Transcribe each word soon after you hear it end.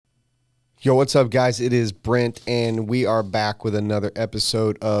Yo, what's up, guys? It is Brent, and we are back with another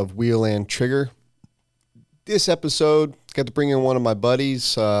episode of Wheel and Trigger. This episode, got to bring in one of my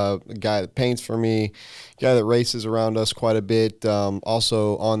buddies, a guy that paints for me, a guy that races around us quite a bit,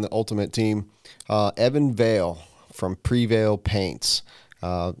 also on the Ultimate team, Evan Vail from Vail Paints.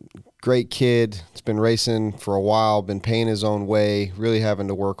 Great kid. He's been racing for a while, been painting his own way, really having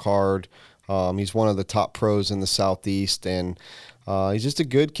to work hard. He's one of the top pros in the Southeast, and he's just a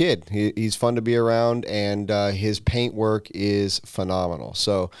good kid. He's fun to be around, and his paint work is phenomenal.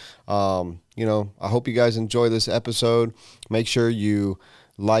 So, I hope you guys enjoy this episode. Make sure you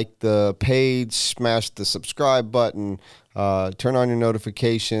like the page, smash the subscribe button, turn on your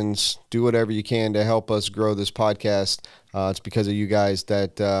notifications, do whatever you can to help us grow this podcast. It's because of you guys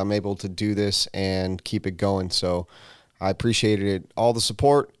that I'm able to do this and keep it going. So I appreciated it, all the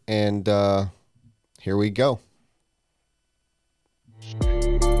support, and here we go.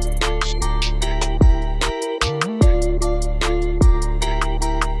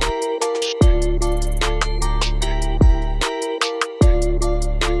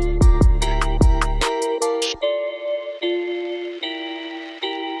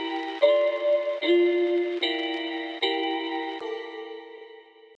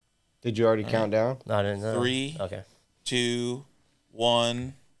 Did you already count down? No, I didn't know. 3, Okay. 2,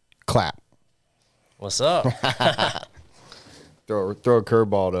 1. Clap. What's up? Throw a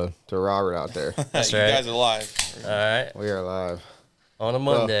curveball to Robert out there. That's You right. guys are live. All right. We are live. On a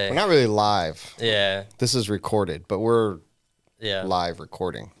Well, Monday. we're not really live. Yeah. This is recorded, but we're Yeah. live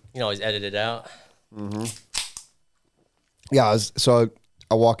recording. You can always edit it out. Yeah,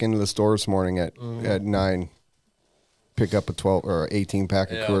 I walk into the store this morning at 9, pick up a 12 or 18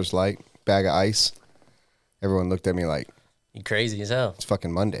 pack of Yeah. Coors Light, bag of ice. Everyone looked at me like, You crazy as hell. it's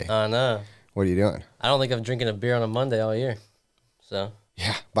fucking Monday. I know. What are you doing? I don't think I'm drinking a beer on a Monday all year. So,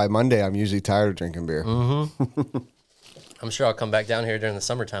 Yeah, by Monday, I'm usually tired of drinking beer. I'm sure I'll come back down here during the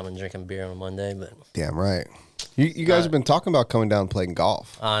summertime and drinking beer on a Monday, but Damn right. You guys have been talking about coming down and playing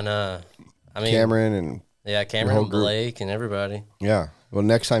golf. I know. I mean, Cameron and, yeah, Cameron whole and group. Blake and everybody. yeah. Well,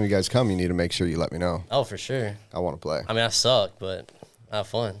 next time you guys come, you need to make sure you let me know. Oh, for sure. I want to play. I mean, I suck, but I have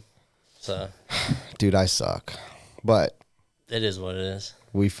fun. So, Dude, I suck. But it is what it is.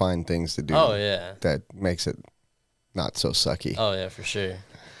 we find things to do Oh, yeah. that makes it not so sucky. Oh, yeah, for sure.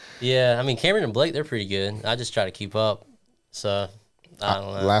 Yeah, I mean, Cameron and Blake, they're pretty good. I just try to keep up. So, I don't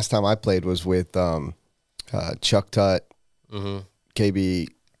know. Last time I played was with Chuck Tutt, KB,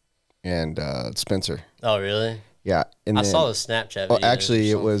 and Spencer. Oh, really? Yeah. And I then, saw the Snapchat well, videos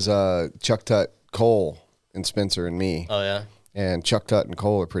actually, or it was Chuck Tutt, Cole, and Spencer and me. Oh, yeah? And Chuck Tutt and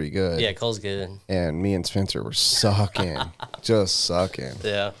Cole are pretty good. Yeah, Cole's good. And me and Spencer were sucking. Just sucking.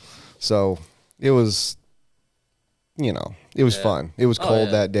 Yeah. So it was, it was Yeah. fun. It was Oh, cold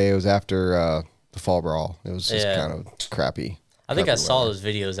yeah. that day. It was after the fall brawl. It was just Yeah. kind of crappy. I think I crappy saw weather. those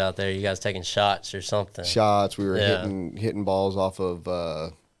videos out there. You guys taking shots or something. Shots. We were Yeah. hitting balls off of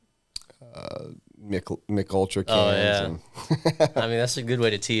Mick Ultra cans. Oh, yeah. And I mean, that's a good way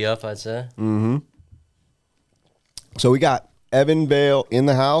to tee up, I'd say. so we got Evan Vail in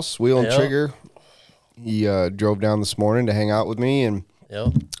the house, Wheel and Yep. Trigger. He drove down this morning to hang out with me and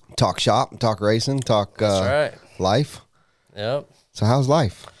Yep. talk shop, talk racing, talk That's right. life. Yep. So how's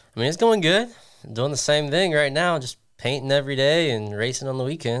life? I mean, it's going good. Doing the same thing right now, just painting every day and racing on the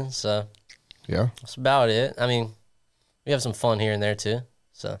weekends. So Yeah. that's about it. I mean, we have some fun here and there, too.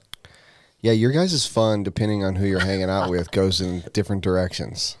 So, Yeah, your guys' fun, depending on who you're hanging out with, goes in different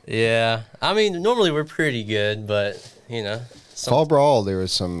directions. yeah. I mean, normally we're pretty good, but, Fall Brawl, there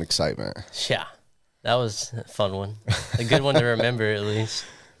was some excitement. yeah. That was a fun one. A good one to remember, at least.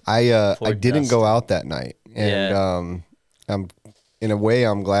 I Poor didn't Dustin. go out that night, and I'm in a way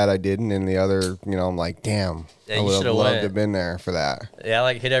I'm glad I didn't. In the other, I'm like, damn, Yeah, I you would have should've loved went. to have been there for that. Yeah, I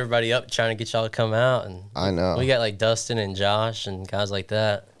like hit everybody up trying to get y'all to come out, and I know. we got like Dustin and Josh and guys like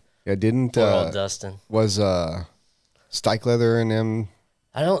that. Yeah, didn't Poor old Dustin. was Stykeleather and them?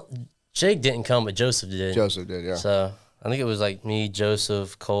 Jake didn't come, but Joseph did. Joseph did, yeah. So I think it was like me,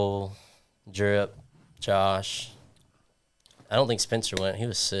 Joseph, Cole, Drip, Josh. I don't think Spencer went. He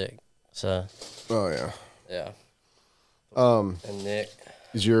was sick. So Oh yeah. yeah. Um, And Nick.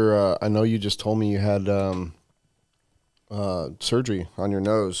 is your? I know you just told me you had surgery on your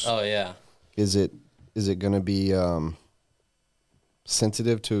nose. Oh yeah. Is it going to be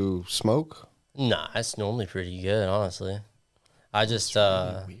sensitive to smoke? Nah, it's normally pretty good, honestly. I just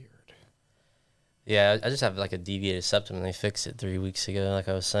Weird. yeah, I just have like a deviated septum and they fixed it 3 weeks ago, like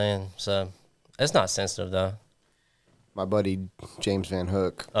I was saying. So it's not sensitive though. My buddy James Van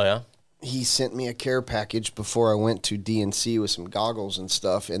Hook, Oh yeah? he sent me a care package before I went to DNC with some goggles and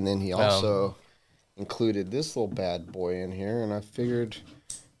stuff, and then he also included this little bad boy in here, and I figured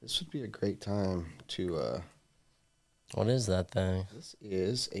this would be a great time to. What is that thing? This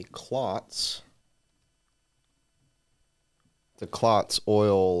is a Klotz. The Klotz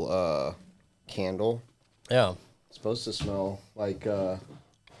oil candle. Yeah. It's supposed to smell like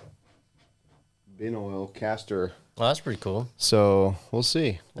bin oil castor. Well, that's pretty cool. So we'll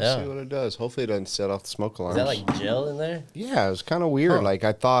see. We'll Yeah. see what it does. Hopefully it doesn't set off the smoke alarms. Is that like gel in there? Yeah, it was kind of weird. Huh. Like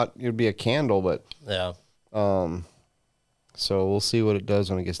I thought it'd be a candle, but Yeah. so we'll see what it does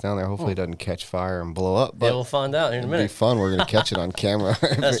when it gets down there. Hopefully it doesn't catch fire and blow up. But Yeah, we'll find out here in a it'd be minute. fun. We're gonna catch it on camera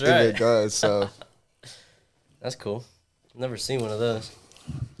That's if right. it does. So That's cool. Never seen one of those.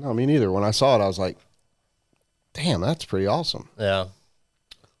 no, me neither. When I saw it, I was like, "Damn, that's pretty awesome." Yeah.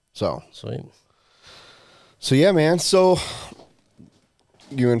 So Sweet. yeah, man. So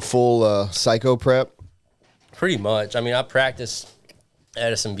you in full psycho prep? Pretty much. I mean, I practiced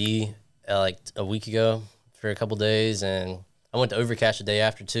at SMB like a week ago for a couple days, and I went to Overcash the day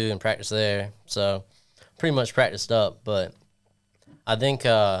after too and practiced there. So pretty much practiced up. But I think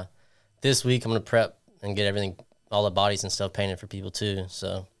this week I'm gonna prep and get everything, all the bodies and stuff painted for people too.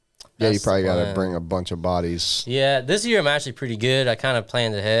 So Yeah, you that's probably the got to plan. bring a bunch of bodies. Yeah, this year I'm actually pretty good. I kind of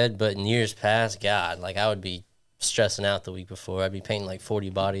planned ahead, but in years past, God, like I would be stressing out the week before. I'd be painting like 40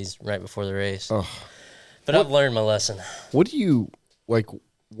 bodies right before the race. Ugh. But I've learned my lesson. What do you like?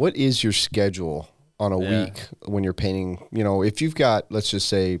 What is your schedule on a Yeah. week when you're painting? You know, if you've got, let's just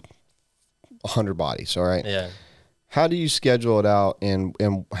say, 100 bodies, all right? Yeah. How do you schedule it out, and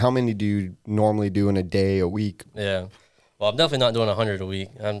how many do you normally do in a day, a week? Yeah. Well, I'm definitely not doing 100 a week.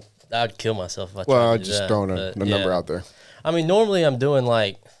 I'd kill myself if I tried Well, to do just that, throwing but, a number yeah. out there. I mean, normally I'm doing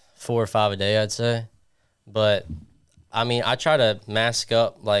like 4 or 5 a day, I'd say. But I mean, I try to mask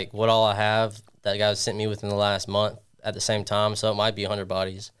up like what all I have that guy sent me within the last month at the same time. So it might be 100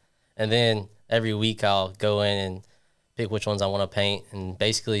 bodies. And then every week I'll go in and pick which ones I want to paint and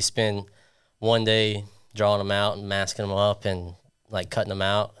basically spend one day drawing them out and masking them up and like cutting them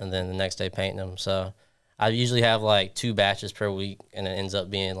out, and then the next day painting them. So I usually have like 2 batches per week, and it ends up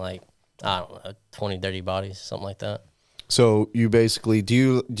being like, I don't know, 20, 30 bodies, something like that. So you basically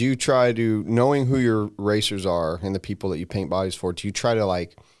do you try to, knowing who your racers are and the people that you paint bodies for, do you try to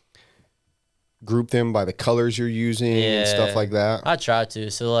like group them by the colors you're using and stuff like that? I try to.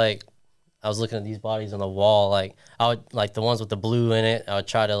 So like I was looking at these bodies on the wall, like I would like the ones with the blue in it, I would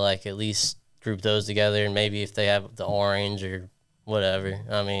try to like at least group those together, and maybe if they have the orange or whatever.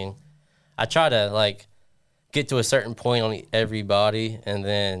 I mean, I try to like get to a certain point on every body and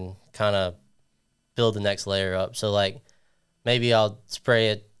then kind of build the next layer up. So like maybe I'll spray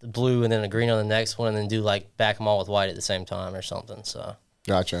it blue and then a green on the next one, and then do like back them all with white at the same time or something. So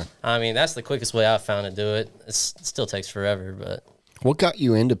Gotcha. I mean, that's the quickest way I've found to do it. It still takes forever, but What got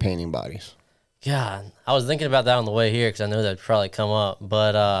you into painting bodies? God, I was thinking about that on the way here because I know that'd probably come up.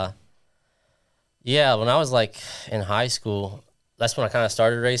 But yeah, when I was like in high school, that's when I kind of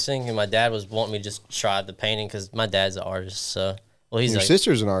started racing, and my dad was wanting me to just try the painting because my dad's an artist. So, well, he's Your like,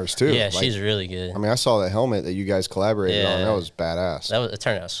 sister's an artist too. yeah, Like, she's really good. I mean, I saw the helmet that you guys collaborated on. Yeah. That was badass. It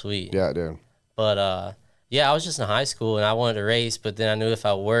turned out sweet. Yeah, dude. But yeah, I was just in high school and I wanted to race, but then I knew if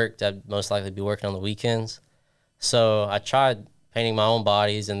I worked, I'd most likely be working on the weekends. So I tried painting my own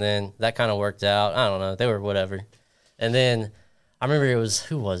bodies, and then that kind of worked out. I don't know, they were whatever. And then I remember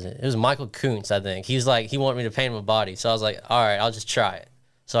who was it? It was Michael Kuntz, I think. He was like, he wanted me to paint him a body. So I was like, all right, I'll just try it.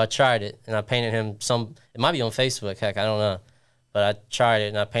 So I tried it, and I painted him it might be on Facebook, heck, I don't know. But I tried it,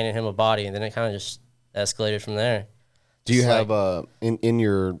 and I painted him a body, and then it kind of just escalated from there. Do you Just have on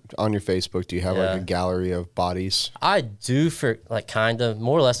your Facebook? Do you have Yeah. like a gallery of bodies? I do, for like kind of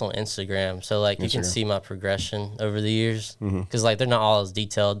more or less on Instagram. So like you can Instagram. see my progression over the years, because like they're not all as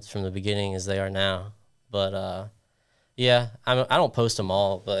detailed from the beginning as they are now. But yeah, I don't post them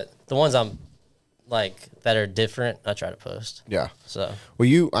all, but the ones I'm like that are different, I try to post. Yeah. So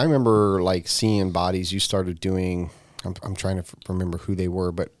Well, I remember like seeing bodies you started doing. I'm trying to remember who they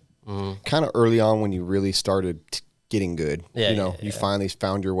were, but kind of early on when you really started getting good. Yeah, You finally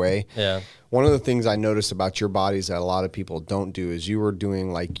found your way. yeah, One of the things I noticed about your bodies that a lot of people don't do is you were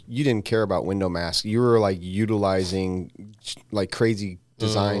doing like, you didn't care about window masks. You were like utilizing like crazy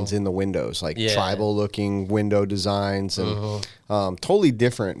designs in the windows, like Yeah. tribal looking window designs, and totally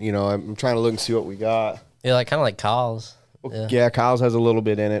different. I'm trying to look and see what we got. yeah, like kind of like Kyle's. Yeah, Kyle's has a little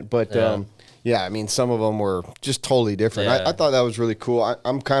bit in it, but Yeah. yeah, I mean, some of them were just totally different. Yeah. I thought that was really cool.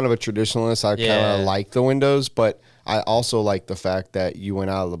 I'm kind of a traditionalist. I kind Yeah. of like the windows, but I also like the fact that you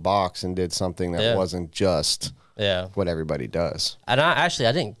went out of the box and did something that Yeah. wasn't just Yeah. what everybody does. And I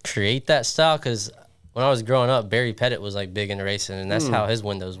didn't create that style because when I was growing up, Barry Pettit was like big into racing, and that's how his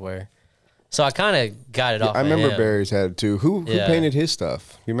windows were. So I kind of got it off. I remember him. Barry's had it too. Who painted his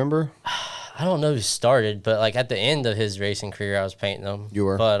stuff? You remember? I don't know who started, but like at the end of his racing career, I was painting them. You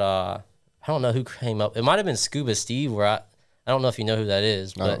were? But I don't know who came up. It might have been Scuba Steve, where I don't know if you know who that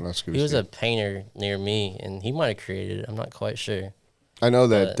is, but don't know Scuba he was Steve. a painter near me, and he might have created it. I'm not quite sure. I know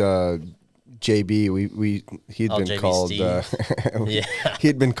that JB, he'd been JB called Steve.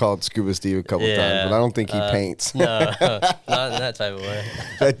 he'd been called Scuba Steve a couple times, but I don't think he paints. No, not in that type of way.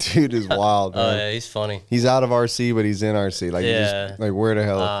 That dude is wild, man. Oh yeah, he's funny. He's out of RC, but he's in RC. Like, like where the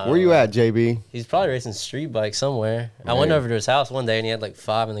hell? Where you at, JB? He's probably racing street bike somewhere. I went over to his house one day, and he had like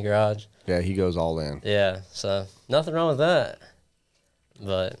 5 in the garage. Yeah, he goes all in. Yeah, so nothing wrong with that.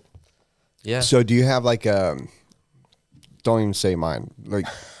 But yeah. So do you have like don't even say mine. Like,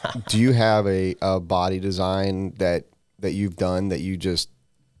 do you have a body design that you've done that you just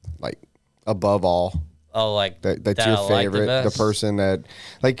like above all? Oh, like that's that your I like favorite, the person that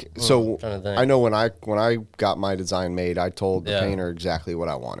like. So trying to think. I know when I got my design made, I told the painter exactly what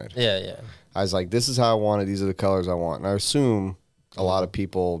I wanted. Yeah. I was like, this is how I want it. These are the colors I want. And I assume a lot of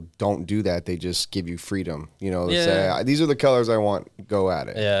people don't do that. They just give you freedom. You know, they say, these are the colors I want. Go at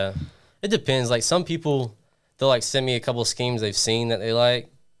it. Yeah. It depends. Like some people, they'll like send me a couple of schemes they've seen that they like,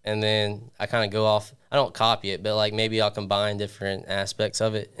 and then I kind of go off. I don't copy it, but like maybe I'll combine different aspects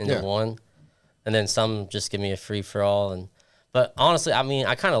of it into one, and then some just give me a free for all. But honestly, I mean,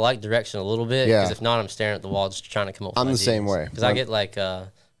 I kind of like direction a little bit because if not, I'm staring at the wall just trying to come up with I'm the ideas. same way. Because I get like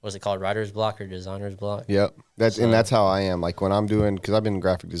what's it called, writer's block or designer's block? Yep. And that's how I am. Like when I'm doing, because I've been in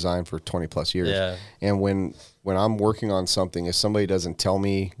graphic design for 20 plus years. Yeah. And when I'm working on something, if somebody doesn't tell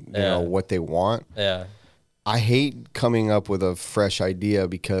me, you know, what they want, I hate coming up with a fresh idea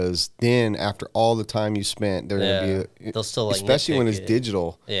because then after all the time you spent, they're going to be, they'll still like especially when it's it.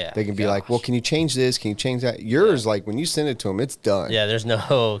 digital, they can be like, well, can you change this? Can you change that? Yours, like when you send it to them, it's done. Yeah, there's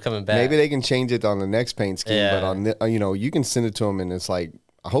no coming back. Maybe they can change it on the next paint scheme, but on the, you know, you can send it to them and it's like,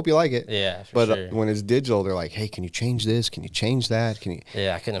 I hope you like it. Yeah, for but sure. When it's digital, they're like, hey, can you change this? Can you change that? Can you?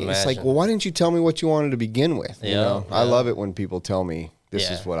 Yeah, I can imagine. It's like, well, why didn't you tell me what you wanted to begin with? You know, I love it when people tell me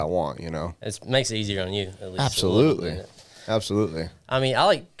this is what I want. You know, it makes it easier on you. At least absolutely, absolutely. I mean,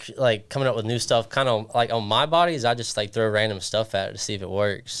 I like coming up with new stuff. Kind of like on my bodies, I just like throw random stuff at it to see if it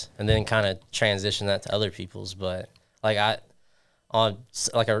works, and then kind of transition that to other people's. But like on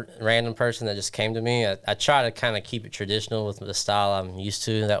like a random person that just came to me, I try to kind of keep it traditional with the style I'm used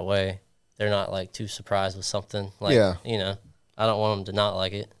to. That way, they're not like too surprised with something. Like, you know, I don't want them to not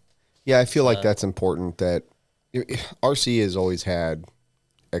like it. Yeah, I feel like that's important. That RC has always had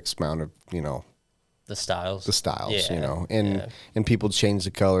X amount of, you know, the styles, you know, and people change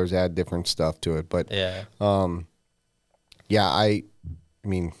the colors, add different stuff to it. But I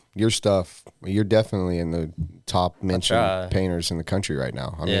mean, your stuff, you're definitely in the top mentioned painters in the country right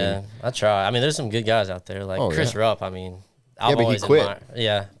now. I mean, I try. I mean, there's some good guys out there, like Chris Rupp. I mean, I've but always he quit.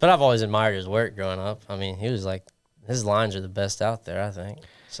 but I've always admired his work growing up. I mean, he was like, his lines are the best out there, I think.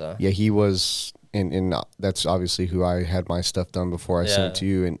 So yeah, he was, and that's obviously who I had my stuff done before I sent it to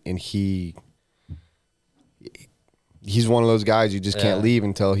you, and he's one of those guys you just can't leave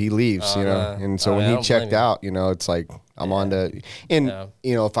until he leaves, you know. And so when he checked out, you know, it's like I'm on to, and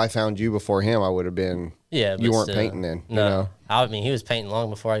you know, if I found you before him, I would have been. Yeah, but you weren't painting then. No, you know? I mean, he was painting long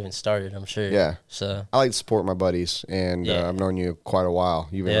before I even started, I'm sure. Yeah. So I like to support my buddies, and I've known you quite a while.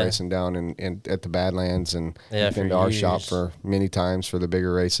 You've been racing down in at the Badlands, and you've been to our shop for many times for the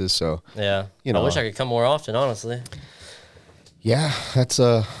bigger races. So you know, I wish I could come more often, honestly. Yeah, that's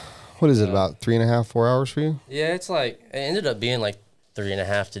what is it, about 3.5, 4 hours for you? Yeah, it's like, it ended up being like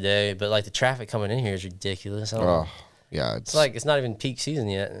 3.5 today, but like the traffic coming in here is ridiculous. I don't know. Yeah, it's like it's not even peak season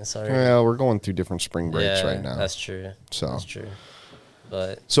yet. It's already, well, we're going through different spring breaks right now. That's true. That's true.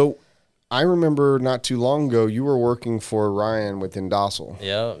 But I remember not too long ago you were working for Ryan with Indossel.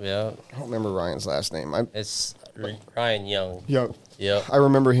 Yeah. I don't remember Ryan's last name. It's Ryan Young. Yeah. I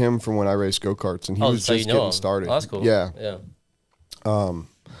remember him from when I raced go-karts, and he was just getting started. Oh, that's cool. Yeah.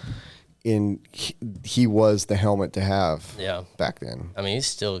 And he was the helmet to have back then. I mean, he's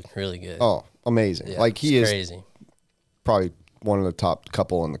still really good. Oh, amazing. Yeah, like he is crazy. Probably one of the top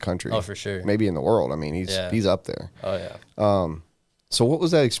couple in the country. Oh, for sure. Maybe in the world. I mean, he's up there. Oh, yeah. So what was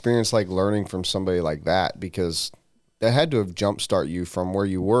that experience like learning from somebody like that? Because that had to have jumpstart you from where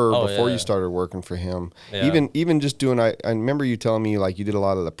you were before you started working for him. Yeah. Even just doing, I remember you telling me like you did a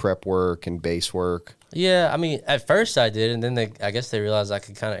lot of the prep work and base work. Yeah, I mean, at first I did, and then I guess they realized I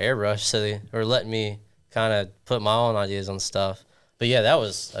could kind of airbrush, so they were letting me kind of put my own ideas on stuff. But yeah, that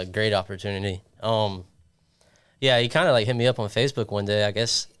was a great opportunity. Yeah, he kind of like hit me up on Facebook one day. I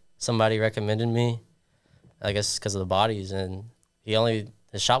guess somebody recommended me. I guess because of the bodies, and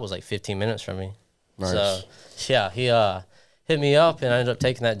his shop was like 15 minutes from me. Nice. So yeah, he hit me up, and I ended up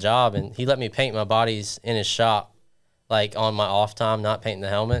taking that job, and he let me paint my bodies in his shop, like on my off time, not painting the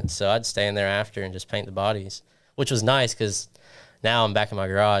helmet. So I'd stay in there after and just paint the bodies, which was nice because now I'm back in my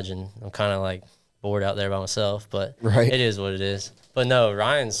garage and I'm kind of like bored out there by myself. But Right. it is what it is. But no,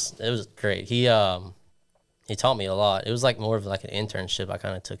 it was great. He taught me a lot. It was like more of like an internship. I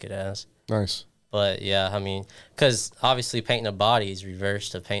kind of took it as. Nice. But yeah, I mean, because obviously painting a body is reverse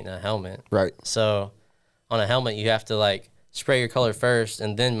to painting a helmet. Right. So on a helmet, you have to like spray your color first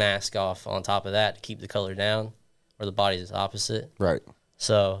and then mask off on top of that to keep the color down, or the body is opposite. Right.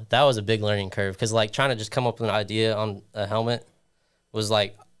 So that was a big learning curve because like trying to just come up with an idea on a helmet was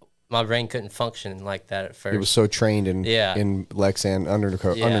like my brain couldn't function like that at first. It was so trained in Lexan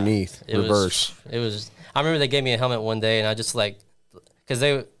underneath reverse. It was. I remember they gave me a helmet one day, and I just like, because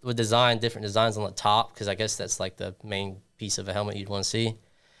they would design different designs on the top, because I guess that's like the main piece of a helmet you'd want to see.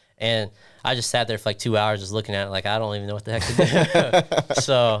 And I just sat there for like 2 hours just looking at it, like I don't even know what the heck to do.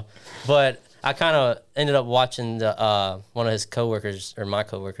 So, but I kind of ended up watching the one of his coworkers, or my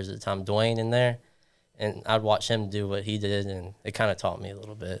coworkers at the time, Dwayne, in there, and I'd watch him do what he did, and it kind of taught me a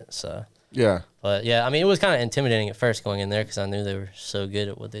little bit. So Yeah. but yeah, I mean, it was kind of intimidating at first going in there because I knew they were so good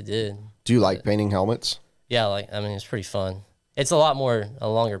at what they did. Do you like painting helmets? Yeah, like, I mean, it's pretty fun. It's a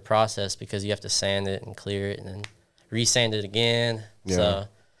longer process because you have to sand it and clear it and then re-sand it again. Yeah. So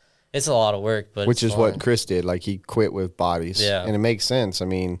it's a lot of work, but Which it's is fun. what Chris did. Like, he quit with bodies. Yeah. And it makes sense. I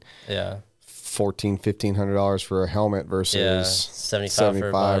mean, Yeah. $1,400-$1,500 for a helmet versus Yeah, 75 for a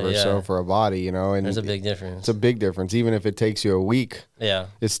 75 body, or so yeah. for a body, you know. And There's a big difference. it's a big difference. Even if it takes you a week, Yeah.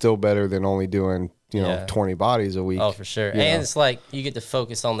 it's still better than only doing, Yeah. 20 bodies a week. Oh, for sure. you And know. it's like you get to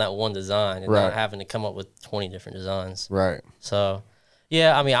focus on that one design and Right. not having to come up with 20 different designs. Right. So,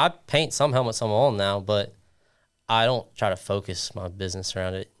 yeah, I mean, I paint some helmets on my own now, but I don't try to focus my business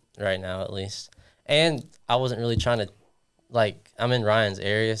around it right now, at least. And I wasn't really trying to, like, I'm in Ryan's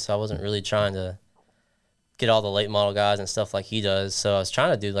area, so I wasn't really trying to get all the late model guys and stuff like he does. So I was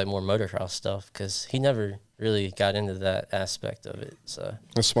trying to do, like, more motocross stuff because he never really got into that aspect of it.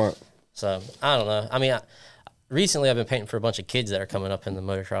 That's smart. So I don't know. I mean, recently I've been painting for a bunch of kids that are coming up in the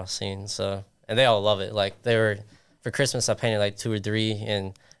motocross scene. So, and they all love it. Like, for Christmas, I painted like 2 or 3,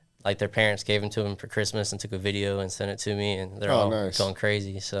 and like their parents gave them to them for Christmas and took a video and sent it to me, and they're all nice. going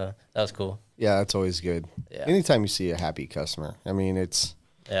crazy. So that was cool. Yeah, that's always good. Yeah. Anytime you see a happy customer, I mean,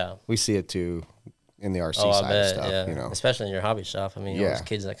 Yeah. we see it too in the RC Oh, I side of bet. stuff, Yeah. Especially in your hobby shop. I mean, all Yeah. those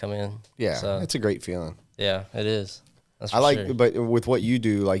kids that come in. Yeah, So, it's a great feeling. yeah, it is. That's for I like, sure. but with what you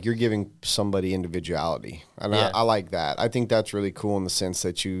do, like, you're giving somebody individuality, and Yeah. I like that. I think that's really cool in the sense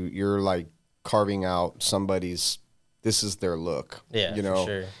that you're like carving out somebody's. This is their look, Yeah, you for know,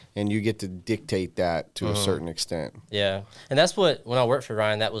 sure. and you get to dictate that to a certain extent. Yeah. And that's what, when I worked for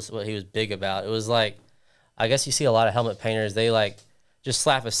Ryan, that was what he was big about. It was like, I guess you see a lot of helmet painters, they like just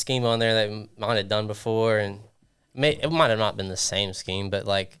slap a scheme on there that might have done before, and it might have not been the same scheme, but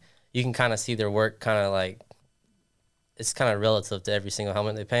like you can kind of see their work kind of like, it's kind of relative to every single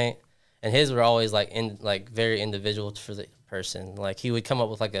helmet they paint. And his were always like very individual for the person. Like he would come up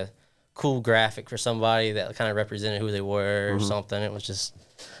with like a cool graphic for somebody that kind of represented who they were or something. It was just,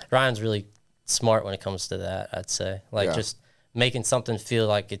 Ryan's really smart when it comes to that, I'd say. Like Yeah. just making something feel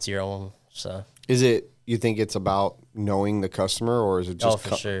like it's your own. So Is it? You think it's about knowing the customer, or is it just?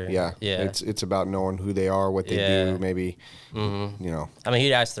 for sure. Yeah, Yeah. It's about knowing who they are, what they Yeah. do, maybe. You know. I mean,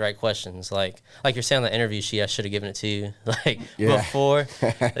 he'd ask the right questions. Like you're saying on the interview sheet, I should have given it to you like Yeah. before.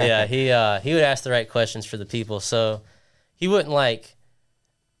 Yeah, he would ask the right questions for the people. So he wouldn't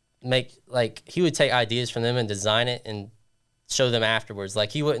he would take ideas from them and design it and show them afterwards.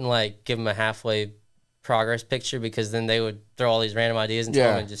 Like he wouldn't like give them a halfway progress picture, because then they would throw all these random ideas into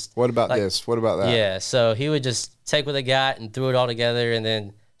them Yeah. and just What about like, this? What about that? Yeah, so he would just take what they got and threw it all together and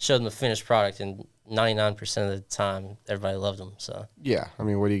then show them the finished product, and 99% of the time everybody loved them. So Yeah. I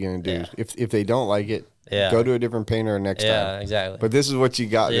mean, what are you gonna do Yeah. if they don't like it? Yeah. Go to a different painter next yeah, time. exactly. But this is what you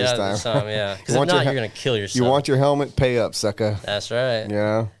got yeah, this time. yeah. Because You if want your not, he- you're gonna kill yourself. You want your helmet? Pay up, sucker. That's right.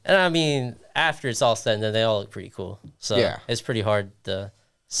 Yeah. And I mean, after it's all said and done, they all look pretty cool. So Yeah. it's pretty hard to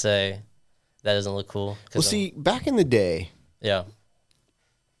say that doesn't look cool. Well, see, back in the day, Yeah.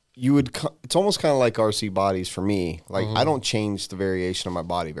 you would. It's almost kind of like RC bodies for me. Like, Mm-hmm. I don't change the variation of my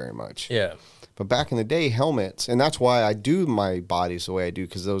body very much. Yeah. But back in the day, helmets, and that's why I do my bodies the way I do,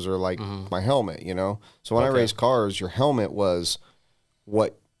 because those are like my helmet, you know? So when I Mm-hmm. Okay. race cars, your helmet was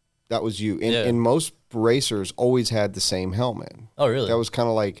that was you. And, Yeah. and most racers always had the same helmet. Oh, really? That was kind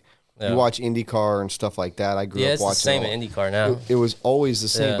of like You watch IndyCar and stuff like that. I grew up it's watching. the same in IndyCar now. It was always the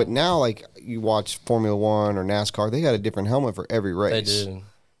same, Yeah. but now like you watch Formula One or NASCAR, they got a different helmet for every race. They do.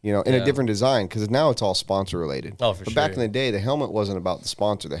 You know, in Yeah. a different design because now it's all sponsor related. Oh, for But back in sure. the day, the helmet wasn't about the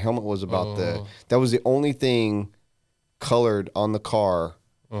sponsor. The helmet was about that was the only thing colored on the car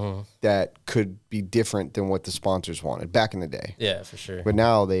that could be different than what the sponsors wanted back in the day. Yeah, for sure. But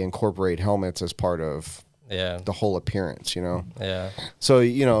now they incorporate helmets as part of Yeah. the whole appearance, you know? Yeah. So,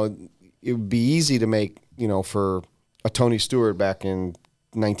 you know, it would be easy to make, you know, for a Tony Stewart back in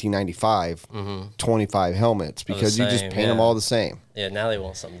 1995, 25 helmets because you just same, paint them yeah. all the same. Yeah, now they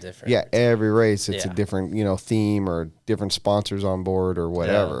want something different. Yeah, every race it's Yeah. a different, you know, theme or different sponsors on board or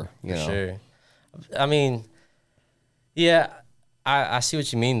whatever, you for know. sure. I mean, yeah, I see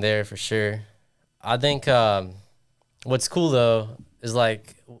what you mean there for sure. I think what's cool though is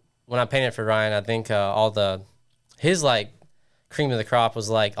like when I painted for Ryan, I think his like cream of the crop was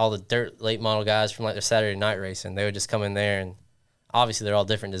like all the dirt late model guys from like the Saturday night racing. They would just come in there and obviously they're all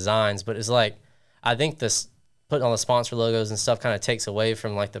different designs, but it's like I think this putting all the sponsor logos and stuff kind of takes away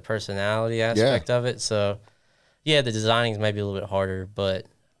from like the personality aspect of it. So yeah, the designing is maybe a little bit harder, but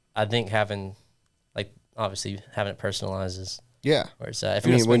I think having like obviously having it personalized is Yeah. where it's at. If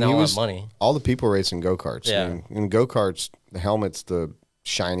you're gonna spend a lot of money. all the people racing go-karts. Yeah. I mean, in go-karts, the helmet's the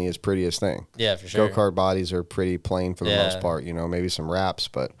shiniest, prettiest thing. Yeah, for sure. Go-kart bodies are pretty plain for the Yeah. most part, you know, maybe some wraps,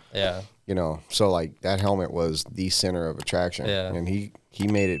 but Yeah. you know, so like that helmet was the center of attraction. Yeah. And he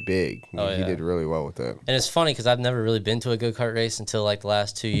made it big. Oh, He yeah. did really well with it. And it's funny because I've never really been to a go-kart race until like the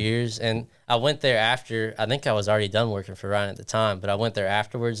last 2 years. And I went there after, I think I was already done working for Ryan at the time, but I went there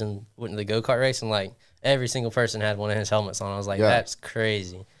afterwards and went to the go-kart race and like every single person had one of his helmets on. I was like, Yeah. that's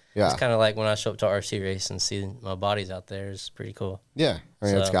crazy. Yeah. It's kind of like when I show up to RC race and see my bodies out there. It's pretty cool. Yeah. I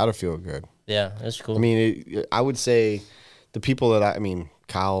mean, it's So- got to feel good. Yeah, it's cool. I mean, I would say the people that I mean,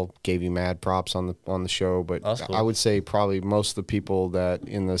 Kyle gave you mad props on the show, but That's cool. I would say probably most of the people that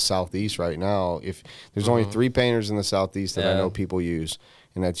in the Southeast right now, if there's only 3 painters in the Southeast that I Mm-hmm. Yeah. know people use,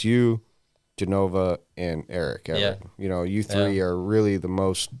 and that's you, Genova, and Eric. Everett. Yeah. You know, you three are really the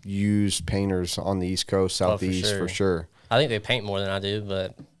most used painters on the East Coast, Southeast for sure. I think they paint more than I do,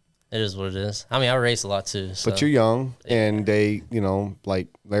 but it is what it is. I mean, I race a lot too. So. But you're young, and they, you know, like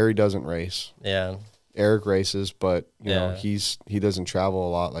Larry doesn't race. Yeah. Eric races, but you know Yeah. he doesn't travel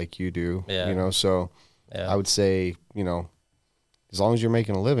a lot like you do. Yeah. You know, so Yeah. I would say, you know, as long as you're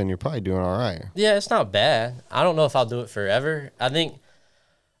making a living, you're probably doing all right. Yeah, it's not bad. I don't know if I'll do it forever. I think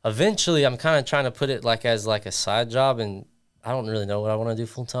eventually I'm kind of trying to put it like as like a side job, and I don't really know what I want to do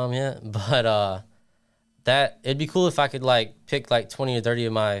full time yet. But that it'd be cool if I could like pick like 20 or 30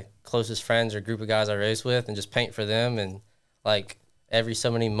 of my closest friends or group of guys I race with and just paint for them, and like every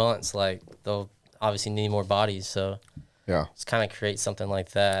so many months, like they'll obviously need more bodies, so Yeah. just kind of create something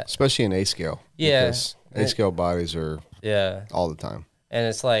like that. Especially in A scale. Yeah. Because A scale bodies are Yeah. all the time. And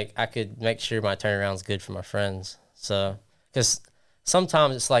it's like I could make sure my turnaround's good for my friends. So, because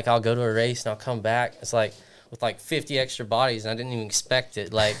sometimes it's like I'll go to a race and I'll come back. It's like with like 50 extra bodies and I didn't even expect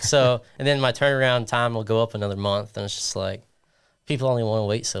it. Like, so, and then my turnaround time will go up another month. And it's just like people only want to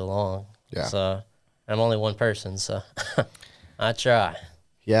wait so long. Yeah. So, I'm only one person. So, I try.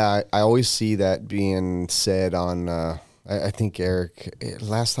 Yeah, I always see that being said on, I think Eric,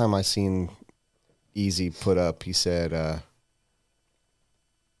 last time I seen Easy put up, he said,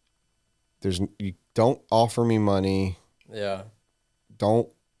 you don't offer me money. Yeah.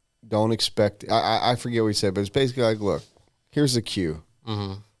 Don't expect, I forget what he said, but it's basically like, look, here's the queue.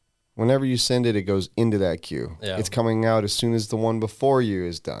 Mm-hmm. Whenever you send it, it goes into that queue. Yeah. It's coming out as soon as the one before you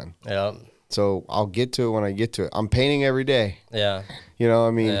is done. Yeah. So I'll get to it when I get to it. I'm painting every day. Yeah. You know,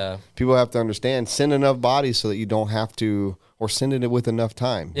 I mean, Yeah. people have to understand, send enough bodies so that you don't have to, or send it with enough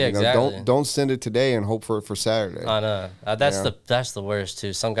time. Yeah, you know, exactly. Don't send it today and hope for it for Saturday. I know. That's Yeah. that's the worst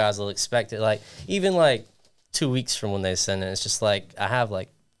too. Some guys will expect it like even like 2 weeks from when they send it. It's just like I have like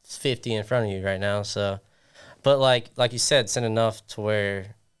 50 in front of you right now. So, but like you said, send enough to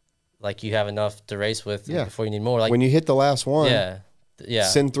where like you have enough to race with Yeah. before you need more. Like when you hit the last one, yeah.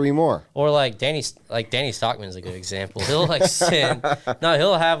 send 3 more. Or like Danny Stockman is a good example. He'll like send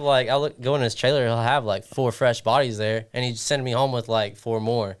he'll have like go in his trailer, he'll have like 4 fresh bodies there, and he's sending me home with like 4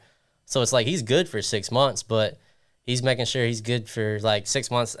 more. So it's like he's good for 6 months, but he's making sure he's good for like 6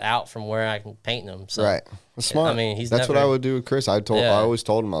 months out from where I can paint them. So Right. That's smart. I mean, That's what I would do with Chris. I always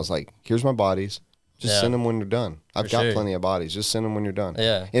told him, I was like, here's my bodies. Just Yeah. send them when you're done. I've got sure. plenty of bodies. Just send them when you're done.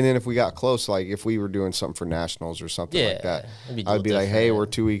 Yeah. And then if we got close, like if we were doing something for nationals or something like that, it'd be a I'd be little like, hey, different. we're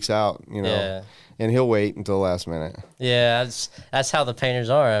 2 weeks out, you know. Yeah. And he'll wait until the last minute. Yeah, that's how the painters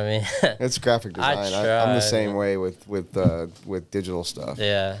are. I mean, It's graphic design. I'm the tried. same way with digital stuff.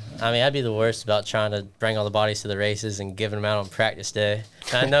 yeah. I mean, I'd be the worst about trying to bring all the bodies to the races and giving them out on practice day.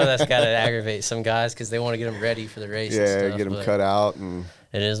 And I know that's got to aggravate some guys because they want to get them ready for the race. Yeah, and stuff, get them but cut out, and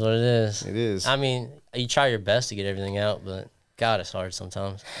It is what it is. it is. I mean, you try your best to get everything out, but God, it's hard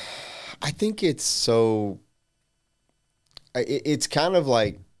sometimes. I think it's so. It's kind of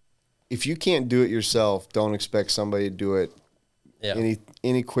like, if you can't do it yourself, don't expect somebody to do it Yeah.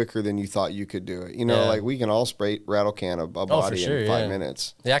 any quicker than you thought you could do it. You know, Yeah. like we can all spray rattle can a body sure, in 5 yeah.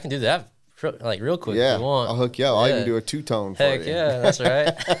 minutes. Yeah, I can do that like real quick Yeah, if you want. I'll hook you up. I'll Yeah. even do a 2-tone for Heck you. yeah, that's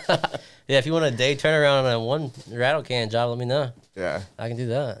right. Yeah, if you want a day turnaround on a one rattle can job, let me know. Yeah. I can do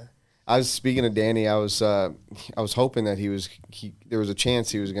that. I was speaking of Danny. I was hoping that there was a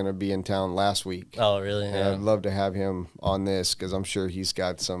chance he was going to be in town last week. Oh, really? And Yeah. I'd love to have him on this because I'm sure he's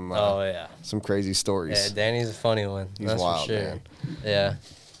got some Oh, yeah. some crazy stories. Yeah, Danny's a funny one. He's that's wild, for sure. man. Yeah.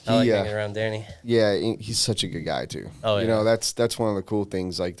 I like He, hanging around Danny. Yeah, he's such a good guy too. Oh, You yeah. know, that's one of the cool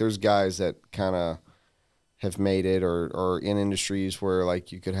things. Like, there's guys that kind of have made it or in industries where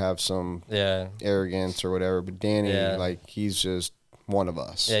like you could have some Yeah. arrogance or whatever, but Danny, Yeah. like, he's just one of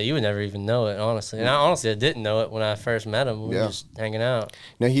us. Yeah, you would never even know it, honestly. And I didn't know it when I first met him. We Yeah. were just hanging out.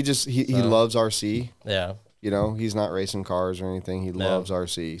 No, he loves RC. Yeah. You know, he's not racing cars or anything. He loves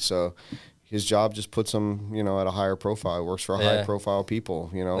RC. So his job just puts him, you know, at a higher profile. Works for Yeah. high profile people,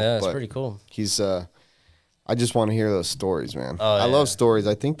 you know. Yeah, it's but pretty cool. he's I just want to hear those stories, man. Oh, I yeah. love stories.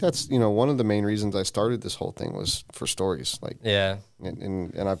 I think that's, you know, one of the main reasons I started this whole thing was for stories. Like, Yeah.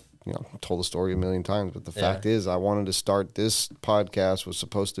 and I've, you know, told the story a million times, but the Yeah. fact is I wanted to start this podcast was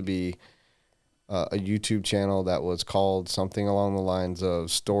supposed to be a YouTube channel that was called something along the lines of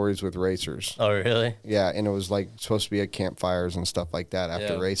Stories with Racers. Oh, really? Yeah, and it was like supposed to be at campfires and stuff like that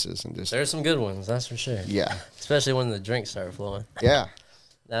after Yeah. races and just There's some good ones, that's for sure. yeah. Especially when the drinks start flowing. Yeah.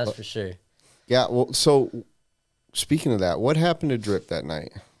 That's for sure. Yeah, well, so speaking of that, what happened to Drip that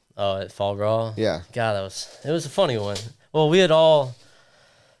night? Oh, at Fall Brawl? Yeah. God, it was a funny one. Well,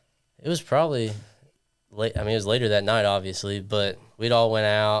 it was probably late. I mean, it was later that night, obviously, but we'd all went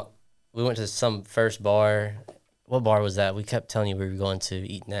out. We went to some first bar. What bar was that? We kept telling you we were going to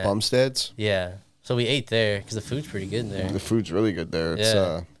eat at. Bumsteads? Yeah. So we ate there because the food's pretty good there. The food's really good there. It's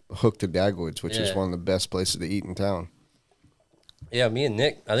Yeah. Hook to Dagwoods, which is Yeah. one of the best places to eat in town. Yeah, me and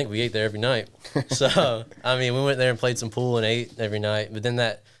Nick, I think we ate there every night. So, I mean, we went there and played some pool and ate every night. But then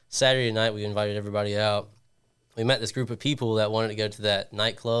that Saturday night, we invited everybody out. We met this group of people that wanted to go to that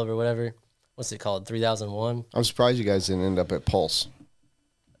nightclub or whatever. What's it called? 3001? I'm surprised you guys didn't end up at Pulse.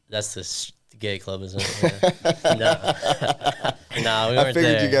 That's the gay club, isn't it? Yeah. No, we weren't I figured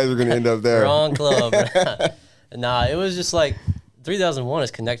there. you guys were going to end up there. Wrong club. Nah, it was just like 3001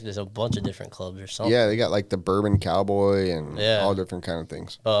 is connected to a bunch of different clubs or something. Yeah, they got like the Bourbon Cowboy and Yeah. all different kind of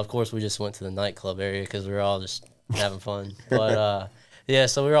things. But of course, we just went to the nightclub area because we were all just having fun. But yeah,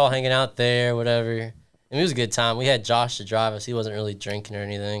 so we were all hanging out there, whatever. And it was a good time. We had Josh to drive us. He wasn't really drinking or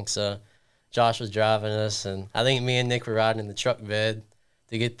anything, so Josh was driving us, and I think me and Nick were riding in the truck bed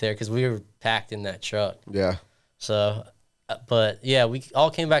to get there because we were packed in that truck. Yeah. So, but yeah, we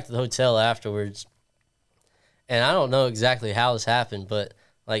all came back to the hotel afterwards, and I don't know exactly how this happened, but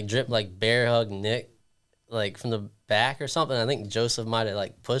like Drip like bear hugged Nick like from the back or something. I think Joseph might have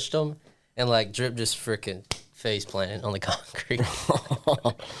like pushed him, and like Drip just freaking face planted on the concrete.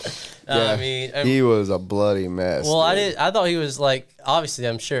 I mean, He was a bloody mess. well, dude. I thought he was like, obviously,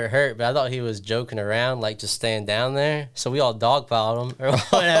 I'm sure it hurt, but I thought he was joking around, like just staying down there. So we all dogpiled him or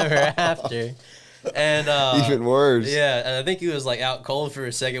whatever after. And Even worse. yeah, and I think he was like out cold for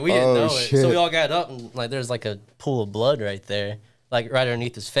a second. We didn't Oh, know it, shit. so we all got up and like there's like a pool of blood right there, like right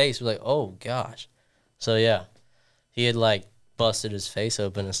underneath his face. We're like, oh gosh. So yeah, he had like busted his face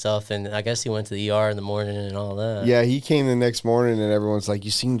open and stuff, and I guess he went to the ER in the morning and all that. Yeah, he came the next morning and everyone's like,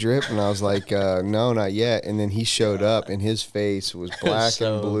 "You seen Drip?" And I was like, "No, not yet." And then he showed up and his face was black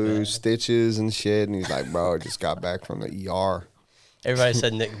So and blue, bad. stitches and shit. And he's like, "Bro, I just got back from the ER." Everybody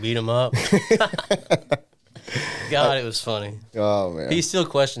said Nick beat him up. God, it was funny. Oh man. He still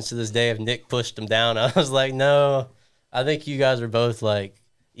questions to this day if Nick pushed him down. I was like, no, I think you guys were both like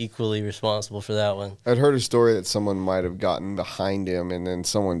equally responsible for that one. I'd heard a story that someone might have gotten behind him and then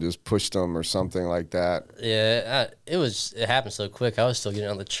someone just pushed him or something like that. Yeah, it happened so quick. I was still getting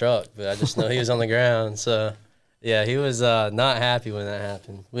on the truck, but I just know he was on the ground. So yeah, he was not happy when that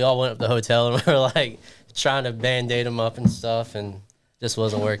happened. We all went up to the hotel and we were like trying to band-aid him up and stuff, and just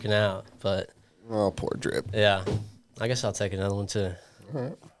wasn't working out. But Oh, poor Drip. Yeah. I guess I'll take another one too. All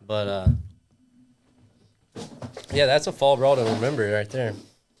right. But yeah, that's a fall brawl to remember right there.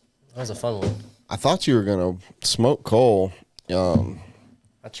 That was a fun one. I thought you were gonna smoke Cole.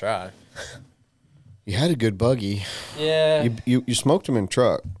 I tried. You had a good buggy. Yeah. You smoked him in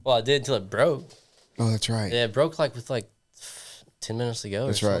truck. Well, I did until it broke. Oh, that's right. Yeah, it broke with 10 minutes to go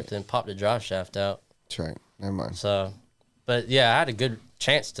That's or right. something. Popped the drive shaft out. That's right. Never mind. So, but yeah, I had a good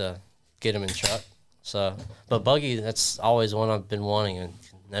chance to get him in truck. So, but buggy, that's always one I've been wanting and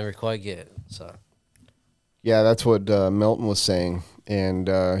never quite get. So, Yeah, that's what Melton was saying, and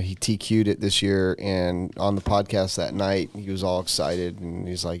he TQ'd it this year. And on the podcast that night, he was all excited, and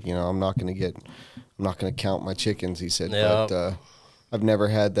he's like, I'm not gonna count my chickens. He said, Yep. but I've never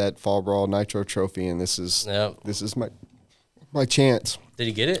had that Fall Brawl Nitro trophy, and this is my chance. did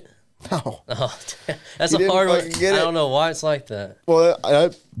he get it? No. Oh, that's He a didn't hard one. fucking get I it. don't know why it's like that. Well,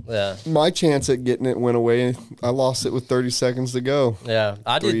 Yeah. my chance at getting it went away. I lost it with 30 seconds to go. Yeah,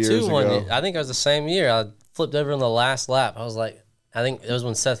 I 3 did years too. One, ago. I think it was the same year. I flipped over on the last lap. I was like, I think it was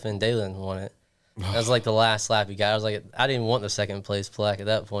when Seth Van Dalen won it. That was like the last lap he got. I was like, I didn't want the second place plaque at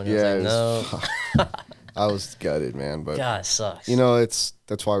that point. I was like, no. I was gutted, man. But God, it sucks.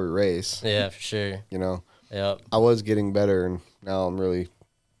 that's why we race. Yeah, for sure. Yep. I was getting better, and now I'm really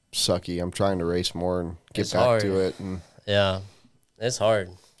sucky. I'm trying to race more and get It's back hard. to it, and Yeah, it's hard.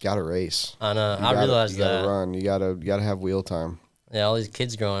 gotta race. I know. You I realized you gotta that. run. You gotta have wheel time. Yeah, all these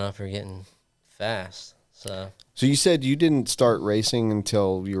kids growing up are getting fast. So So you said you didn't start racing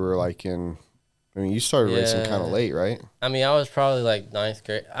until you were you started racing kind of Yeah. late, right? I mean, I was probably like ninth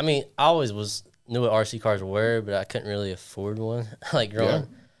grade. I mean, I always knew what RC cars were, but I couldn't really afford one. Like growing,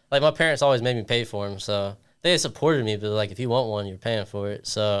 like my parents always made me pay for them, so they supported me. But like, if you want one, you're paying for it.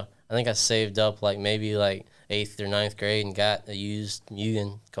 So I think I saved up maybe 8th or 9th grade and got a used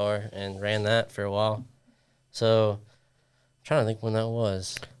Mugen car and ran that for a while. So I'm trying to think when that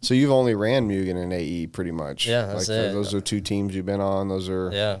was. So you've only ran Mugen and AE pretty much. Yeah, that's it. Those are two teams you've been on. Those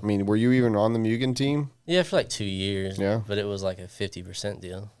are. Yeah. I mean, were you even on the Mugen team? Yeah, for 2 years. Yeah. But it was like a 50%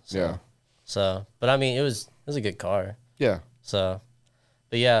 deal. So, Yeah. So, but I mean, it was a good car. Yeah. So,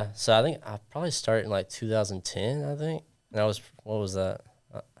 but yeah, so I think I probably started in 2010, I think. And what was that?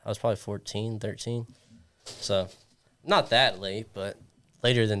 I was probably 14, 13. So, not that late, but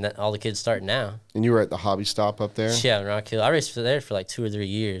later than that, all the kids start now. And you were at the hobby stop up there? Yeah, in Rock Hill. I raced there for 2 or 3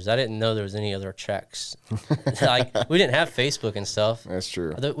 years. I didn't know there was any other tracks. We didn't have Facebook and stuff. That's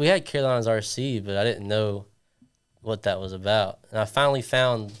true. We had Carolina's RC, but I didn't know what that was about. And I finally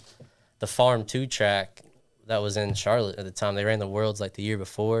found the Farm 2 track that was in Charlotte at the time. They ran the Worlds the year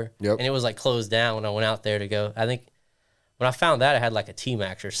before. Yep. And it was closed down when I went out there to go. I think when I found that, I had a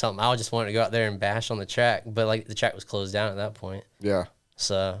T-Max or something. I just wanted to go out there and bash on the track, but the track was closed down at that point. Yeah.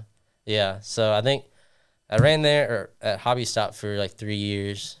 So, yeah. So I think I ran there at Hobby Stop for 3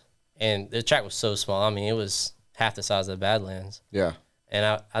 years, and the track was so small. I mean, it was half the size of the Badlands. Yeah. And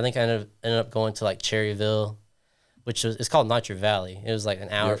I think I ended up going to Cherryville, it's called Nitro Valley. It was an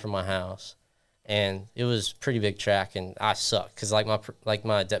hour from my house, and it was pretty big track, and I sucked because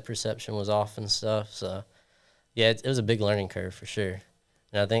my depth perception was off and stuff. So yeah, it was a big learning curve for sure.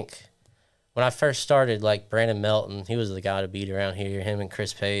 And I think when I first started, Brandon Melton, he was the guy to beat around here. Him and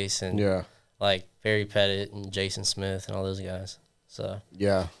Chris Pace and Barry Pettit and Jason Smith and all those guys. So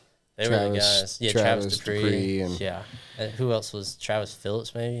Yeah. they were the guys. Yeah, Travis Dupree. and Yeah. And who else was Travis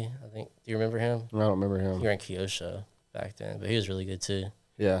Phillips? Maybe I think. Do you remember him? I don't remember him. He ran Kyosho back then, but he was really good too.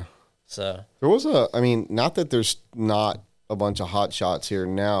 Yeah. So There was not that there's not a bunch of hot shots here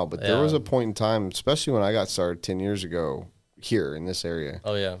now, but there was a point in time, especially when I got started 10 years ago here in this area,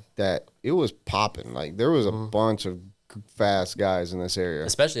 oh yeah, that it was popping. There was a bunch of fast guys in this area.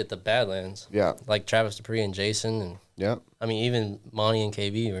 especially at the Badlands, Yeah. Travis Dupree and Jason, and Yeah. I mean even Monty and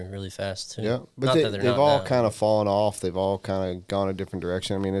KB were really fast too. Yeah. But Not that they're they've not all now. kind of fallen off. They've all kind of gone a different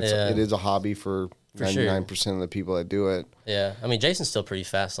direction. I mean, it is a hobby for For sure. 99% of the people that do it. Yeah, I mean Jason's still pretty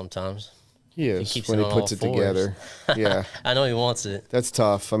fast sometimes. He is keeps when it he on puts all it fours. together. Yeah. I know he wants it. That's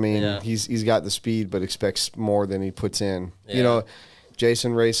tough. I mean, Yeah. he's got the speed, but expects more than he puts in. Yeah.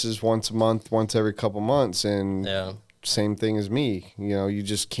 Jason races once a month, once every couple months, and Yeah, same thing as me. You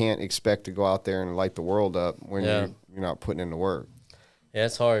just can't expect to go out there and light the world up when Yeah. you're not putting in the work. yeah,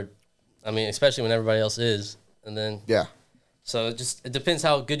 it's hard. I mean, especially when everybody else is, and then Yeah. so it depends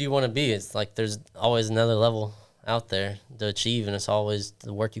how good you want to be. It's there's always another level out there to achieve, and it's always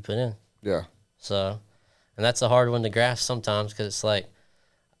the work you put in. Yeah. So, and that's a hard one to grasp sometimes because it's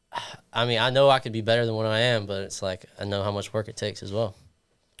I mean, I know I could be better than what I am, but it's I know how much work it takes as well.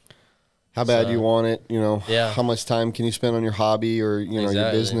 How bad So- you want it, Yeah. how much time can you spend on your hobby or, your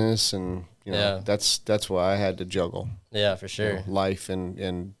Exactly. business, and You know, Yeah. that's why I had to juggle Yeah, for sure. life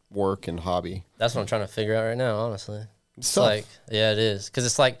and work and hobby. That's what I'm trying to figure out right now, honestly. It's tough. like, yeah, it is. Because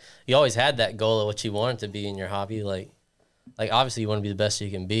it's like you always had that goal of what you wanted to be in your hobby. Like obviously you want to be the best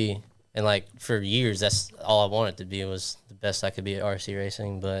you can be. And, like, for years, that's all I wanted to be was the best I could be at RC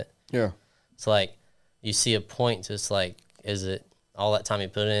racing. But Yeah. it's like you see a point to it's like, is it all that time you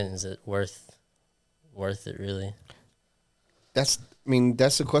put in, is it worth it really? That's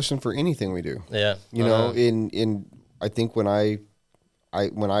the question for anything we do. Yeah. You know, in I think when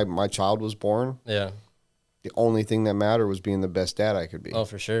my child was born, Yeah. the only thing that mattered was being the best dad I could be. Oh,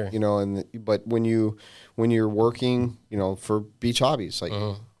 for sure. You know, but when you're working, you know, for beach hobbies, like,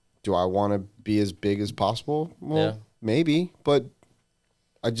 do I want to be as big as possible? Well, Yeah. maybe, but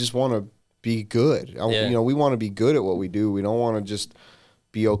I just want to be good. Yeah. You know, we want to be good at what we do. We don't want to just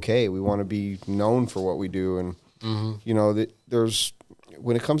be okay. We want to be known for what we do. And, you know,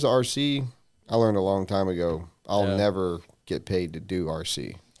 when it comes to RC, I learned a long time ago, I'll never get paid to do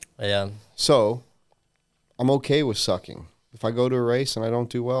RC. Yeah. So I'm okay with sucking. If I go to a race and I don't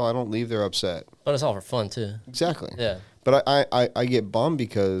do well, I don't leave there upset. But it's all for fun, too. Exactly. Yeah. But I get bummed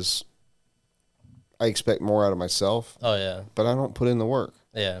because I expect more out of myself, Oh, yeah. but I don't put in the work.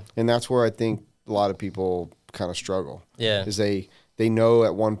 Yeah. And that's where I think a lot of people kind of struggle. Yeah. Is they know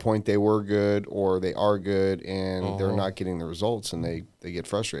at one point they were good or they are good and they're not getting the results and they get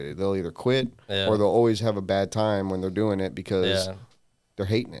frustrated. They'll either quit or they'll always have a bad time when they're doing it because they're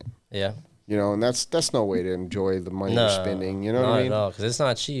hating it. Yeah. You know, and that's no way to enjoy the money you're spending. You know what I mean? Not at all, because it's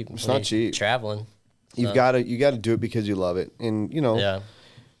not cheap. It's not cheap. Traveling. You got to do it because you love it. And, you know,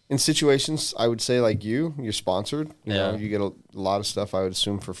 in situations, I would say like you're sponsored. You know, you get a lot of stuff, I would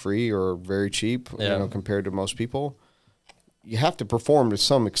assume, for free or very cheap, you know, compared to most people. You have to perform to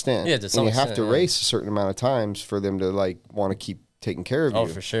some extent. Yeah, to some extent. And you have to race a certain amount of times for them to, like, want to keep taking care of you. Oh,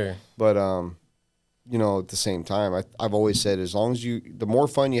 for sure. But, you know, at the same time, I've always said as long as the more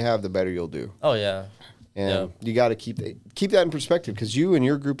fun you have, the better you'll do. Oh, yeah. And you got to keep that in perspective because you and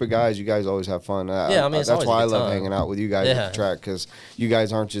your group of guys, you guys always have fun. Yeah, I mean, it's that's always why a I good love time. hanging out with you guys at the track because you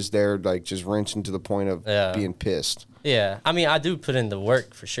guys aren't just there like just wrenching to the point of being pissed. Yeah, I mean, I do put in the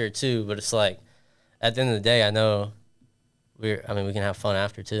work for sure too, but it's like at the end of the day, I know we can have fun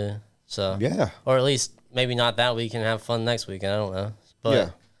after too. So Yeah. or at least maybe not that week and have fun next weekend. I don't know,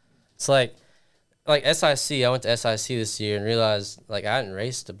 but it's like SIC. I went to SIC this year and realized like I hadn't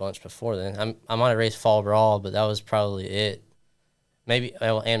raced a bunch before then. I might have raced Fall Brawl, but that was probably it. Maybe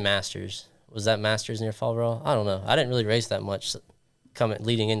and Masters. Was that Masters near Fall Brawl? I don't know. I didn't really race that much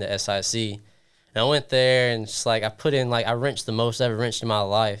leading into SIC. And I went there and just like I wrenched the most I've ever wrenched in my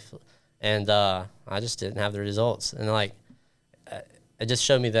life, and I just didn't have the results. And like it just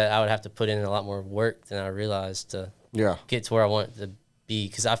showed me that I would have to put in a lot more work than I realized to get to where I wanted to be.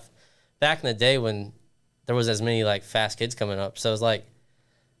 Because back in the day when there was as many like fast kids coming up, so it was like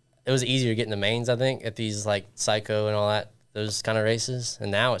it was easier getting the mains, I think, at these like Psycho and all that, those kind of races. And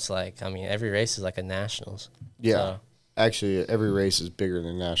now it's like, I mean, every race is like a nationals. Yeah. So, actually, every race is bigger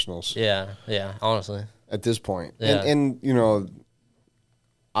than nationals. Yeah, honestly. At this point. Yeah. And you know,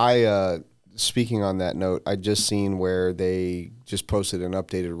 speaking on that note, I just seen where they just posted an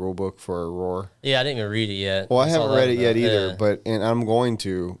updated rule book for Aurora. Yeah, I didn't even read it yet. Well, I haven't read it yet either, yeah. and I'm going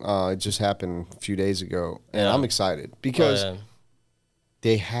to. It just happened a few days ago, and I'm excited because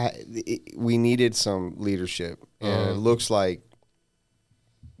we needed some leadership, and it looks like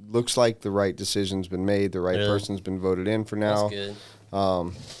the right decision's been made, the right person's been voted in for now. That's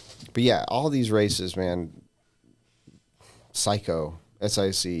good. But yeah, all these races, man, Psycho,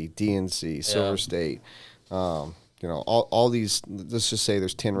 SIC, DNC, Silver State, you know, all these, let's just say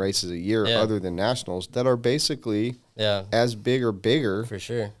there's 10 races a year other than nationals that are basically as big or bigger. For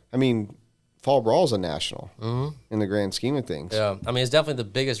sure. I mean, Fall Brawl's a national in the grand scheme of things. Yeah. I mean, it's definitely the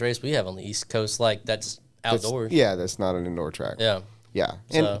biggest race we have on the East Coast, like that's outdoors. That's not an indoor track. Yeah. Yeah.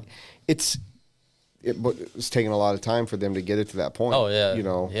 And it's taking a lot of time for them to get it to that point. Oh, yeah. You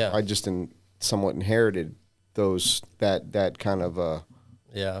know, I just somewhat inherited that kind of a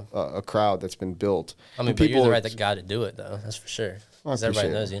crowd that's been built. I mean, but you're the right guy to do it, though. That's for sure. Because everybody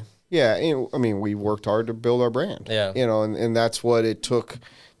knows you. Yeah, and, I mean, we worked hard to build our brand. Yeah. You know, and that's what it took.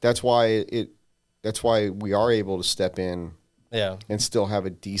 That's why we are able to step in. Yeah. And still have a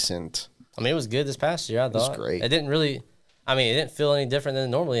decent. I mean, it was good this past year. I thought it was great. It didn't really. I mean, it didn't feel any different than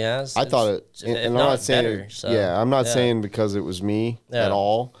it normally has. I thought it. And I'm not saying. Better, so, I'm not saying because it was me at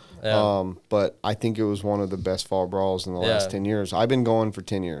all. Yeah. But I think it was one of the best fall brawls in the last 10 years. I've been going for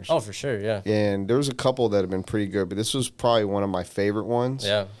 10 years. Oh, for sure, yeah. And there was a couple that have been pretty good, but this was probably one of my favorite ones.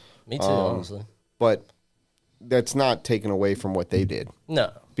 Yeah, me too, honestly. But that's not taken away from what they did.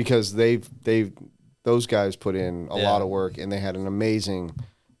 No. because those guys put in a Yeah. lot of work, and they had an amazing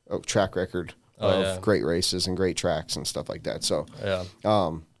track record of yeah. great races and great tracks and stuff like that. So, Yeah.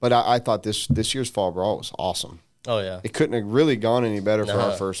 but I thought this year's Fall Brawl was awesome. Oh yeah. It couldn't have really gone any better for our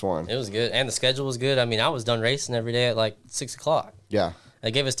No. first one. It was good, and the schedule was good. I mean, I was done racing every day at like 6 o'clock. Yeah.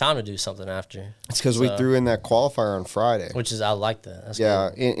 It gave us time to do something after. It's because we threw in that qualifier on Friday. Which is, I like that. That's Yeah,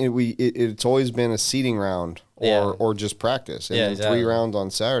 good. it's always been a seeding round or just practice, and Yeah, then exactly. 3 rounds on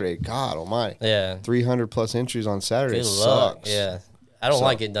Saturday. God Almighty, Yeah. 300 plus entries on Saturday Good luck. sucks. Yeah. I don't So-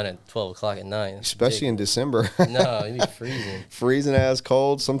 like getting done at 12 o'clock at night. It's especially in December. ridiculous. No, you'd be freezing. Freezing ass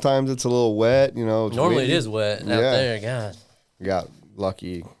cold. Sometimes it's a little wet. It's Normally windy. it is wet out Yeah. there. God. Got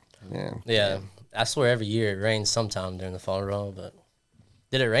lucky. Man. Yeah. I swear every year it rains sometime during the fall roll, but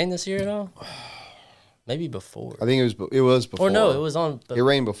did it rain this year at all? Maybe before. I think it was before. Or no, it was on. It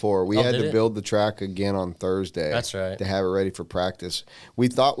rained before. We Oh, had did to it? build the track again on Thursday. That's right. To have it ready for practice. We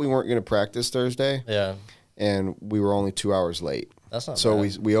thought we weren't going to practice Thursday, Yeah. and we were only 2 hours late. That's not So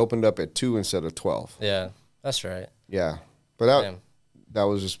bad. we opened up at 2 instead of 12. Yeah. That's right. Yeah, but Damn. that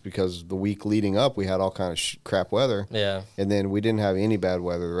was just because the week leading up we had all kind of crap weather, Yeah. and then we didn't have any bad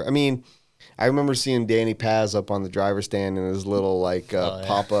weather. I mean, I remember seeing Danny Paz up on the driver's stand in his little yeah.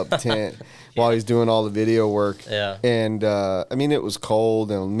 pop up tent while he's doing all the video work. Yeah. And I mean, it was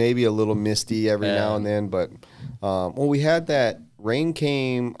cold and maybe a little misty every Yeah. now and then, but we had that rain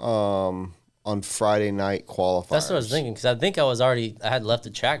came on Friday night qualifiers. That's what I was thinking, because I think I had left the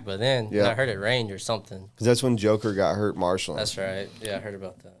track, but then Yeah. I heard it rained or something. 'Cause that's when Joker got hurt marshalling. That's right. Yeah, I heard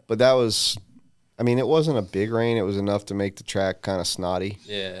about that. But that was, I mean, it wasn't a big rain. It was enough to make the track kind of snotty.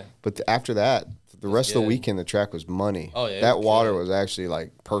 Yeah. But after that, the rest of the good. weekend, the track was money. Oh, yeah, it That was water good. was actually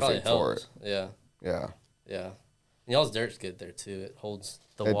like Probably perfect for helps. it. Yeah. Yeah. Yeah. And y'all's dirt's good there, too. It holds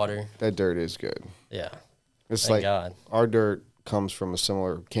the That- water. That dirt is good. Yeah. It's Thank like God. our dirt came from a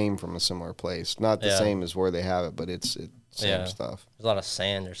similar place. Not the Yeah. same as where they have it, but it's same Yeah. stuff. There's a lot of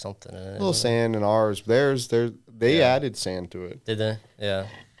sand or something in it. A little isn't sand in ours. They Yeah. added sand to it. it? Did they? Yeah.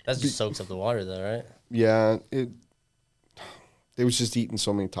 That just soaks up the water, though, right? Yeah, they was just eating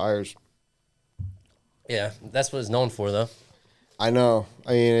so many tires. Yeah. That's what it's known for, though. I know.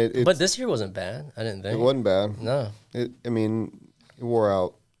 I mean, it But this year wasn't bad. I didn't think. it wasn't bad. No. I mean, it wore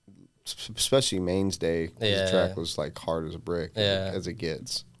out, especially Maine's Day. 'Cause Yeah. The track was like hard as a brick Yeah. as it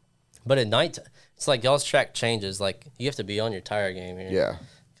gets. But at night, it's like y'all's track changes. Like, you have to be on your tire game here. Yeah.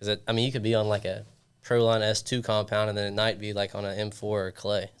 Because, I mean, you could be on like a Proline S2 compound and then at night be like on an M4 or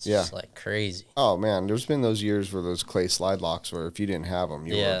clay. It's Yeah. just like crazy. Oh, man. There's been those years where those clay slide locks where if you didn't have them,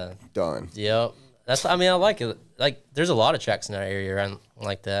 you Yeah. were done. Yep. I mean, I like it. Like, there's a lot of tracks in our area around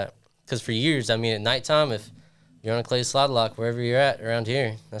like that. Because for years, I mean, at nighttime, if you're on a clay slide lock, wherever you're at around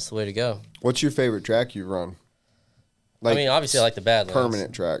here, that's the way to go. What's your favorite track you run? I mean, obviously, I like the Badlands.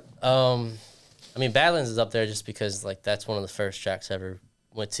 permanent track. I mean, Badlands is up there just because, like, that's one of the first tracks I ever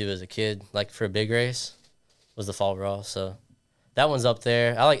went to as a kid. Like, for a big race, was the Fall Raw. So that one's up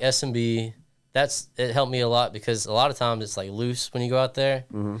there. I like S&B. It helped me a lot because a lot of times it's, like, loose when you go out there.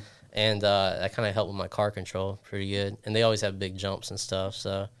 Mm-hmm. And that kind of helped with my car control pretty good. And they always have big jumps and stuff.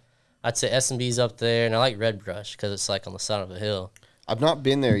 So I'd say S&B's up there. And I like Red Brush because it's, like, on the side of a hill. I've not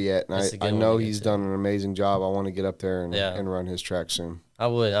been there yet, and That's a good I one know to get he's to. done an amazing job. I want to get up there Yeah. and run his track soon. I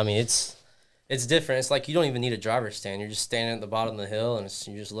would. I mean, it's different. It's like you don't even need a driver's stand. You're just standing at the bottom of the hill and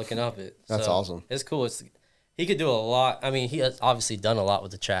you're just looking up it. That's So, awesome. It's cool. He could do a lot. I mean, he has obviously done a lot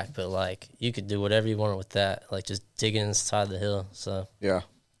with the track, but like you could do whatever you wanted with that, like just digging inside the hill. So Yeah.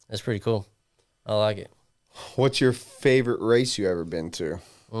 it's pretty cool. I like it. What's your favorite race you ever been to?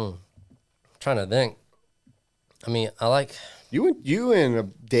 I'm trying to think. I mean, I like. You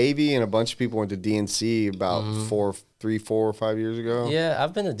and Davey and a bunch of people went to DNC about 4 or 5 years ago. Yeah,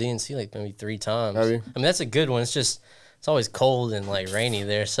 I've been to DNC like maybe 3 times. Have you? I mean, that's a good one. It's just it's always cold and like rainy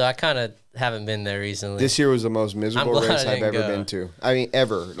there, so I kind of haven't been there recently. This year was the most miserable glad race I I've didn't ever go. been to. I mean,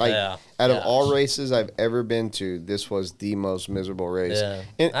 ever. Like, Yeah. out of Yeah. all races I've ever been to, this was the most miserable race. Yeah,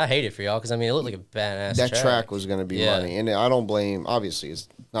 And I hate it for y'all because I mean it looked like a badass. that track was going to be Yeah. money. And I don't blame, obviously, it's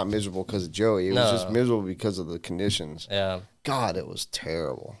not miserable because of Joey. It was No. just miserable because of the conditions. Yeah, God, it was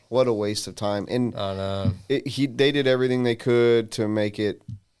terrible. What a waste of time. And I know. they did everything they could to make it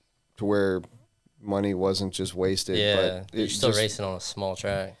to where money wasn't just wasted. Yeah, but you're it still just, racing on a small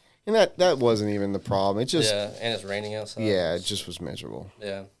track. And that wasn't even the problem. It just, Yeah, and it's raining outside. yeah, it just was miserable.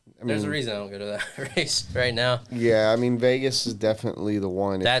 Yeah. There's a reason I don't go to that race right now. Yeah, I mean, Vegas is definitely the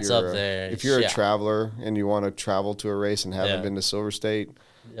one. That's up there. If you're Yeah. a traveler and you want to travel to a race and haven't Yeah. been to Silver State,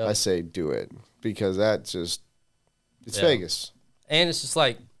 Yep. I say do it because it's Yeah. Vegas. And it's just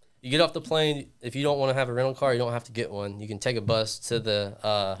like You get off the plane. If you don't want to have a rental car, you don't have to get one. You can take a bus to the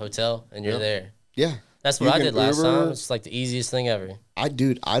hotel, and you're there. Yeah. That's You what I can did last Uber. time. It's like the easiest thing ever. I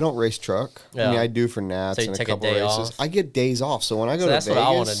don't race truck. I mean, Yeah. I do for Nats So you and a take a couple day races. off? I get days off. So when I go So to that's Vegas, what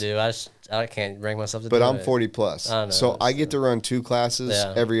I want to do. I can't bring myself to but do I'm it. 40 plus. I know, so I get to run 2 classes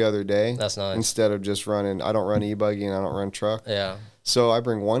Yeah. every other day. That's nice. Instead of just running, I don't run e-buggy and I don't run truck. Yeah. So I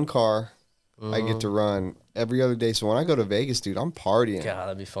bring one car. I get Mm-hmm. to run every other day. So when I go to Vegas, dude, I'm partying. God,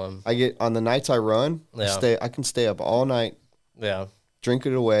 that'd be fun. I get on the nights I run, Yeah. I can stay up all night, Yeah. drink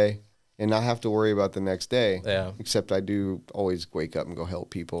it away, and not have to worry about the next day. Yeah. Except I do always wake up and go help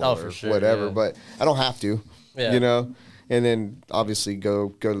people Oh, or for sure, whatever. yeah. But I don't have to. Yeah. You know? And then obviously go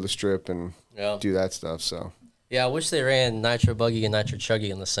to the strip and Yeah. do that stuff. So Yeah, I wish they ran Nitro Buggy and Nitro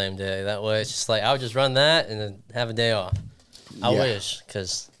Chuggy on the same day. That way, it's just like I would just run that and then have a day off. I Yeah. wish,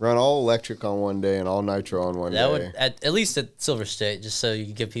 because run all electric on one day and all nitro on one that day. would at least at Silver State, just so you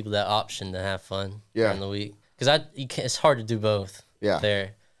can give people that option to have fun Yeah. during the week. Because it's hard to do both. Yeah.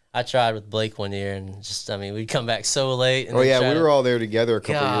 There, I tried with Blake one year, and just we'd come back so late. And Oh then yeah, try we to- were all there together a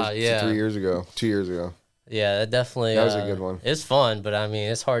couple God, years, yeah. 3 years ago, 2 years ago. Yeah, that definitely. That was a good one. It's fun, but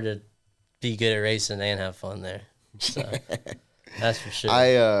it's hard to be good at racing and have fun there. So that's for sure.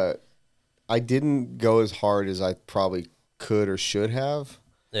 I didn't go as hard as I probably could or should have,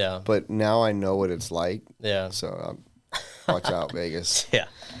 yeah, but now I know what it's like. yeah. So watch out, Vegas. Yeah,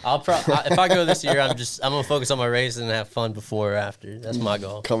 if I go this year, I'm gonna focus on my racing and have fun before or after. That's my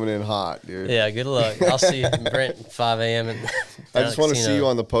goal. Coming in hot, dude. Yeah, good luck. I'll see you in Brent at 5 a.m. and I just want to see you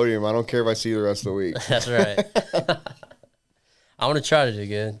on the podium. I don't care if I see you the rest of the week. That's right. I want to try to do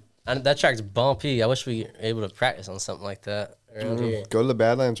good. That track's bumpy. I wish we were able to practice on something like that around here. Go to the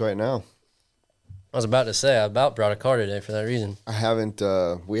Badlands right now. I was about to say I about brought a car today for that reason. I haven't.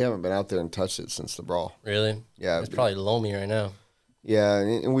 We haven't been out there and touched it since the brawl. Really? Yeah, It's probably loamy right now. Yeah,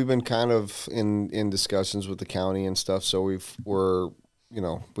 and we've been kind of in discussions with the county and stuff. So we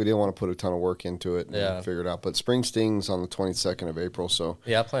didn't want to put a ton of work into it and Yeah. figure it out. But Spring Sting's on the 22nd of April, so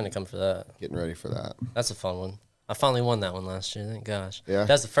Yeah, I plan to come for that. getting ready for that. That's a fun one. I finally won that one last year. Thank gosh. Yeah?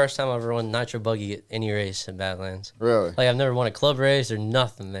 That's the first time I've ever won Nitro Buggy at any race in Badlands. Really? Like I've never won a club race or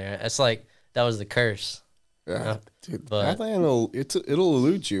nothing there. It's like that was the curse. Yeah, dude. but- Badland it'll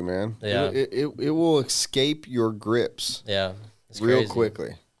elude you, man. Yeah. It will escape your grips Yeah. It's real crazy.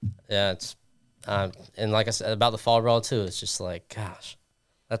 quickly. Yeah, it's and like I said about the fall brawl too, it's just like, gosh,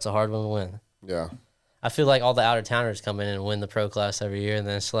 that's a hard one to win. Yeah. I feel like all the out of towners come in and win the pro class every year, and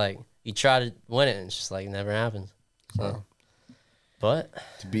then it's like you try to win it, and it's just like it never happens. So, but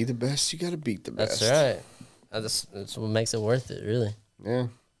To be the best, you got to beat the best. that's right. That's what makes it worth it, really. Yeah.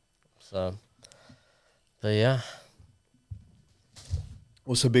 So, but yeah,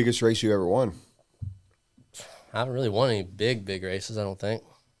 What's the biggest race you ever won? I haven't really won any big races. I don't think.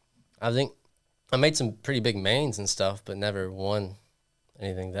 I think I made some pretty big mains and stuff, but never won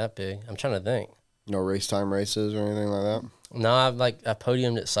anything that big. I'm trying to think. No race time races or anything like that? No, I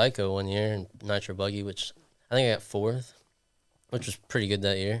podiumed at Psycho one year in Nitro Buggy, which I think I got 4th, which was pretty good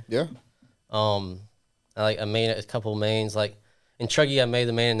that year. Yeah. I made a couple mains. Like in Truggy, I made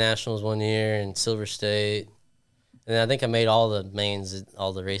the main at Nationals one year in Silver State, and I think I made all the mains, at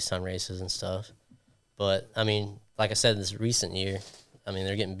all the race time races and stuff. But I mean, like I said, this recent year, I mean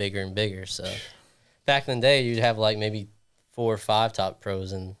they're getting bigger and bigger. So back in the day, you'd have like maybe 4 or 5 top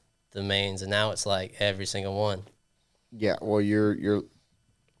pros in the mains, and now it's like every single one. Yeah. Well, the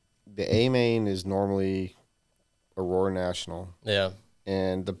A main is normally Aurora National, Yeah.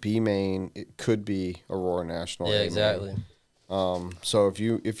 and the B main it could be Aurora National. Yeah. A main. Exactly. So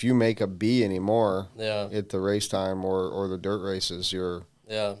if you make a B anymore Yeah. at the race time or the dirt races, you're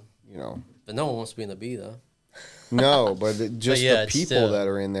Yeah. But no one wants to be in the B though. No, but just yeah, the it's people still- that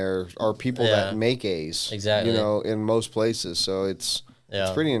are in there are people Yeah. that make A's. Exactly. In most places, so it's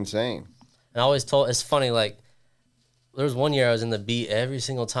Yeah. pretty insane. And I always told, it's funny, like, there was one year I was in the B every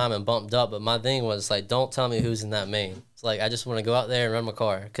single time and bumped up, but my thing was, like, don't tell me who's in that main. It's like, I just want to go out there and run my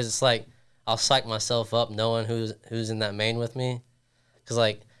car. Because it's like, I'll psych myself up knowing who's in that main with me. Because,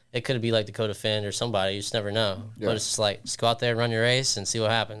 like, it could be, like, Dakota Finn or somebody. You just never know. Yeah. But it's just like, just go out there, run your race, and see what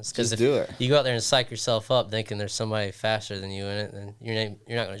happens. Because Just if do it. you go out there and psych yourself up thinking there's somebody faster than you in it, then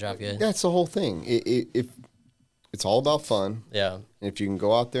you're not going to drive good. That's the whole thing. If it's all about fun, Yeah. and if you can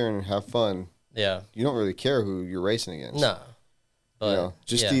go out there and have fun, Yeah. you don't really care who you're racing against. No. But,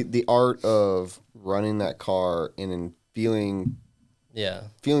 just yeah. the art of running that car and in feeling Yeah.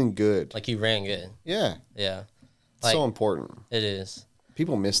 good. Like, you ran good. Yeah, Yeah. it's Like, so important. it is.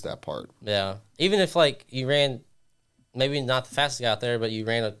 People miss that part. Yeah. Even if like you ran maybe not the fastest guy out there, but you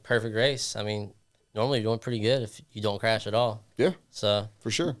ran a perfect race. I mean, normally you're doing pretty good if you don't crash at all. Yeah, So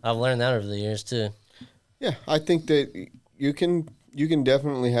for sure. I've learned that over the years too. Yeah, I think that you can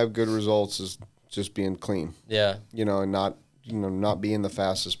definitely have good results as just being clean. Yeah. And not being the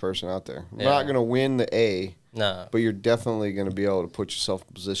fastest person out there. You're Yeah. not going to win the A, No. but you're definitely going to be able to put yourself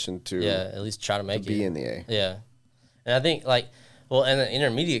in position to At least try to make be it. in the A. Yeah. And I think in the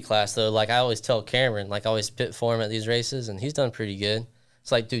intermediate class though, I always tell Cameron, I always pit for him at these races, and he's done pretty good.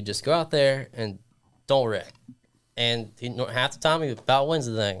 It's like, dude, just go out there and don't wreck. And half the time he about wins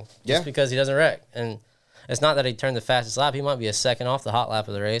the thing just because he doesn't wreck. And it's not that he turned the fastest lap. He might be a second off the hot lap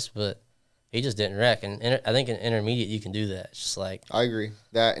of the race, but he just didn't wreck. And I think in intermediate you can do that. It's just I agree.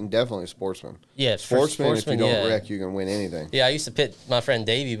 That and definitely sportsman. Yeah, Sportsman, if you don't wreck, you can win anything. Yeah, I used to pit my friend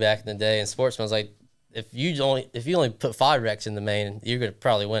Davey back in the day, and sportsman was like, if you only put 5 wrecks in the main, you're gonna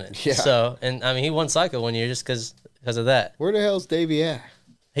probably win it. Yeah. So, and I mean, he won Psycho one year just because of that. Where the hell's Davey at?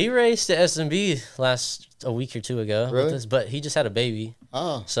 He raced at SMB a week or two ago. Really? With us, but he just had a baby,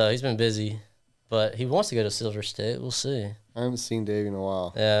 Oh, so he's been busy. But he wants to go to Silver State. We'll see. I haven't seen Davey in a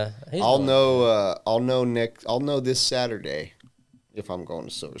while. Yeah, I'll know this Saturday if I'm going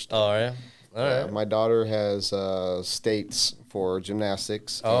to Silver State. Oh, all right. All right. My daughter has states for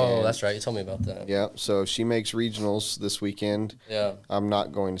gymnastics. Oh, and- that's right. You told me about that. Yeah, so she makes regionals this weekend. Yeah. I'm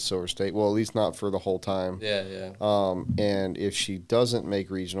not going to Silver State. Well, at least not for the whole time. Yeah. And if she doesn't make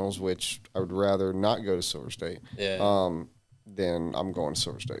regionals, which I would rather not go to Silver State, Yeah. then I'm going to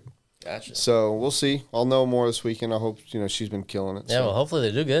Silver State. Gotcha. So we'll see. I'll know more this weekend. I hope she's been killing it. Yeah. so. Well, hopefully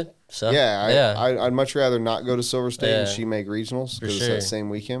they do good. So. Yeah, I'd much rather not go to Silver State and Yeah. she make regionals For because sure. it's that same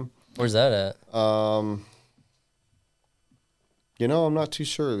weekend. Where's that at? I'm not too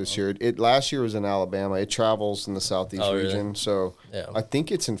sure this year. It last year was in Alabama. It travels in the southeast Oh, really? region, so Yeah. I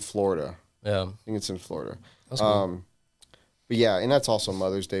think it's in Florida. Yeah. I think it's in Florida. That's cool. But yeah, and that's also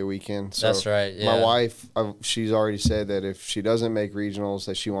Mother's Day weekend. So That's right. Yeah. my wife, she's already said that if she doesn't make regionals,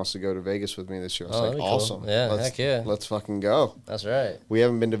 that she wants to go to Vegas with me this year. I was Oh, like, that'd be cool. awesome. Yeah, heck yeah. Let's fucking go. That's right. We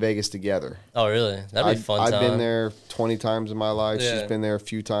haven't been to Vegas together. Oh, really? That'd be a fun I've time. been there 20 times in my life. Yeah. She's been there a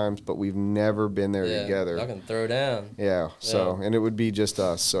few times, but we've never been there Yeah. together. I can throw down. Yeah. So, and it would be just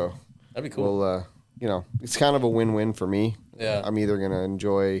us. So That'd be cool. we'll, it's kind of a win-win for me. Yeah. I'm either going to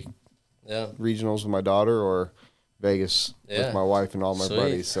enjoy Yeah. regionals with my daughter or Vegas Yeah. with my wife and all my Sweet.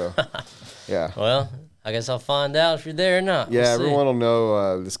 buddies. So, yeah. Well, I guess I'll find out if you're there or not. Yeah, We'll see. everyone will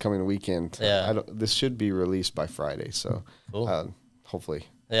know this coming weekend. Yeah. This should be released by Friday, so Cool. hopefully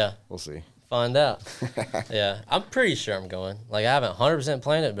Yeah. we'll see. Find out. Yeah. I'm pretty sure I'm going. I haven't 100%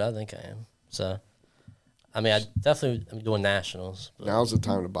 planned it, but I think I am. So, I mean, I'm doing nationals. But Now's the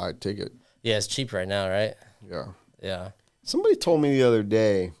time to buy a ticket. yeah, it's cheap right now, right? Yeah. Yeah. Somebody told me the other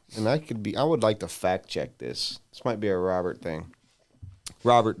day, and I would like to fact check this. This might be a Robert thing.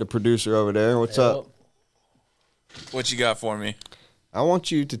 Robert, the producer over there, what's up? What you got for me? I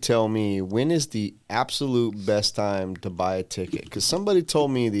want you to tell me when is the absolute best time to buy a ticket. Because somebody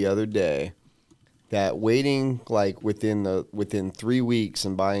told me the other day that waiting within 3 weeks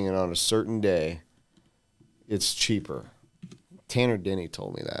and buying it on a certain day, it's cheaper. Tanner Denny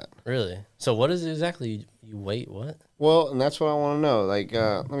told me that. Really? So what is it exactly? You wait, what? Well, and that's what I want to know.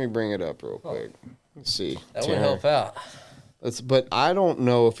 Let me bring it up real quick. Let's see. That would help out. But I don't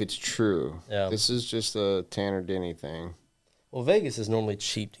know if it's true. Yeah. This is just a Tanner Denny thing. Well, Vegas is normally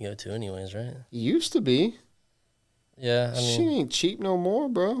cheap to go to anyways, right? It used to be. Yeah, I She mean, ain't cheap no more,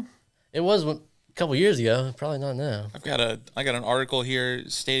 bro. it was a couple years ago. Probably not now. I got an article here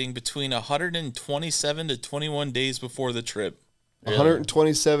stating between 127 to 21 days before the trip. Really?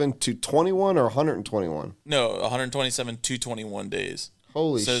 127 to 21 or 121? No, 127 to 21 days.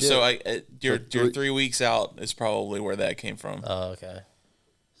 Holy shit. So your three- 3 weeks out is probably where that came from. Oh, okay.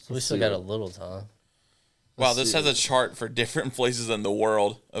 So we Let's still see got it. a little time. Wow, Let's this see has a chart for different places in the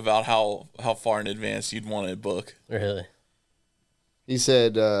world about how far in advance you'd want to book. Really? He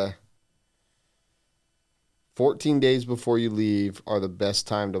said 14 days before you leave are the best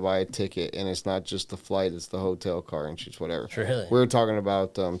time to buy a ticket, and it's not just the flight, it's the hotel, car insurance, whatever. Really? We were talking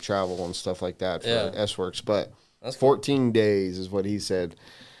about travel and stuff like that for Yeah. S-Works, but That's cool. 14 days is what he said.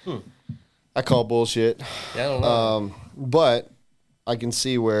 I call bullshit. Yeah, I don't know. But I can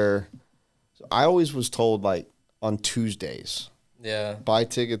see where I always was told on Tuesdays. Yeah. Buy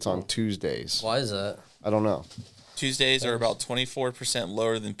tickets on Tuesdays. Why is that? I don't know. Tuesdays are about 24%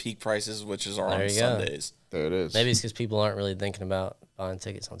 lower than peak prices, which is There on you go. Sundays. There it is. Maybe it's because people aren't really thinking about buying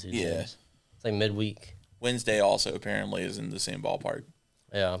tickets on Tuesdays. Yeah. It's like midweek. Wednesday also apparently is in the same ballpark.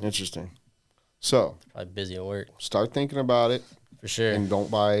 Yeah. Interesting. So Probably busy at work. start thinking about it For sure. and don't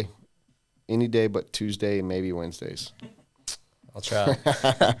buy any day but Tuesday and maybe Wednesdays. I'll try.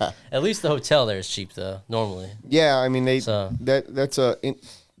 At least the hotel there is cheap though. Normally. Yeah, I mean So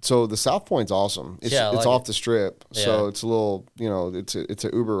so the South Point's awesome. It's Yeah, I it's like off it. the strip, so Yeah. it's a little it's a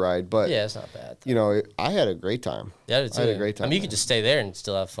Uber ride, but Yeah, it's not bad. I had a great time. Yeah, I did too. I had a great time I mean, you there. could just stay there and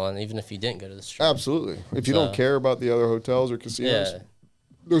still have fun, even if you didn't go to the strip. Absolutely. If you So- don't care about the other hotels or casinos, Yeah.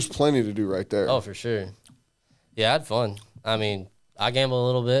 there's plenty to do right there. Oh, for sure. Yeah, I had fun. I mean, I gambled a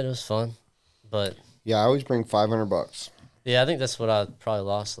little bit. It was fun, but Yeah, I always bring $500. yeah, I think that's what I probably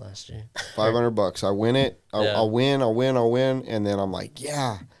lost last year. $500. I win it. Yeah. I'll win, and then I'm like,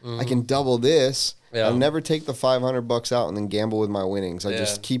 yeah, I can double this. Yeah. I never take the $500 out and then gamble with my winnings. I Yeah.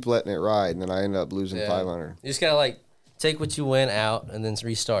 just keep letting it ride, and then I end up losing Yeah. 500. You just gotta like take what you win out and then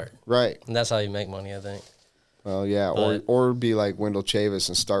restart, Right. and that's how you make money. I think. Well, yeah, But- or be like Wendell Chavis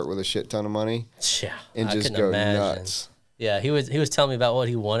and start with a shit ton of money Yeah, and I just couldn't go imagine. nuts. Yeah, he was telling me about what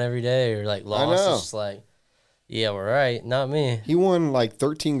he won every day or like lost. know. It's just like, yeah, we're right, not me. He won like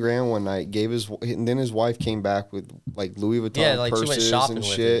 13 grand one night. And then his wife came back with like Louis Vuitton Yeah, like she purses went shopping and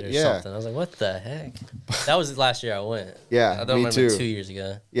with shit. it or Yeah, something. I was like, what the heck? That was last year I went. Yeah, I don't me remember too. 2 years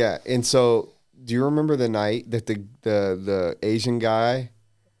ago. yeah. And so, do you remember the night that the Asian guy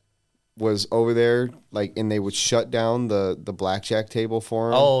was over there, like, and they would shut down the blackjack table for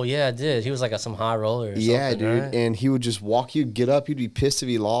him? Oh yeah, I did. He was like some high roller. Or yeah, something, dude. right? And he would just walk. He'd get up. He'd be pissed if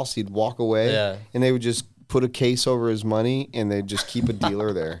he lost. He'd walk away. Yeah. And they would just put a case over his money, and they'd just keep a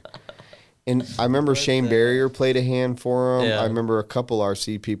dealer there. And I remember Shane Barrier played a hand for him. Yeah. I remember a couple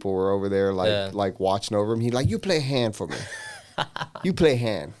RC people were over there, Yeah. like watching over him. He'd like, you play a hand for me. You play a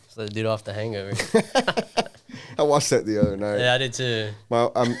hand. So the dude off the Hangover. I watched that the other night. Yeah, I did too.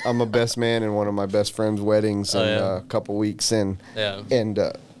 I'm a best man in one of my best friend's weddings Oh, in yeah. a couple weeks in. Yeah. And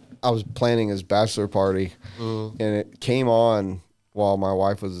I was planning his bachelor party, and it came on while my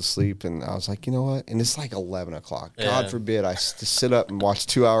wife was asleep, and I was like, you know what? And it's like 11 o'clock. Yeah. God forbid I sit up and watch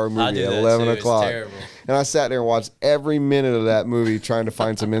 2-hour I movie do at that 11 too. It's o'clock. terrible. And I sat there and watched every minute of that movie trying to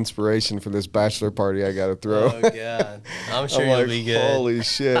find some inspiration for this bachelor party I got to throw. Oh god, I'm sure I'm you'll like, be good. holy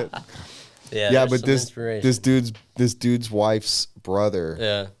shit. Yeah, Yeah, there's but some this inspiration. this dude's wife's brother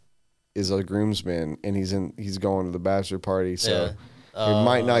Yeah. is a groomsman, and he's going to the bachelor party, so Yeah. it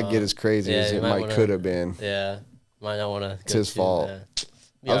might not get as crazy yeah, as you it might might wanna- could have been. Yeah. Might not want to. It's his fault.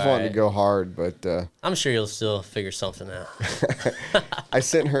 I was wanting to go hard, but I'm sure you'll still figure something out. I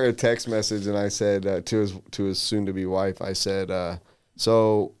sent her a text message, and I said to his soon-to-be wife, I said,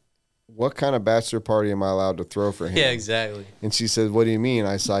 so what kind of bachelor party am I allowed to throw for him? Yeah, exactly. And she said, what do you mean?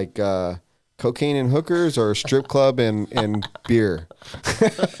 I was like, cocaine and hookers, or a strip club and beer?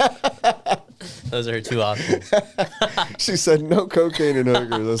 Those are her two options. She said, no cocaine and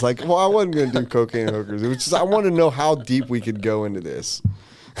hookers. I was like, well, I wasn't going to do cocaine and hookers. It was just, I want to know how deep we could go into this.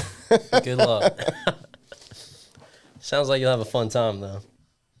 Good luck. Sounds like you'll have a fun time though.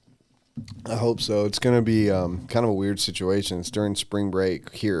 I hope so. It's going to be kind of a weird situation. It's during spring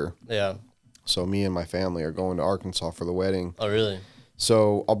break here. Yeah. So me and my family are going to Arkansas for the wedding. Oh, really?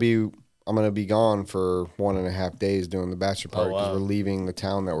 So I'm going to be gone for 1.5 days doing the bachelor party because wow. we're leaving the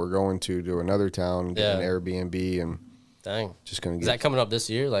town that we're going to another town, get an Yeah. Airbnb, and Dang. just going to Is get that coming up this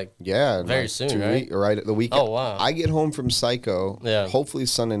year? Like, yeah, in very like soon, 2 right? weeks, right at the weekend. Oh, wow. I get home from Psycho, Yeah. hopefully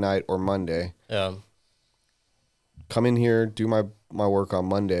Sunday night or Monday. yeah. Come in here, do my work on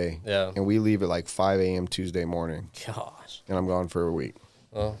Monday, Yeah. and we leave at like 5 a.m. Tuesday morning, Gosh. and I'm gone for a week.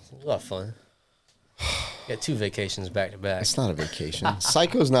 Well, it's a lot of fun. Got 2 vacations back to back. It's not a vacation.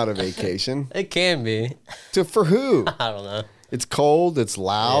 Psycho's not a vacation. It can be. For who? I don't know. It's cold. It's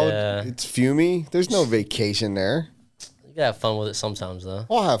loud. Yeah. It's fumy. There's no vacation there. You gotta have fun with it sometimes though.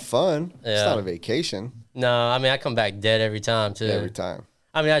 I'll have fun. It's Yeah. not a vacation No, I mean I come back dead every time too. every time.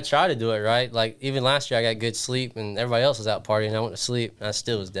 I mean I try to do it right. Like even last year I got good sleep and everybody else was out partying. I went to sleep and I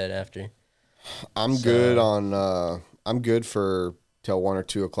still was dead after. I'm good on. I'm good for till 1 or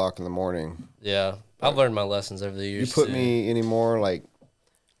 2 o'clock in the morning. Yeah, I've learned my lessons over the You years. put too. me anymore, like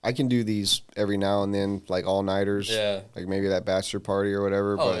I can do these every now and then, like all nighters. Yeah. Like maybe that bachelor party or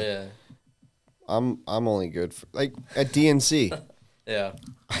whatever. Oh but yeah. I'm only good for like at DNC. Yeah.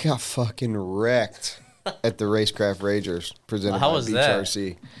 I got fucking wrecked at the Racecraft Ragers presented How by was that?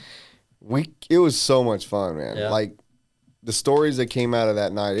 BHRC. It was so much fun, man. Yeah. Like the stories that came out of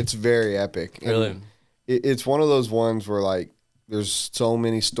that night, it's very epic. And Really? it's one of those ones where like there's so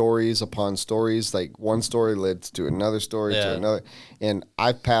many stories upon stories. Like one story led to another story Yeah. to another, and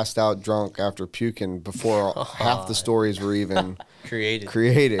I passed out drunk after puking before half the stories were even Created.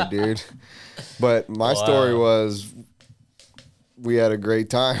 created, dude. But my story Wow. was we had a great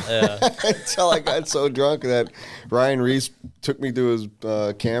time. Yeah. Until I got so drunk that Ryan Reese took me to his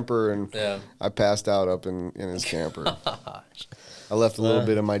camper, and I passed out up in his camper. I left a little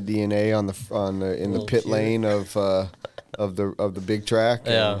bit of my DNA in the pit lane of the big track.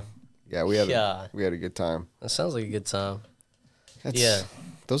 And yeah, we had a good time. That sounds like a good time.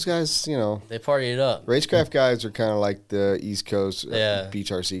 Those guys, you know, they party it up. Racecraft guys are kind of like the East Coast beach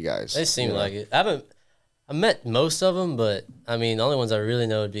RC guys. They seem like it. I met most of them, but I mean, the only ones I really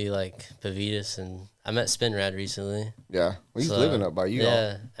know would be like Pavitas, and I met Spinrad recently. Yeah, well, he's living up by you.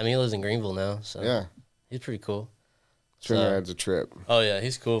 Yeah, I mean, he lives in Greenville now, so yeah, he's pretty cool. Spinrad's a trip. Oh yeah,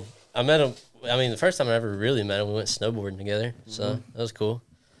 he's cool. I met him. I mean, the first time I ever really met him, we went snowboarding together, so that was cool.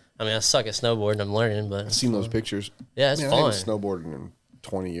 I mean, I suck at snowboarding. I'm learning, but I've seen those pictures. Yeah, it's fun. I haven't snowboarded in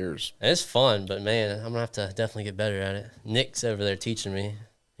 20 years. It's fun, but man, I'm gonna have to definitely get better at it. Nick's over there teaching me.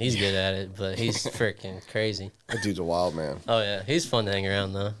 He's good at it, but he's freaking crazy. That dude's a wild man. Oh yeah, he's fun to hang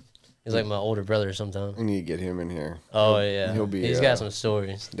around though. He's like my older brother sometimes. We need to get him in here. Oh yeah, he'll be. He's got some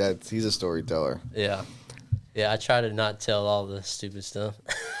stories. He's a storyteller. Yeah, yeah. I try to not tell all the stupid stuff.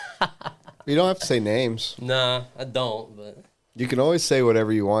 You don't have to say names. Nah, I don't. But you can always say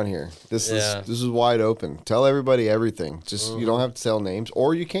whatever you want here. This is wide open. Tell everybody everything. Just you don't have to tell names,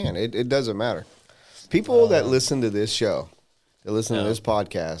 or you can. It doesn't matter. People that listen to this show. They listen to this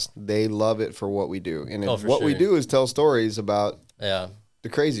podcast. They love it for what we do. And what we do is tell stories about the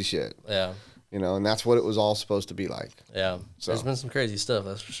crazy shit. Yeah. You know, and that's what it was all supposed to be like. Yeah. So there's been some crazy stuff,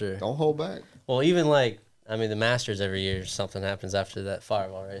 that's for sure. Don't hold back. Well, even like, I mean, the Masters every year, something happens after that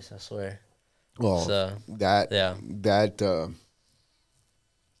fireball race, I swear. Well, so, that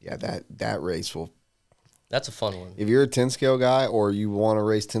race will. That's a fun one. If you're a 10 scale guy or you want to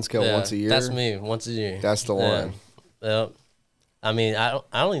race 10 scale once a year. That's me, once a year. That's the one. Yep. I mean, I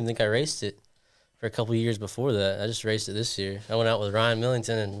don't even think I raced it for a couple of years before that. I just raced it this year. I went out with Ryan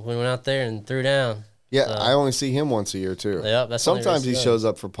Millington, and we went out there and threw down. Yeah, I only see him once a year, too. Yep, that's sometimes he shows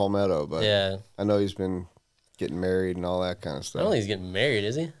up for Palmetto, but yeah. I know he's been getting married and all that kind of stuff. I don't think he's getting married,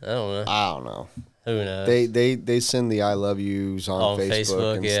 is he? I don't know. Who knows? They send the I love yous on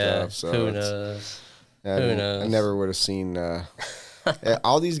Facebook and stuff. So who knows? Who knows? I never would have seen.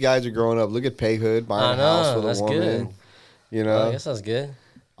 All these guys are growing up. Look at Payhood buying a house with a woman. Good. You know, I guess that's good.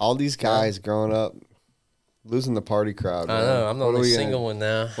 All these guys growing up, losing the party crowd. I know. I'm the only single one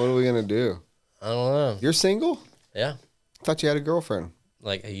now. What are we gonna do? I don't know. You're single? Yeah. I thought you had a girlfriend.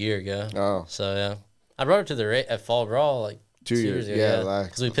 Like a year ago. Oh. So yeah, I brought her to the at Fall Brawl like 2 years ago. Yeah,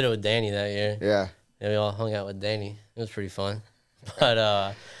 because we put it with Danny that year. Yeah. Yeah, we all hung out with Danny. It was pretty fun.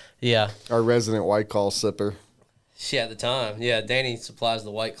 But yeah. Our resident White Claw sipper. Yeah, at the time. Yeah, Danny supplies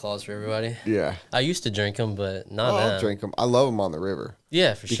the White Claws for everybody. Yeah. I used to drink them, but not now. I'll drink them. I love them on the river.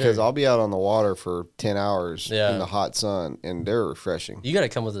 Yeah, for sure. Because I'll be out on the water for 10 hours in the hot sun, and they're refreshing. You got to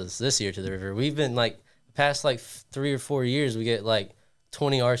come with us this year to the river. We've been, like, past, like, 3 or 4 years, we get, like,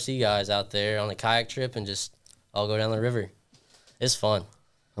 20 RC guys out there on a kayak trip and just all go down the river. It's fun.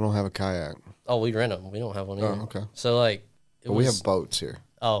 I don't have a kayak. Oh, we rent them. We don't have one either. Oh, okay. So, like... we have boats here.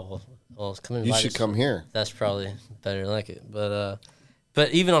 Oh, well, come in. You should come here. That's probably better like it. But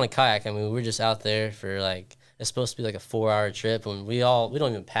even on a kayak, I mean, we're just out there for like it's supposed to be like a 4-hour trip, and we don't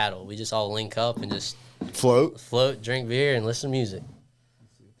even paddle. We just all link up and just float, drink beer, and listen to music.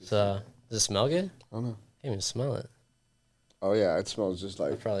 So does it smell good? I don't know. I can't even smell it. Oh yeah, it smells just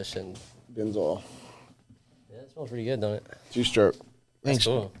like. I probably shouldn't. Benzol. Yeah, it smells pretty good, don't it? Two-stroke. Thanks.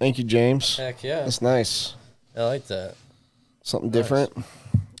 Cool. Thank you, James. Heck yeah. That's nice. I like that. Something different.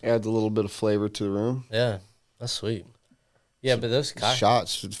 Adds a little bit of flavor to the room. Yeah, that's sweet. Yeah, but those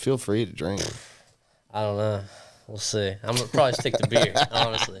shots, feel free to drink. I don't know. We'll see. I'm going to probably stick to beer,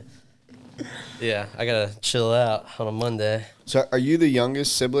 honestly. Yeah, I got to chill out on a Monday. So are you the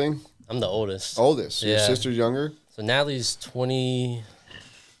youngest sibling? I'm the oldest. Oldest? Your sister's younger? So Natalie's 22.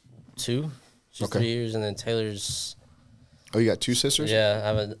 She's 3 years, and then Taylor's... Oh, you got two sisters? Yeah, I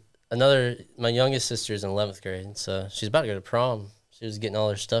have my youngest sister is in 11th grade, so she's about to go to prom. She was getting all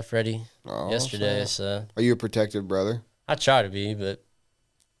her stuff ready yesterday. So, are you a protective brother? I try to be, but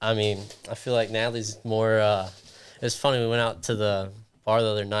I mean, I feel like Natalie's more. It's funny. We went out to the bar the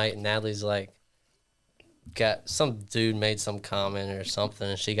other night, and Natalie's like, got some dude made some comment or something,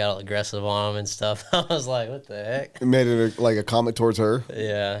 and she got all aggressive on him and stuff. I was like, what the heck? It made it like a comment towards her.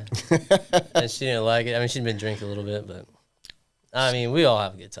 Yeah, and she didn't like it. I mean, she'd been drinking a little bit, but I mean, we all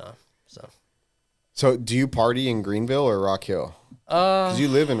have a good time. So, do you party in Greenville or Rock Hill? Because you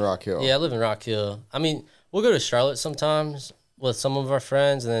live in Rock Hill. Yeah, I live in Rock Hill. I mean, we'll go to Charlotte sometimes with some of our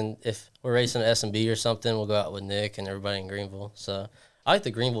friends, and then if we're racing an S&B or something, we'll go out with Nick and everybody in Greenville. So I like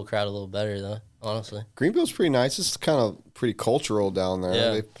the Greenville crowd a little better, though. honestly. Greenville's pretty nice. It's kind of pretty cultural down there.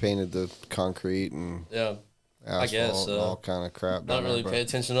 Yeah. They painted the concrete and Yeah. asphalt guess and so. all kind of crap I down don't really there. pay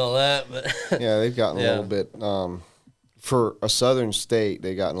attention to all that, but Yeah, they've gotten a Yeah. little bit for a southern state.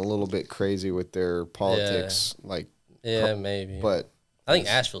 They've gotten a little bit crazy with their politics. Like, yeah, maybe. but I think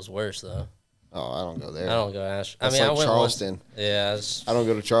Asheville's worse though. oh, I don't go there. I don't go Asheville. That's I mean, like I went Charleston. Once. Yeah, it's, I don't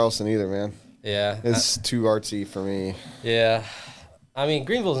go to Charleston either, man. yeah, It's too artsy for me. yeah. I mean,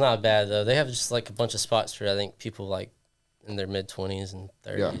 Greenville's not bad though. They have just like a bunch of spots for I think people like in their mid-20s and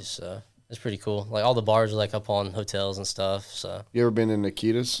 30s. Yeah. So it's pretty cool. Like all the bars are like up on hotels and stuff. So You ever been in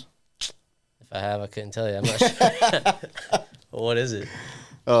Nikita's? if I have, I couldn't tell you. I'm not sure. What is it?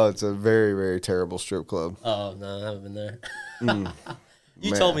 Oh, it's a very, very terrible strip club. Oh no, I haven't been there. You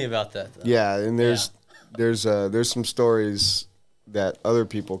man. told me about that though. Yeah, and there's some stories that other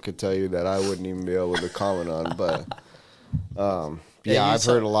people could tell you that I wouldn't even be able to comment on. But Yeah, yeah, you I've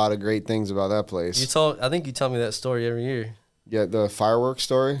told- heard a lot of great things about that place. I think you tell me that story every year. Yeah, the fireworks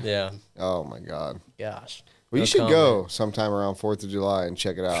story. Yeah. Oh my God. Gosh. Well, you No should comment. go sometime around 4th of July and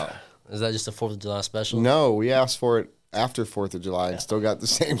check it out. Is that just a 4th of July special? No, we asked for it after 4th of July and still got the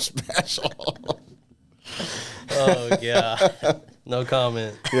same special. Oh yeah. No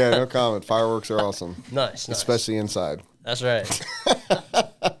comment. Yeah, no comment. Fireworks are awesome, Nice. especially inside. That's right.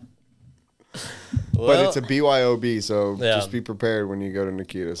 But it's a BYOB, so Yeah. just be prepared when you go to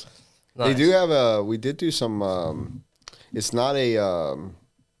Nikita's. nice. They do have we did do some, it's not a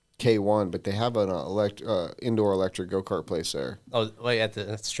K1, but they have an indoor electric go-kart place there. Oh wait, at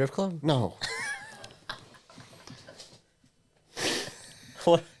the strip club? No.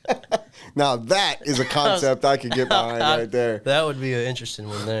 What? Now that is a concept I could get behind right there. That would be an interesting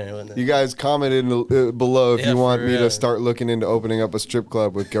one there, wouldn't it? You guys comment in below if Yeah, you want for me to real. start looking into opening up a strip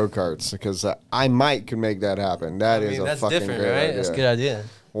club with go-karts, because I might could make that happen. That I is mean, a that's fucking different, great right? idea. That's a good idea.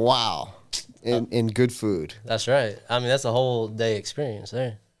 Wow. And good food. That's right. I mean, that's a whole day experience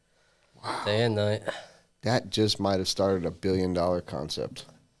there. Wow. Day and night. That just might have started $1 billion concept.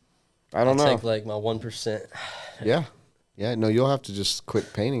 I don't know. Take like my 1%. Yeah. Yeah, no, you'll have to just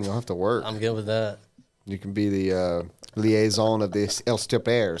quit painting. You'll have to work. I'm good with that. You can be the liaison of the El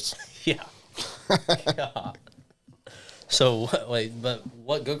Strippers. Yeah. God. So wait, but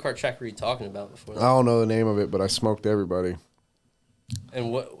what go-kart track were you talking about before I that? don't know the name of it, but I smoked everybody.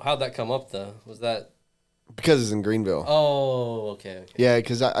 And how'd that come up though? Was that? Because it's in Greenville. Oh, okay. Yeah,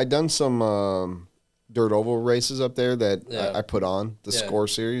 because I done some dirt oval races up there that Yeah. I put on, the Yeah. score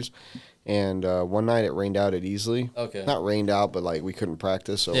series. And one night it rained out at Easley. Okay. Not rained out, but like we couldn't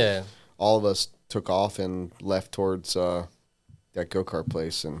practice. So Yeah. all of us took off and left towards that go-kart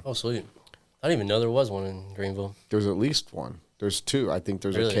place. And Oh, sweet. I didn't even know there was one in Greenville. there's at least one. There's two. I think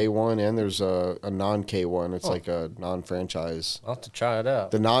there's Really? a K1 and there's a non-K1. It's like a non-franchise. I'll have to try it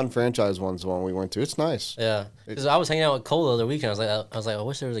out. The non-franchise one's the one we went to. It's nice. Yeah, because I was hanging out with Cole the other weekend. I was like, I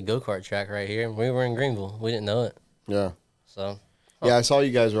wish there was a go-kart track right here. And we were in Greenville. We didn't know it. Yeah. So Yeah, I saw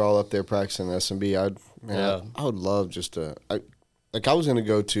you guys were all up there practicing the S&B. Yeah. I would love just to. I was going to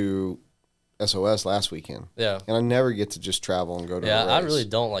go to SOS last weekend, yeah, and I never get to just travel and go to. yeah. a I race. really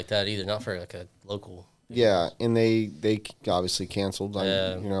don't like that either. Not for like a local. Yeah, and they obviously canceled.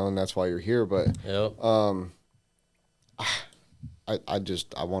 Yeah. And that's why you're here. But Yep.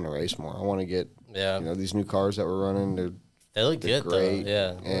 I want to race more. I want to get Yeah. these new cars that we're running. They look they're good great, though. Yeah,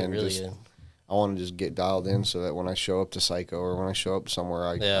 they look and really just- good. I want to just get dialed in so that when I show up to Psycho or when I show up somewhere,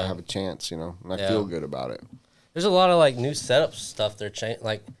 I Yeah. have a chance. And I Yeah. feel good about it. There's a lot of like new setup stuff they're changing.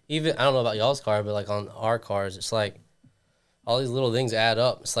 Like even I don't know about y'all's car, but like on our cars, it's like all these little things add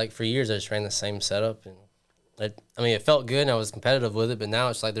up. It's like for years I just ran the same setup, and it felt good and I was competitive with it. But now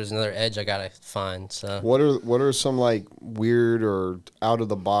it's like there's another edge I gotta find. So What are some like weird or out of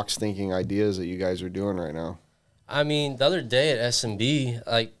the box thinking ideas that you guys are doing right now? I mean, the other day at S&B,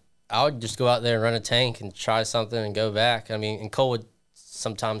 like I would just go out there and run a tank and try something and go back. I mean, and Cole would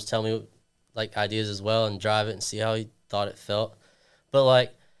sometimes tell me like ideas as well and drive it and see how he thought it felt. But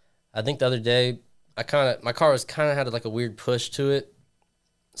like, I think the other day, my car was kind of had like a weird push to it,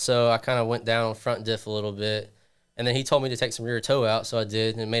 so I kind of went down front diff a little bit, and then he told me to take some rear toe out, so I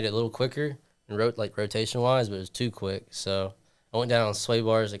did, and it made it a little quicker and rotation wise, but it was too quick. So I went down on sway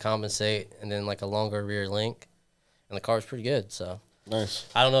bars to compensate, and then like a longer rear link, and the car was pretty good. So Nice.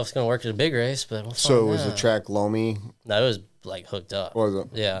 I don't know if it's gonna work at a big race, but we'll So find was the out. track loamy? No, it was like hooked up. What was it?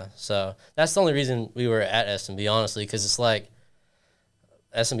 Yeah, so that's the only reason we were at S&B, honestly, because it's like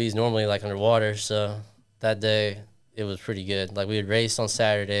S&B is normally like underwater, so that day it was pretty good. Like we had raced on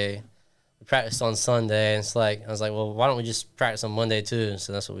Saturday, we practiced on Sunday, and it's like I was like, well, why don't we just practice on Monday too?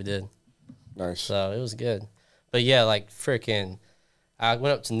 So that's what we did. Nice. So it was good. But yeah, like freaking, I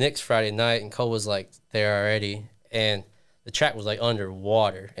went up to Nick's Friday night, and Cole was like there already, and the track was like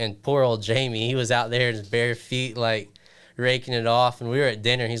underwater. And poor old Jamie, he was out there in his bare feet, like raking it off. And we were at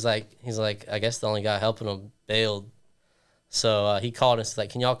dinner. He's like, I guess the only guy helping him bailed. So he called us like,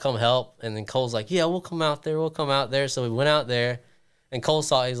 "Can y'all come help?" And then Cole's like, "Yeah, we'll come out there. We'll come out there." So we went out there, and Cole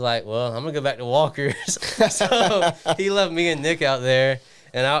saw. He's like, "Well, I'm gonna go back to Walker's." So he left me and Nick out there.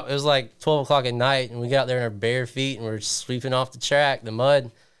 And it was like 12 o'clock at night, and we got out there in our bare feet, and we're sweeping off the track, the mud.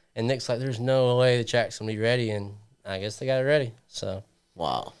 And Nick's like, "There's no way the track's going to be ready." And I guess they got it ready. So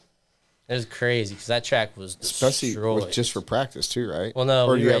Wow. it was crazy because that track was Especially destroyed. just for practice, too, right? Well, no,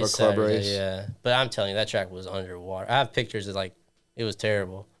 or we do you have a raced club Saturday, race? yeah. But I'm telling you, that track was underwater. I have pictures of, like, it was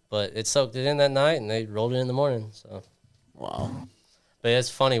terrible. But it soaked it in that night, and they rolled it in the morning. So, Wow. but it's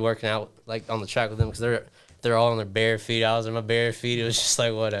funny working out, like, on the track with them because they're all on their bare feet. I was in my bare feet. It was just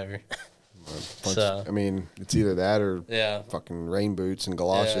like, whatever. So, I mean, it's either that or yeah. fucking rain boots and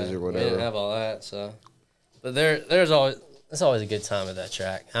galoshes Yeah, or we whatever. didn't have all that, so. But it's always a good time at that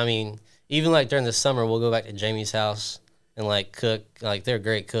track. I mean, even like during the summer, we'll go back to Jamie's house and like cook. Like they're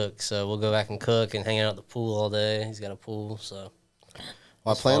great cooks, so we'll go back and cook and hang out at the pool all day. He's got a pool, so.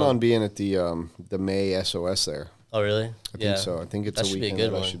 Well, I plan on being at the May SOS there. Oh really? I think so. I think it's That a should be a weekend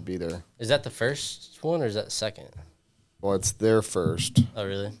good that I one. should be there. Is that the first one or is that the second? Well, it's there first. Oh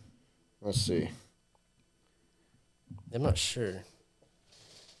really? Let's see. I'm not sure.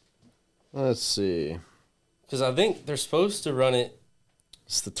 Let's see. Because I think they're supposed to run it.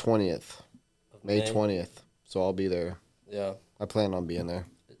 It's the 20th. May 20th. So I'll be there. Yeah. I plan on being there.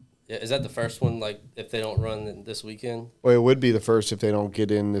 Yeah. Is that the first one? Like, if they don't run this weekend? Well, it would be the first if they don't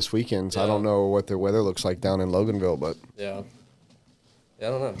get in this weekend. So I Yeah. don't know what their weather looks like down in Loganville, but Yeah. Yeah,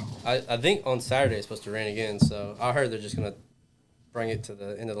 I don't know. I think on Saturday it's supposed to rain again, so I heard they're just gonna bring it to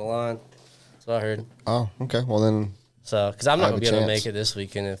the end of the line. That's what I heard. oh, okay. Well then, So, because I'm I not have gonna be a able to chance. make it this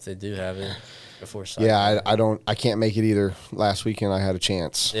weekend if they do have it before Saturday. yeah, I can't make it either. Last weekend I had a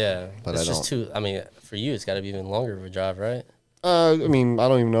chance. Yeah, But it's I just don't. too. I mean, for you, it's got to be even longer of a drive, right? I mean, I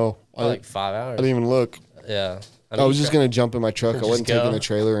don't even know. Like 5 I hours. didn't even look. Yeah. I was just gonna jump in my truck. I Just wasn't go. taking the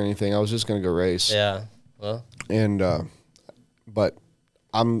trailer or anything. I was just gonna go race. Yeah. Well. And but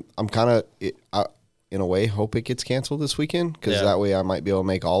I'm kind of in a way hope it gets canceled this weekend because Yeah. that way I might be able to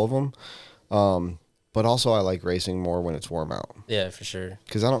make all of them. But also I like racing more when it's warm out Yeah, for sure.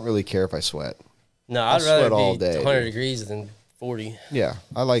 because I don't really care if I sweat. No, I I'd rather sweat all be day, 100 dude. degrees than 40. Yeah,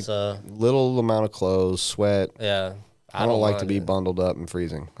 I like So little amount of clothes, sweat. yeah, I don't like to mind be it. bundled up and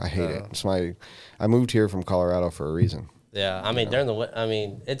freezing. I hate No. it. It's I moved here from Colorado for a reason. Yeah, I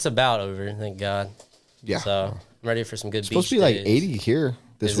mean it's about over, thank God. Yeah. So I'm ready for some good It's supposed beach to be like days. 80 here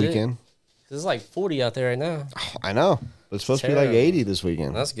this Is it? weekend. It's like 40 out there right now. I know. But it's supposed to be like terrible. 80 this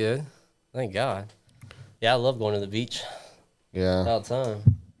weekend. That's good. Thank God. Yeah, I love going to the beach Yeah. all the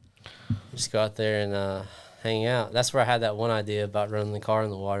time. Just go out there and hang out. That's where I had that one idea about running the car in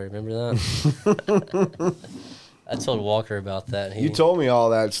the water. Remember that? I told Walker about that. You told me all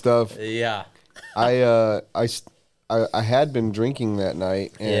that stuff. Yeah. I had been drinking that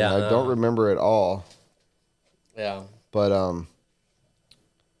night, and Yeah, I I know. don't remember it all. Yeah. But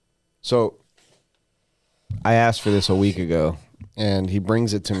so I asked for this a week ago, and he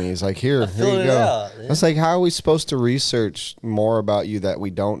brings it to me. He's like, "Here you filled it go." out, I was like, "How are we supposed to research more about you that we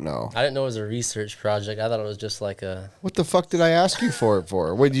don't know?" I didn't know it was a research project. I thought it was just like a What the fuck did I ask you for it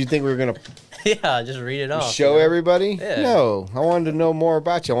for? What did you think we were gonna yeah, just read it off. show you know? everybody? Yeah. No, I wanted to know more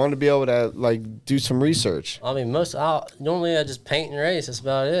about you. I wanted to be able to like do some research, I mean, normally I just paint and race. That's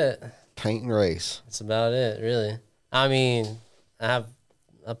about it. paint and race. That's about it, really. I mean, I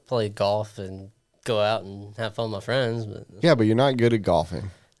play golf and go out and have fun with my friends, but Yeah, but you're not good at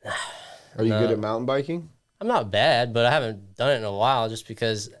golfing. Are you No. good at mountain biking? I'm not bad, but I haven't done it in a while just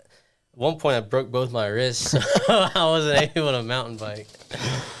because at one point I broke both my wrists, so I wasn't able to mountain bike.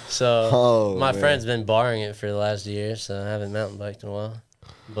 So Oh, my man. friend's been borrowing it for the last year, so I haven't mountain biked in a while.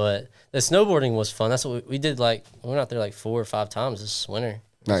 But the snowboarding was fun. That's what we did. Like we went out there like 4 or 5 times this winter.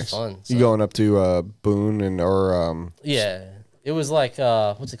 It was Nice. fun. You So, going up to Boone or yeah, it was like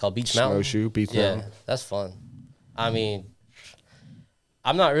what's it called? Beach Mountain. Snowshoe Beach Yeah, Mountain? that's fun. I mean,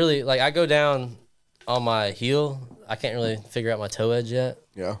 I'm not really like I go down on my heel. I can't really figure out my toe edge yet,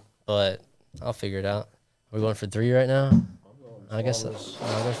 Yeah. but I'll figure it out. Are we going for 3 right now? I guess I'll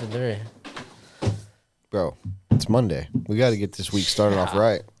go for 3. Bro, it's Monday. We got to get this week started off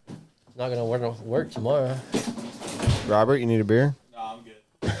right. Not gonna work tomorrow. Robert, you need a beer? No, I'm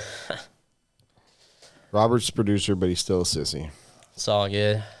good. Robert's the producer, but he's still a sissy. It's all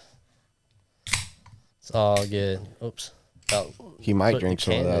good. It's all good. Oops. About He might putting drink the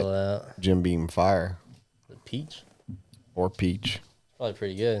some of candle that out. Jim Beam Fire The peach. or peach. Probably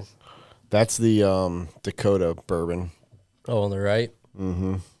pretty good. That's the Dakota bourbon. Oh, on the right.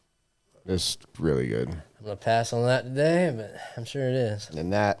 Mm-hmm. It's really good. I'm gonna pass on that today, but I'm sure it is.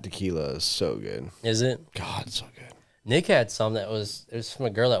 And that tequila is so good. Is it? God, it's so good. Nick had some it was from a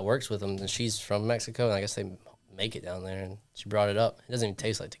girl that works with him, and she's from Mexico, and I guess they make it down there, and she brought it up. It doesn't even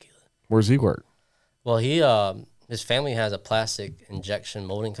taste like tequila. Where's he work? Well, his family has a plastic injection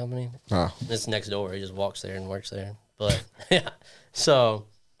molding company. Oh. It's next door. He just walks there and works there. But yeah,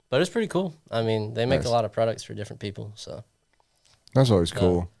 but it's pretty cool. I mean, they make Nice. a lot of products for different people. So That's always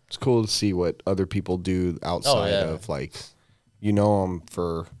cool. It's cool to see what other people do outside of, like, you know them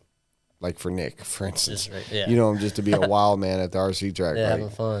for Nick, for instance. Yeah. You know him just to be a wild man at the RC track, Yeah, right? having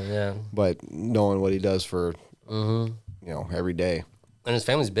fun, yeah. But knowing what he does for, every day. And his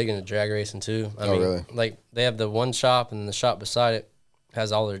family's big into drag racing, too. I mean, really? Like, they have the one shop, and the shop beside it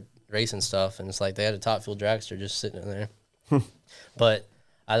has all their racing stuff, and it's like they had a Top Fuel dragster just sitting in there. But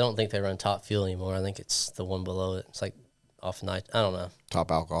I don't think they run Top Fuel anymore. I think it's the one below it. It's like off night. I don't know. Top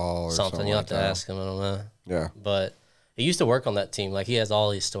alcohol or something. You'll have like to that. ask him. I don't know. Yeah. But he used to work on that team. Like, he has all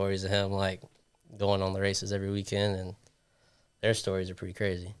these stories of him, like, going on the races every weekend, and their stories are pretty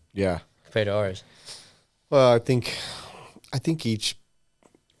crazy Yeah. compared to ours. Well, I think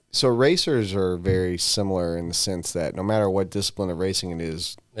so racers are very similar in the sense that no matter what discipline of racing it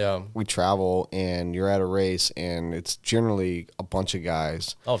is, Yeah. we travel and you're at a race and it's generally a bunch of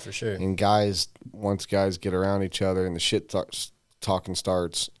guys. Oh, for sure. And once guys get around each other and the shit talking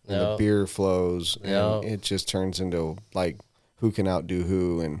starts and the Yep. beer flows and Yep. it just turns into like who can outdo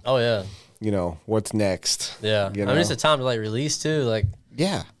who and Oh, yeah. What's next. Yeah. You I mean, it's know? a time to, like, release, too. Like,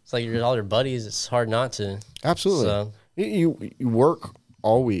 Yeah, it's like all your buddies. It's hard not to. absolutely. So, You work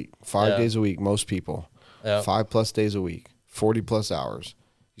all week, 5 Yeah. days a week, most people. yeah. 5+ days a week, 40+ hours.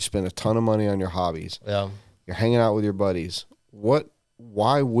 You spend a ton of money on your hobbies. Yeah. You're hanging out with your buddies.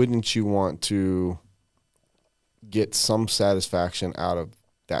 Why wouldn't you want to get some satisfaction out of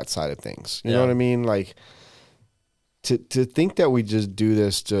that side of things? You know Yeah. what I mean? Like to think that we just do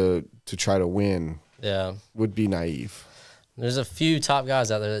this to try to win Yeah. would be naive. There's a few top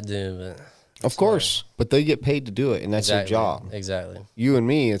guys out there that do, but. Of course, but they get paid to do it, and that's their job. Exactly. You and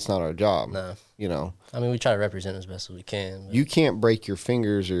me, it's not our job. No. I mean, we try to represent as best as we can. But You can't break your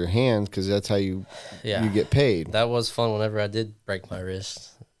fingers or your hands because that's how you get paid. That was fun whenever I did break my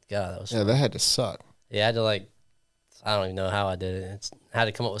wrist. God, that was fun. That had to suck. Yeah, I had to, like, I don't even know how I did it. I had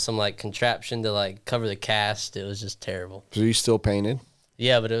to come up with some, like, contraption to, like, cover the cast. It was just terrible. So you still painted?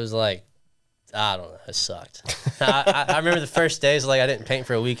 Yeah, but it was like, I don't know. It sucked. I remember the first days, like, I didn't paint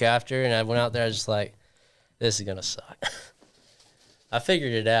for a week after, and I went out there, I was just like, this is going to suck. I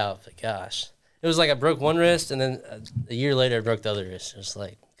figured it out, but gosh. It was like I broke one wrist, and then a year later, I broke the other wrist. It was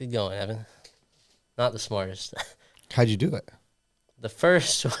like, good going, Evan. Not the smartest. How'd you do it? The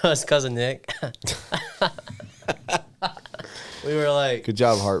first was cousin Nick. We were like, Good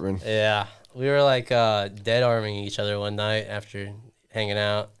job, Hartman. yeah, we were like dead arming each other one night after hanging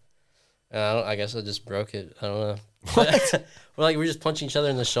out. And I guess I just broke it. I don't know. But we're just punching each other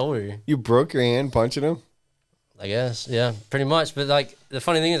in the shoulder. You broke your hand punching him? I guess, yeah, pretty much. But like the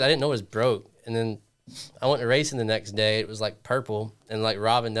funny thing is, I didn't know it was broke. And then I went to racing the next day. It was like purple, and like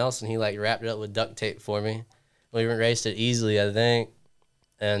Robin Nelson, he like wrapped it up with duct tape for me. We raced it easily, I think.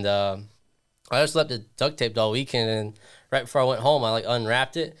 And I just left it duct taped all weekend. And right before I went home, I like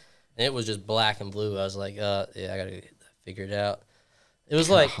unwrapped it, and it was just black and blue. I was like, yeah, I gotta get that figured out. It was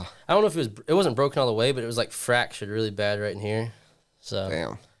like, I don't know if it wasn't broken all the way, but it was like fractured really bad right in here. So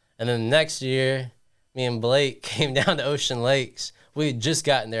Damn. And then the next year, me and Blake came down to Ocean Lakes. We had just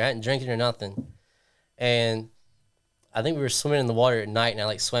gotten there, hadn't drinking or nothing. And I think we were swimming in the water at night, and I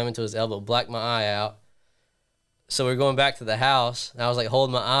like swam into his elbow, blacked my eye out. So we were going back to the house, and I was like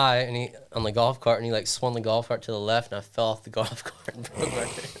holding my eye and he on the golf cart, and he like swung the golf cart to the left, and I fell off the golf cart and broke my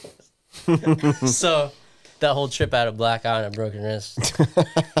wrist. So that whole trip out of black eye and a broken wrist.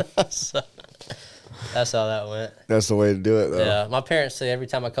 So that's how that went. That's the way to do it, though. Yeah, my parents say every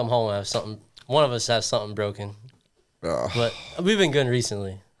time I come home, I have something. One of us has something broken. But we've been good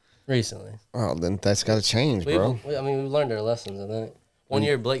recently. Oh, then that's got to change, bro. We learned our lessons, I think. One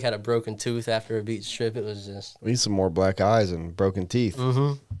year, Blake had a broken tooth after a beach trip. It was just... We need some more black eyes and broken teeth.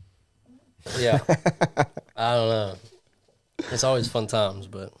 Mm-hmm. Yeah. I don't know. It's always fun times,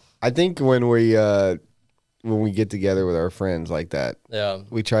 but... I think when we get together with our friends like that, Yeah.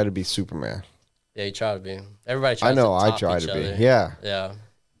 we try to be Superman. Yeah, you try to be. Everybody tries to I top try each to other. be. Yeah. Yeah.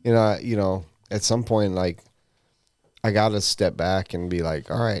 You know, at some point, like, I got to step back and be like,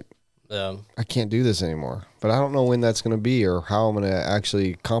 all right, Yeah. I can't do this anymore. But I don't know when that's going to be or how I'm going to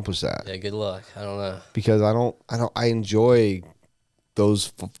actually accomplish that. Yeah, good luck. I don't know. Because I enjoy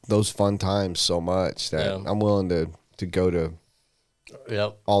those fun times so much that I'm willing to go to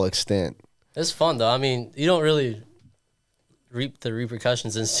all extent. It's fun though. I mean, you don't really reap the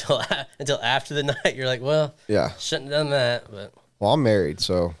repercussions until after the night. You're like, well, shouldn't have done that. But well, I'm married,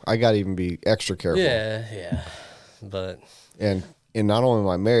 so I got to even be extra careful. Yeah. But and not only am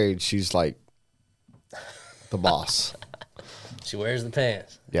I married, she's like the boss. She wears the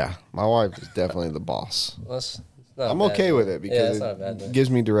pants. Yeah, my wife is definitely the boss. Well, I'm okay with it because it gives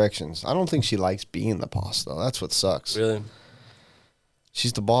me directions. I don't think she likes being the boss, though. That's what sucks. Really?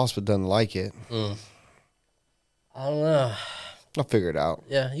 She's the boss but doesn't like it. I don't know. I'll figure it out.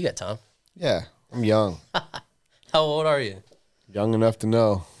 Yeah, you got time. Yeah, I'm young. How old are you? Young enough to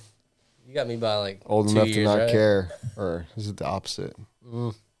know. You got me by like old 2 enough years, to not right? care, or is it the opposite?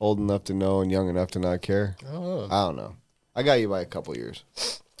 Old enough to know and young enough to not care. I don't know. I don't know. I got you by a couple years.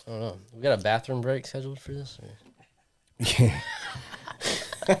 I don't know. We got a bathroom break scheduled for this? Yeah.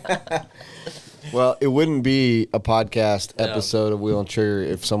 Well, it wouldn't be a podcast episode of Wheel and Trigger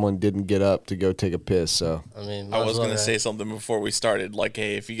if someone didn't get up to go take a piss. So I mean, I was going to say something before we started. Like,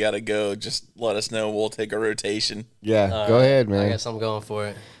 hey, if you got to go, just let us know. We'll take a rotation. yeah, go ahead, man. I guess I'm going for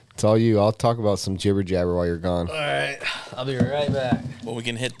it. It's all you. I'll talk about some jibber jabber while you're gone. All right, I'll be right back. Well, we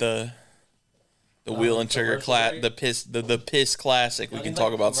can hit the Wheel and Trigger the piss classic. We can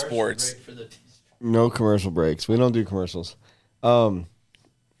talk about sports. No commercial breaks. We don't do commercials.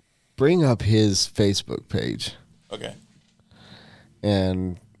 Bring up his Facebook page. Okay.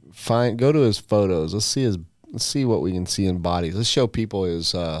 And go to his photos. Let's see what we can see in bodies. Let's show people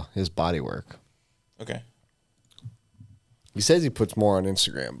his body work. Okay. He says he puts more on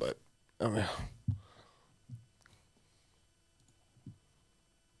Instagram, but I mean,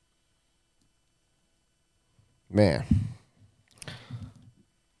 man,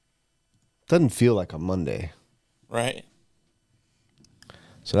 doesn't feel like a Monday. Right.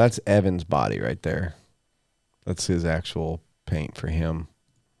 So that's Evan's body right there. That's his actual paint for him.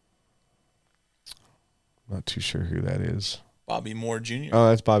 Not too sure who that is. Bobby Moore Jr. Oh,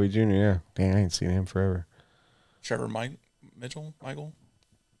 that's Bobby Jr., yeah. Dang, I ain't seen him forever. Trevor Michael.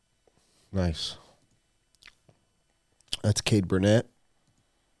 Nice. That's Cade Burnett.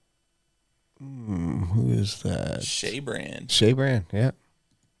 Who is that? Shea Brand, yeah.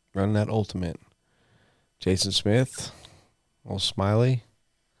 Running that ultimate. Jason Smith. Old Smiley.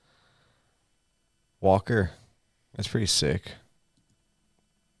 Walker. That's pretty sick.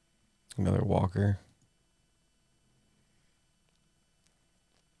 Another Walker.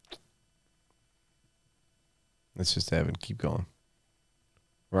 That's just Evan. Keep going.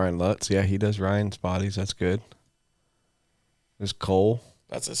 Ryan Lutz. Yeah, he does Ryan's bodies. That's good. There's Cole.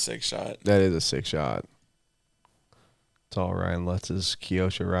 That's a sick shot. That is a sick shot. It's all Ryan Lutz's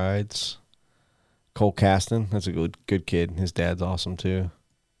Kyosha rides. Cole Caston. That's a good kid. His dad's awesome too.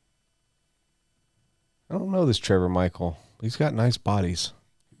 I don't know this Trevor Michael. He's got nice bodies.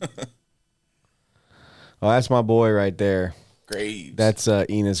 Oh, that's my boy right there. Graves. That's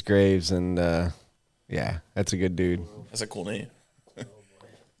Enos Graves, and yeah, that's a good dude. That's a cool name.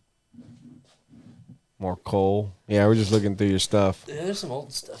 More Cole. Yeah, we're just looking through your stuff. Yeah, there's some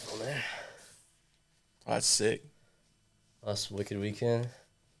old stuff on there. Oh, that's sick. That's Wicked Weekend.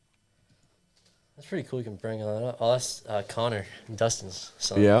 That's pretty cool. You can bring all that up. Oh, that's Connor, Dustin's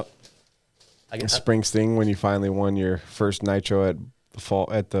son. Yep. Springsteen, when you finally won your first nitro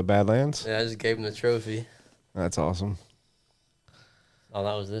at the Badlands. Yeah, I just gave him the trophy. That's awesome. Oh,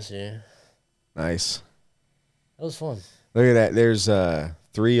 that was this year. Nice. That was fun. Look at that. There's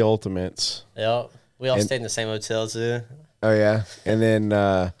 3 ultimates. Yeah. We all stayed in the same hotel, too. Oh, yeah. And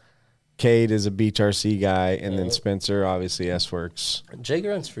then Cade is a Beach RC guy, and then Spencer, obviously, S-Works. Jake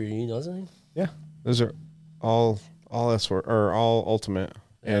runs for you, doesn't he? Yeah. Those are all S-Works, or all ultimate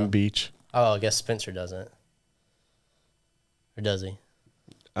and Beach. Oh, I guess Spencer doesn't. Or does he?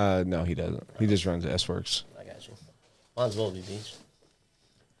 No, he doesn't. He just runs S-Works. I got you. Might as well be Beach.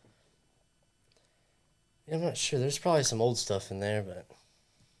 Yeah, I'm not sure. There's probably some old stuff in there, but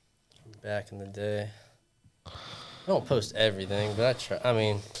back in the day. I don't post everything, but I try. I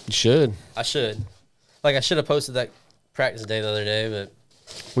mean, You should. I should. Like, I should have posted that practice day the other day, but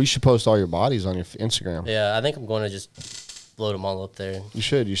Well, you should post all your bodies on your Instagram. yeah, I think I'm going to just load them all up there. You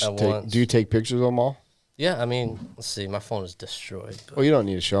should. You should At take. once. Do you take pictures of them all? Yeah, I mean, let's see. My phone is destroyed. But Well, you don't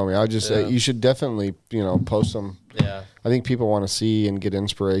need to show me. I just Yeah. you should definitely post them. yeah. I think people want to see and get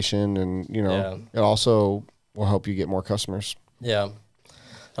inspiration, and it also will help you get more customers. Yeah.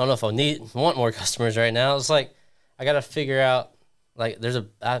 I don't know if want more customers right now. It's like I got to figure out, like,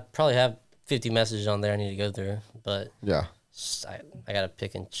 I probably have 50 messages on there I need to go through, but Yeah. I got to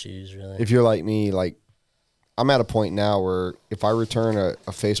pick and choose, really. If you're like me, like I'm at a point now where if I return a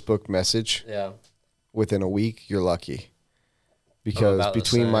Facebook message Yeah. within a week, you're lucky. Because about the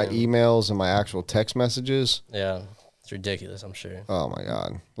between my same. emails and my actual text messages, Yeah. It's ridiculous, I'm sure. oh my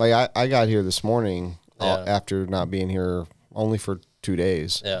God. Like I got here this morning Yeah. after not being here only for 2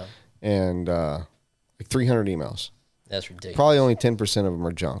 days. Yeah. And like 300 emails. That's ridiculous. Probably only 10% of them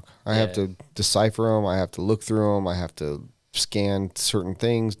are junk. I have Yeah. to decipher them. I have to look through them. I have to scan certain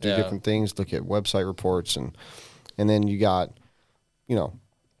things, do Yeah. different things, look at website reports. And then you got, you know,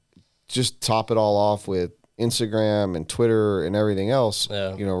 just top it all off with Instagram and Twitter and everything else.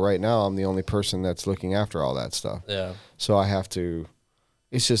 Yeah. You know, right now I'm the only person that's looking after all that stuff. Yeah. So I have to,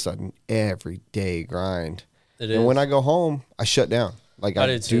 it's just an everyday grind. It And is. when I go home, I shut down. Like I I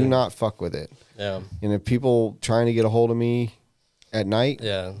do do too. not fuck with it. Yeah. And if people trying to get a hold of me at night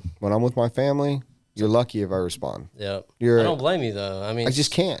Yeah. when I'm with my family, you're lucky if I respond. Yeah. You're, I don't blame you though. I mean, I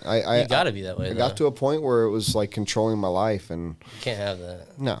just can't. I you got to be that way. I though. got to a point where it was like controlling my life, and You can't have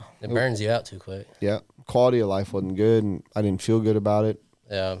that. no, It burns you out too quick. yeah, quality of life wasn't good, and I didn't feel good about it.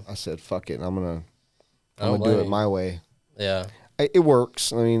 Yeah. I said, "Fuck it, I'm I gonna don't do blame it you. my way." Yeah. It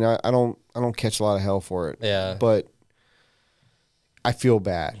works. I mean, I don't catch a lot of hell for it. Yeah. But I feel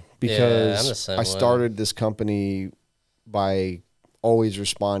bad I'm the because same I way. started this company by always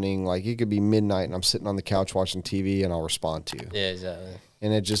responding. Like it could be midnight and I'm sitting on the couch watching TV and I'll respond to you. Yeah. Exactly.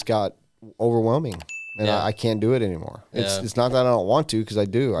 And it just got overwhelming. And Yeah. I can't do it anymore. Yeah. It's not that I don't want to, because I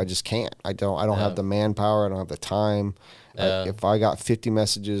do. I just can't. I don't Yeah. have the manpower. I don't have the time. Yeah. If I got 50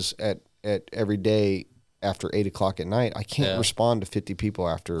 messages at every day after 8 o'clock at night, I can't Yeah. respond to 50 people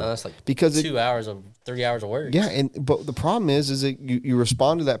after. No, that's like because it, 2 hours of 3 hours of work. yeah, but the problem is that you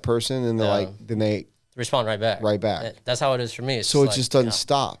respond to that person and they're Yeah. like, then they Respond right back. right back. That's how it is for me. It's So it like, just doesn't no.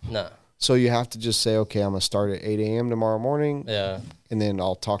 stop. No. So you have to just say, okay, I'm gonna start at 8 a.m. tomorrow morning, Yeah. and then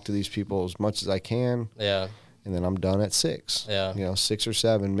I'll talk to these people as much as I can, Yeah. and then I'm done at 6. Yeah. 6 or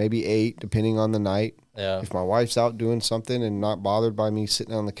 7, maybe 8, depending on the night. Yeah. If my wife's out doing something and not bothered by me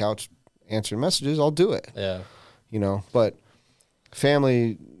sitting on the couch answering messages, I'll do it. Yeah. But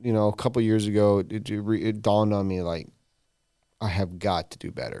family, a couple years ago, it dawned on me, like, I have got to do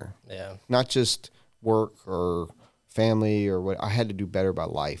better. Yeah. Not just work or family or what. I had to do better by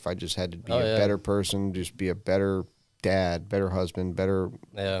life. I just had to be a better person, just be a better dad, better husband, better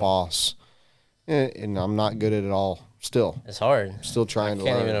boss. And I'm not good at it all still. It's hard. Still trying to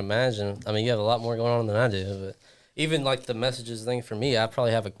learn. I can't even imagine. I mean, you have a lot more going on than I do, but even like the messages thing for me, I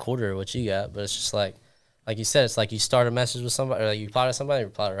probably have a quarter of what you got, but it's just like you said, it's like you start a message with somebody, or like you reply to somebody,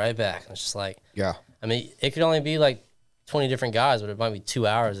 reply right back. And it's just like, yeah. I mean, it could only be like 20 different guys, but it might be 2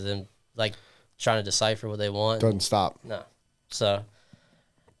 hours of them like trying to decipher what they want. Doesn't stop. No. So,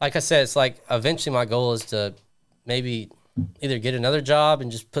 like I said, it's like eventually my goal is to maybe either get another job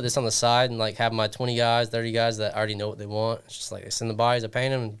and just put this on the side and like have my 20 guys, 30 guys that already know what they want. It's just like they send the bodies, I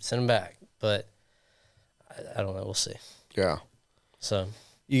paint them, and send them back. But I don't know. We'll see. Yeah. So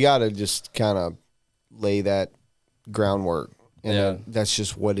You got to just kind of lay that groundwork. And Yeah. that's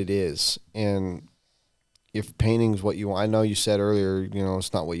just what it is. And if painting's what you want, I know you said earlier,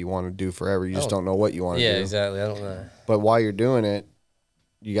 it's not what you want to do forever. You just don't know what you want to yeah, do. exactly. I don't know. But while you're doing it,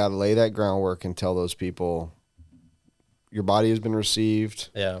 you got to lay that groundwork and tell those people your body has been received.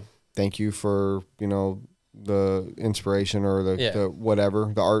 Yeah. Thank you for, the inspiration or the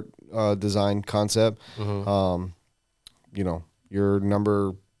whatever, the art design concept. Mm-hmm. You're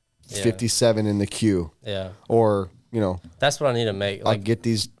number 57 in the queue. Yeah. Or, That's what I need to make. I'll Like, get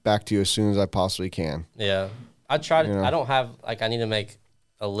these back to you as soon as I possibly can. yeah. I try to, You know? I don't have, like, I need to make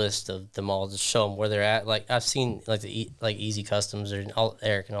a list of them all to show them where they're at. Like, I've seen, like, like Easy Customs or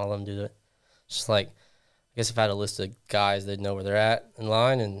Eric and all of them do it. It's just like, I guess if I had a list of guys, they'd know where they're at in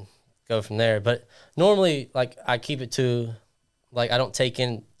line and go from there. But normally, like, I keep it to, like, I don't take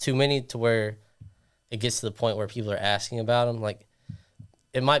in too many to where it gets to the point where people are asking about them. Like,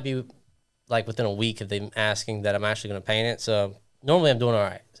 it might be, like, within a week of them asking that I'm actually going to paint it. So normally I'm doing all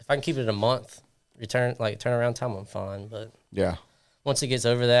right. If I can keep it a month, turnaround time, I'm fine. But Yeah. once it gets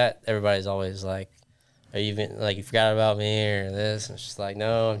over that, everybody's always like, "Are you even like you forgot about me or this?" And it's just like,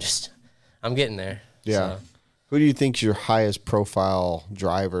 no, I'm getting there. Yeah. So, Who do you think's your highest profile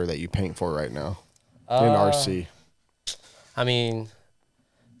driver that you paint for right now in RC? I mean,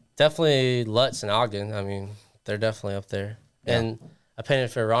 definitely Lutz and Ogden. I mean, they're definitely up there. Yeah. And I painted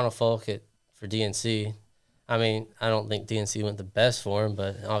for Ronald Folk for DNC. I mean, I don't think DNC went the best for him,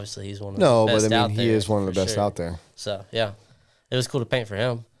 but obviously he's one of the best but I out mean, there. he is one of the for best sure. out there. So, yeah, it was cool to paint for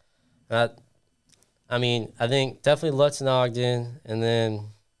him. I mean, I think definitely Lutz and Ogden. And then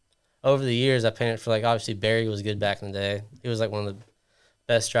over the years, I painted for, like, obviously Barry was good back in the day. He was, like, one of the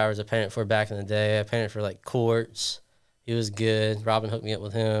best drivers I painted for back in the day. I painted for like Quartz. He was good. Robin hooked me up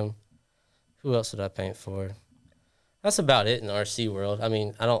with him. Who else did I paint for? That's about it in the RC world. I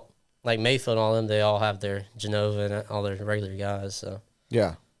mean, I don't like Mayfield and all them. They all have their Genova and all their regular guys. So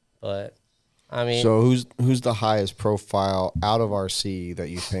Yeah. but I mean, So who's the highest profile out of RC that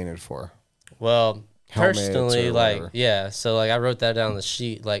you painted for? well, Helmets personally, or like, whatever. yeah. So like, I wrote that down on the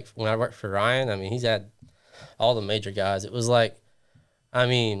sheet. Like when I worked for Ryan, I mean, he's had all the major guys. It was like, I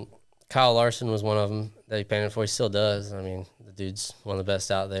mean, Kyle Larson was one of them that he painted for. He still does. I mean, the dude's one of the best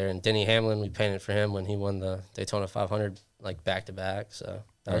out there. And Denny Hamlin, we painted for him when he won the Daytona 500 like back to back. So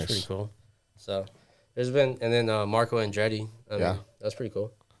that was pretty cool. So there's been, and then Marco Andretti. I mean, that's pretty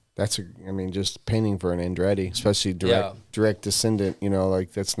cool. I mean, just painting for an Andretti, especially direct descendant, you know,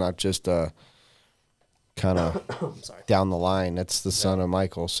 like that's not just a kind of down the line. That's the son of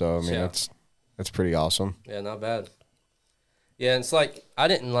Michael. So, I mean, that's pretty awesome. Yeah, not bad. Yeah, and it's like, I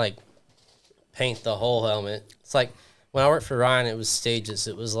didn't like paint the whole helmet. It's like when I worked for Ryan, it was stages.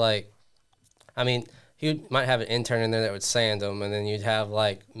 It was like, I mean, he might have an intern in there that would sand them, and then you'd have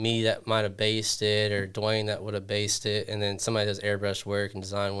like me that might have based it, or Dwayne that would have based it, and then somebody does airbrush work and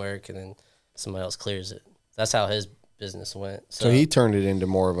design work, and then somebody else clears it. That's how his business went. So he turned it into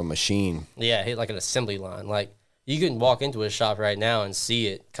more of a machine. Yeah, he like an assembly line. Like you can walk into his shop right now and see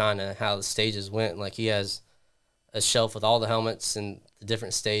it kind of how the stages went. Like he has a shelf with all the helmets and the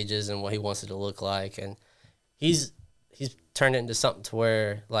different stages and what he wants it to look like, and he's turned it into something to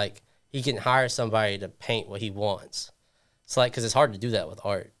where like he can hire somebody to paint what he wants. It's like, because it's hard to do that with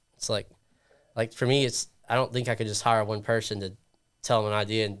art. It's like for me, I don't think I could just hire one person to tell him an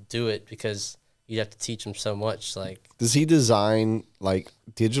idea and do it, because you'd have to teach him so much. Like, does he design like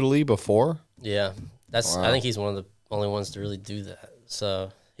digitally before? Yeah, I think he's one of the only ones to really do that.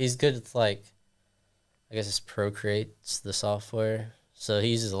 So he's good with like, I guess it's Procreate's the software. So he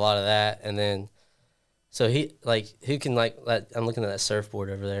uses a lot of that, and then so who can like I'm looking at that surfboard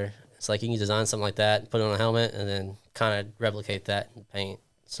over there. It's like you can design something like that, put it on a helmet, and then kind of replicate that in paint.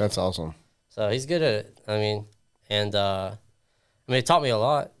 So, that's awesome. So he's good at it. I mean, and I mean, it taught me a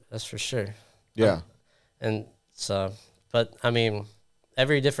lot. That's for sure. Yeah. And so, but I mean,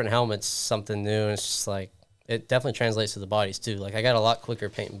 every different helmet's something new, and it's just like it definitely translates to the bodies too. Like I got a lot quicker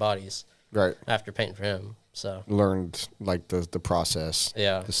painting bodies. Right. After painting for him. So learned like the process.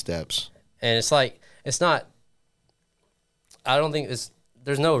 Yeah. The steps. And it's like, it's not, I don't think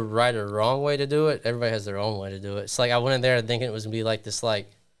there's no right or wrong way to do it. Everybody has their own way to do it. It's like I went in there thinking it was gonna be like this like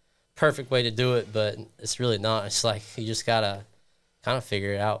perfect way to do it, but it's really not. It's like you just gotta kind of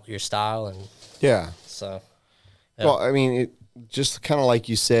figure out your style, and so yeah. Well, I mean, it just kind of like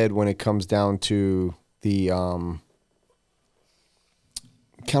you said, when it comes down to the kind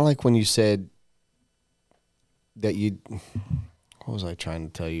of like when you said that what was I trying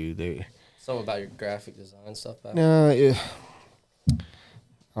to tell you? Something about your graphic design stuff back. No,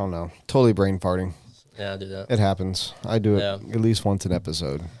 I don't know. Totally brain farting. Yeah, I do that. It happens. I do it at least once an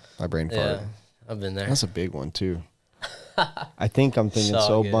episode. I brain fart. Yeah, I've been there. That's a big one too. I think I'm thinking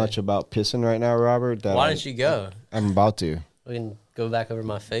so much about pissing right now, Robert. That Why don't you go? I'm about to. We can go back over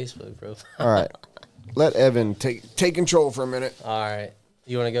my Facebook, bro. All right. Let Evan take control for a minute. All right.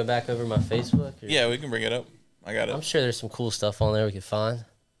 You want to go back over my Facebook? Or? Yeah, we can bring it up. I got it. I'm sure there's some cool stuff on there we could find.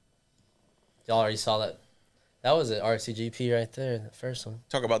 Y'all already saw that. That was at RCGP right there, the first one.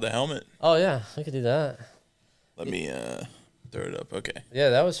 Talk about the helmet. Oh, yeah. We could do that. Let me throw it up. Okay. Yeah,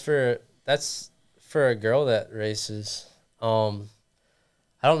 that's for a girl that races. I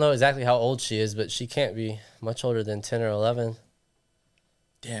don't know exactly how old she is, but she can't be much older than 10 or 11.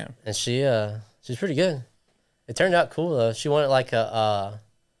 Damn. And she's pretty good. It turned out cool, though. She wanted like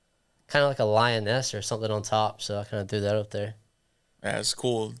kind of like a lioness or something on top, so I kind of threw that up there. Yeah, it's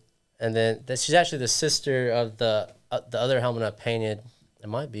cool. And then she's actually the sister of the other helmet I painted. It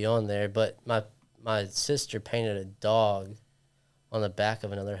might be on there, but my sister painted a dog on the back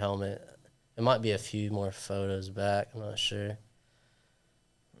of another helmet. It might be a few more photos back. I'm not sure.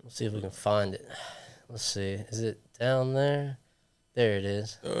 Let's see if we can find it. Let's see. Is it down there? There it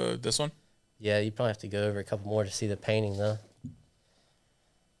is. This one? Yeah, you probably have to go over a couple more to see the painting, though.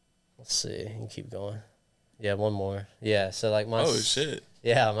 Let's see. You can keep going. Yeah, one more. Yeah, so like my... Oh, shit.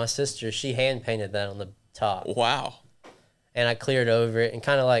 Yeah, my sister, she hand-painted that on the top. Wow. And I cleared over it and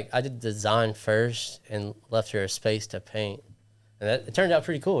kind of like, I did the design first and left her a space to paint. And it turned out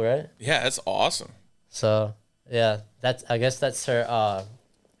pretty cool, right? Yeah, that's awesome. So, yeah, I guess that's her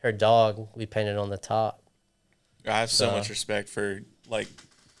dog we painted on the top. I have so much respect for, like,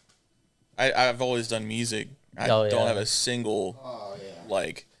 I've always done music. I don't have a single,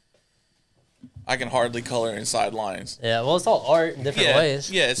 like, I can hardly color inside lines. Yeah, well, it's all art in different ways.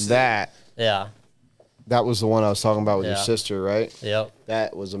 Yeah, it's That Yeah. was the one I was talking about with your Yeah. sister, right? Yep.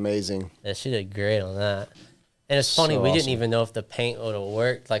 That was amazing. Yeah, she did great on that. And it's funny, So we didn't awesome. even know if the paint would have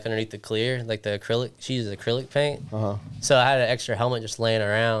worked, like underneath the clear, like the acrylic. She uses acrylic paint. Uh-huh. So I had an extra helmet just laying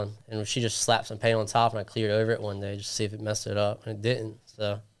around, and she just slapped some paint on top, and I cleared over it one day just to see if it messed it up, and it didn't.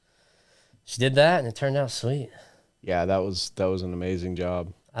 So she did that, and it turned out sweet. Yeah, that was an amazing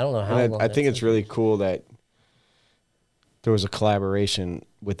job. I don't know how And long I it think it's took. really cool that there was a collaboration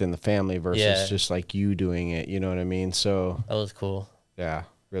within the family versus Yeah. just like you doing it. You know what I mean? So That was cool. yeah,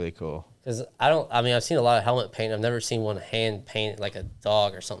 really cool. Because I've seen a lot of helmet paint. I've never seen one hand painted like a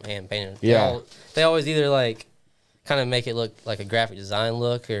dog or something hand painted. Yeah. They always either like kind of make it look like a graphic design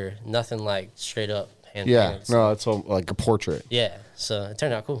look or nothing like straight up hand Yeah, painted. no, it's all, like a portrait. Yeah. So it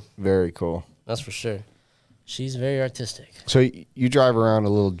turned out cool. Very cool. That's for sure. She's very artistic. So you drive around a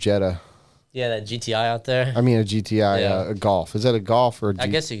little Jetta. Yeah, that GTI out there. I mean a GTI, Yeah. a Golf. Is that a Golf or a I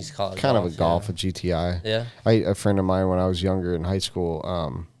guess you could call it kind of a yeah. Golf, a GTI? Yeah. A friend of mine when I was younger in high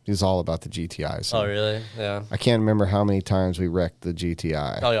school, he was all about the GTIs. Oh, really? Yeah. I can't remember how many times we wrecked the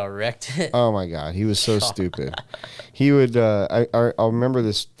GTI. Oh, y'all wrecked it? Oh my God, he was so stupid. He would. I'll remember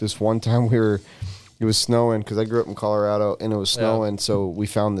this one time it was snowing because I grew up in Colorado and it was snowing. So we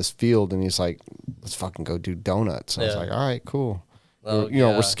found this field and he's like, "Let's fucking go do donuts." I was Yeah. like, "All right, cool." Oh,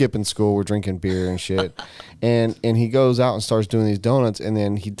 We're God. skipping school, we're drinking beer and shit, and he goes out and starts doing these donuts, and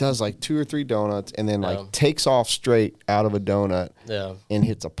then he does like 2 or 3 donuts, and then Yeah. like takes off straight out of a donut Yeah. and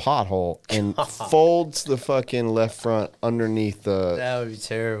hits a pothole and folds the fucking left front underneath the. That would be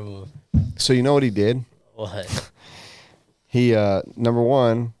terrible. So you know what he did? What? He number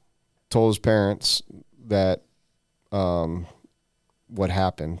one told his parents that what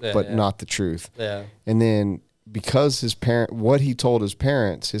happened, Yeah, but yeah. not the truth. Yeah. And then because what he told his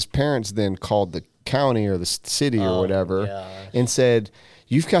parents then called the county or the city or whatever gosh. and said,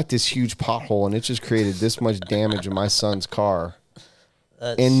 "You've got this huge pothole and it just created this much damage in my son's car."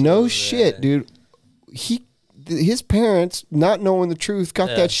 That's And no so shit, bad. dude. His parents, not knowing the truth, got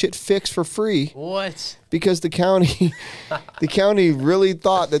Yeah. that shit fixed for free What? because the county really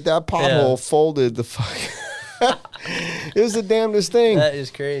thought that pothole folded the fuck. It was the damnedest thing. That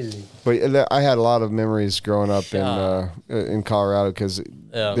is crazy. But I had a lot of memories growing up in Colorado because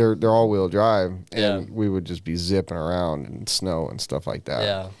Yeah. they're all-wheel drive, and Yeah. we would just be zipping around in snow and stuff like that.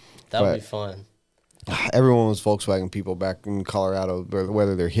 Yeah. That would But- be fun. Everyone was Volkswagen people back in Colorado,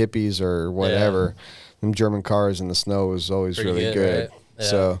 whether they're hippies or whatever. Them German cars in the snow was always Pretty really good, good. right? Yeah.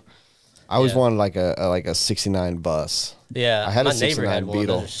 So I always Yeah. wanted like a '69 bus. Yeah. I had a my neighbor 69 had one.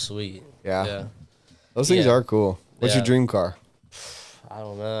 Beetle. Those are sweet. Yeah. Yeah. Those things Yeah. are cool. What's your Yeah. dream car? I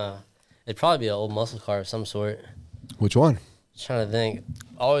don't know. It'd probably be an old muscle car of some sort. Which one? Trying to think.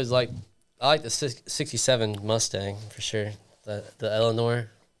 I like the 67 Mustang for sure. The Eleanor.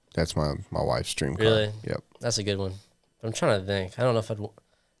 That's my wife's dream car. Really? Yep. That's a good one. But I'm trying to think. I don't know if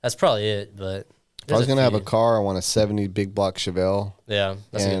that's probably it, but If I was gonna have a few. car, I want a '70 big block Chevelle. Yeah,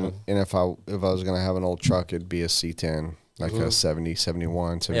 that's a good And one. if I was gonna have an old truck, it'd be a C10, like a 70,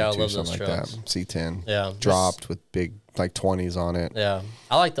 71, 72, Yeah, I love those something like trucks. that. C10. Yeah. Dropped with big like 20s on it. Yeah.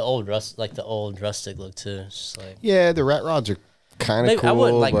 I like the old rustic look too. It's just like Yeah, the rat rods are kind of maybe cool. I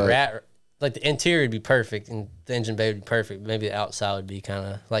wouldn't like but like the interior would be perfect and the engine bay would be perfect. Maybe the outside would be kind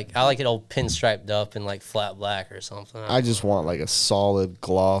of like I like it all pinstriped up and like flat black or something. I just want like a solid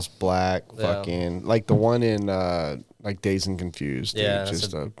gloss black, Yeah. fucking like the one in like Dazed and Confused. Dude. yeah, that's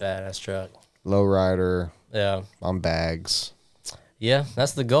just a a badass truck. low rider Yeah. on bags. Yeah,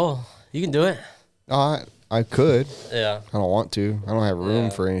 that's the goal. You can do it. I could. Yeah. I don't want to. I don't have room Yeah.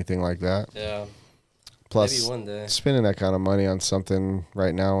 for anything like that. Yeah. Plus, Maybe one day. spending that kind of money on something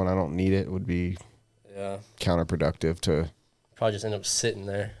right now when I don't need it would be Yeah. counterproductive to, Probably just end up sitting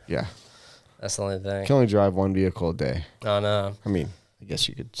there. yeah. That's the only thing. You can only drive one vehicle a day. Oh no. I mean, I guess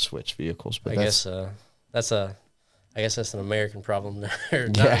you could switch vehicles, but I guess that's an American problem, or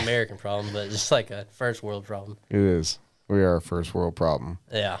not Yeah. an American problem, but just like a first world problem. it is. We are a first world problem.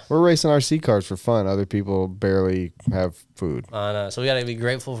 Yeah, We're racing RC cars for fun. Other people barely have food. I know. So we gotta be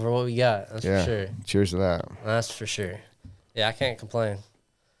grateful for what we got. That's Yeah. for sure. Cheers to that. That's for sure. Yeah, I can't complain.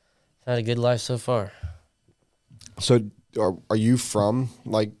 I've had a good life so far. So, are you from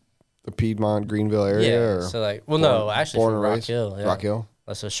like the Piedmont, Greenville area? Yeah. Or So like, well, no, actually born from and Rock raised? Hill. Yeah. Rock Hill?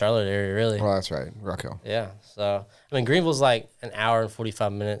 That's the Charlotte area, really. Oh, that's right. Rock Hill. Yeah. So I mean, Greenville's like an hour and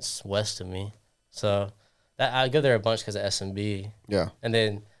 45 minutes west of me. So that I go there a bunch because of SMB. Yeah. And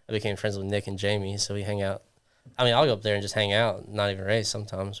then I became friends with Nick and Jamie, so we hang out. I mean, I'll go up there and just hang out, not even race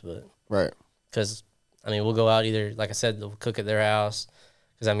sometimes, but Right. because I mean, we'll go out either, like I said, we'll cook at their house.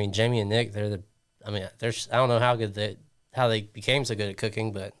 Because I mean, Jamie and Nick, they're the I mean, I don't know how they became so good at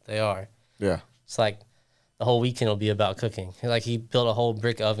cooking, but they are. Yeah. It's like the whole weekend will be about cooking. Like he built a whole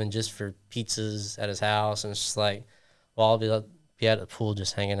brick oven just for pizzas at his house, and it's just like, well, I'll be at the pool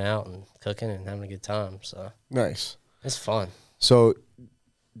just hanging out and cooking and having a good time. So Nice. it's fun. So,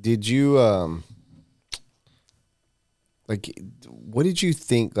 did you like? What did you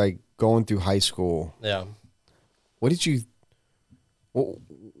think? Like going through high school. Yeah. What did you?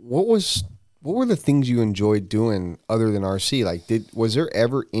 What were the things you enjoyed doing other than RC? Like, was there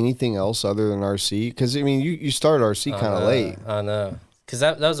ever anything else other than RC? Because I mean, you started RC kind of late. I know. Because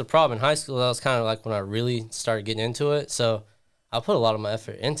that was a problem in high school. That was kind of like when I really started getting into it. So I put a lot of my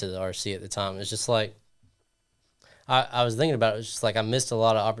effort into the RC at the time. It's just like I was thinking about it. It's just like I missed a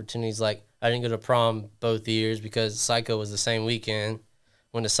lot of opportunities. Like I didn't go to prom both years because Psycho was the same weekend.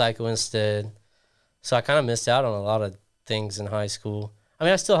 Went to Psycho instead. So I kind of missed out on a lot of things in high school. I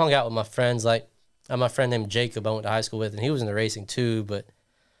mean, I still hung out with my friends. Like, I had my friend named Jacob I went to high school with, and he was into racing too, but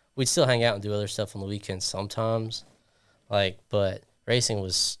we'd still hang out and do other stuff on the weekends sometimes. Like, but racing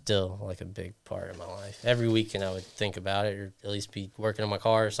was still, like, a big part of my life. Every weekend I would think about it or at least be working on my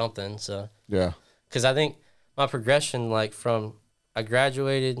car or something, so. Yeah. Because I think my progression, like, I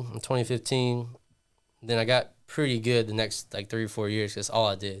graduated in 2015, then I got pretty good the next, like, 3 or 4 years because that's all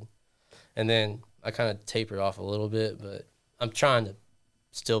I did. And then I kind of tapered off a little bit, but I'm trying to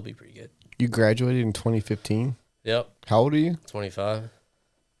still be pretty good. You graduated in 2015? Yep. How old are you? 25.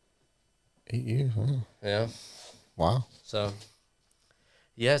 8 years. Huh? Yeah. Wow. So,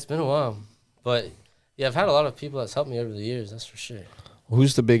 yeah, it's been a while. But, yeah, I've had a lot of people that's helped me over the years, that's for sure.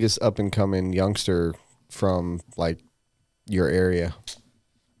 Who's the biggest up-and-coming youngster from, like, your area?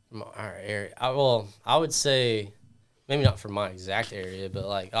 From our area. I would say, maybe not from my exact area, but,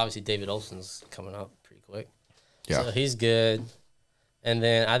 like, obviously David Olson's coming up pretty quick. Yeah. So he's good. And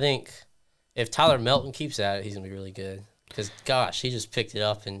then I think if Tyler Melton keeps at it, he's going to be really good. Because, gosh, he just picked it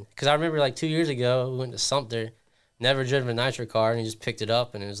up. Because I remember, like, 2 years ago, we went to Sumter, never driven a nitro car, and he just picked it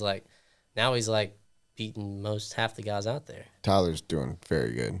up. And it was like, now he's, like, beating half the guys out there. Tyler's doing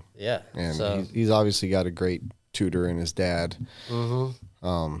very good. Yeah. And so, he's obviously got a great tutor in his dad.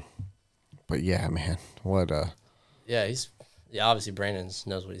 mm-hmm. But, yeah, man, what yeah, obviously Brandon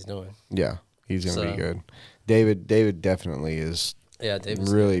knows what he's doing. yeah, he's going to be good. David definitely is. Yeah,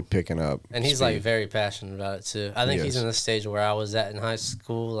 David's really picking up. And he's, speed. like, very passionate about it, too. I think he's in the stage where I was at in high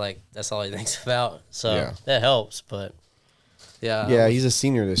school. Like, that's all he thinks about. So, that helps, but, yeah. Yeah, he's a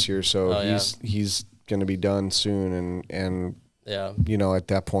senior this year, so he's going to be done soon. And you know, at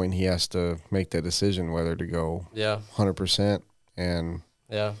that point, he has to make the decision whether to go 100%. And,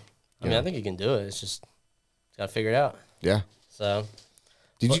 I mean, I think he can do it. It's just got to figure it out. Yeah. So...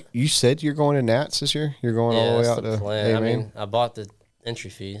 You said you're going to Nats this year? You're going all the way out to plan. I mean, I bought the entry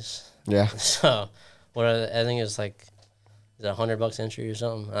fees. Yeah. So, I think it's like, is it $100 entry or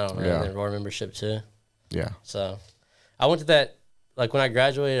something? I don't know. Yeah. And then Roar membership too. Yeah. So, I went to that, like when I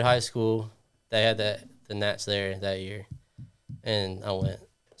graduated high school, they had the Nats there that year, and I went.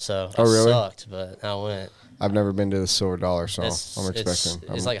 So, it sucked, but I went. I've never been to the Silver Dollar, so I'm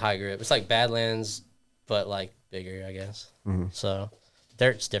expecting. It's like high grip. It's like Badlands, but like bigger, I guess. Mm-hmm. So.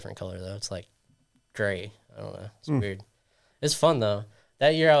 Dirt's different color though. It's like gray. I don't know. It's weird. It's fun though.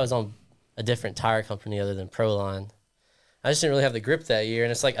 That year I was on a different tire company other than Proline. I just didn't really have the grip that year,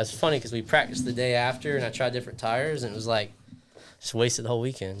 and it's funny because we practiced the day after, and I tried different tires, and it was like just wasted the whole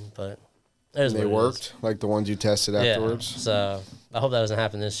weekend. But they worked like the ones you tested afterwards. Yeah. So I hope that doesn't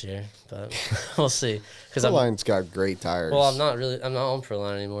happen this year, but we'll see. Because Proline's got great tires. Well, I'm not on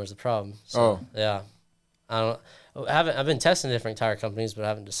Proline anymore. Is the problem? So, yeah. I've been testing different tire companies, but I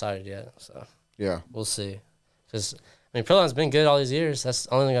haven't decided yet. So yeah, we'll see. Because I mean, Proline's been good all these years. That's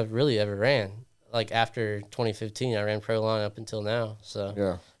the only thing I've really ever ran. Like after 2015, I ran Proline up until now.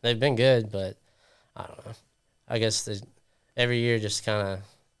 So they've been good, but I don't know. I guess every year just kind of,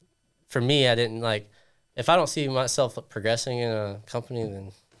 for me, I didn't like. If I don't see myself progressing in a company,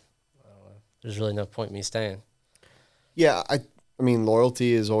 then I don't know. There's really no point in me staying. Yeah, I mean,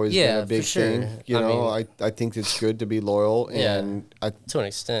 loyalty has always been a big thing. You know, I think it's good to be loyal, and to an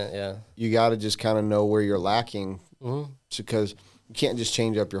extent, you got to just kind of know where you're lacking, because you can't just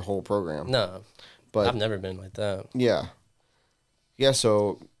change up your whole program. No, but I've never been like that. Yeah.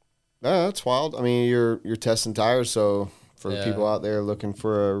 So that's wild. I mean, you're testing tires, so for the people out there looking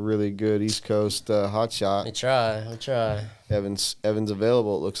for a really good East Coast hot shot, we try. Evans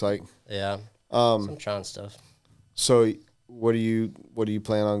available. It looks like. Yeah. Some trying stuff. So. What do you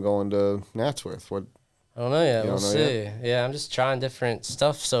plan on going to Nats with? What? I don't know yet. We'll see. Yeah, I'm just trying different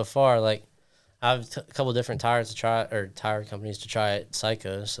stuff so far. Like, I have a couple different tires to try, or tire companies to try at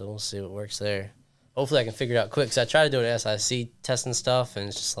Psycho, so we'll see what works there. hopefully I can figure it out quick. Because I try to do it at SIC testing stuff, and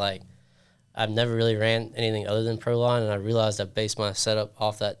it's just like I've never really ran anything other than Proline, and I realized I based my setup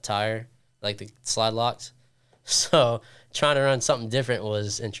off that tire, like the slide locks. So trying to run something different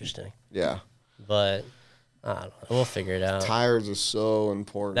was interesting. Yeah. But I don't know. We'll figure it out. Tires are so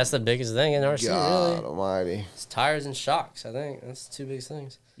important. That's the biggest thing in RC, God really. almighty. It's tires and shocks, I think. That's the two biggest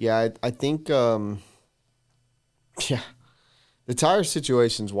things. Yeah, I think, the tire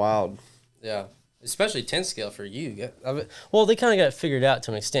situation's wild. Yeah. Especially 10 scale for you. Well, they kind of got it figured out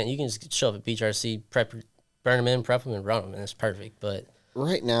to an extent. You can just show up at Beach RC, burn them in, prep them, and run them, and it's perfect. But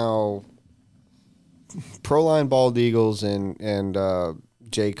right now, Proline Bald Eagles and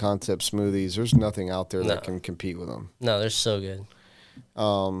J Concept Smoothies, there's nothing out there that can compete with them. No, they're so good.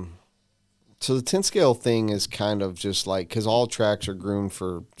 So the 10 scale thing is kind of just like, because all tracks are groomed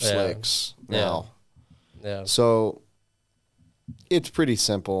for slicks now. Yeah. So it's pretty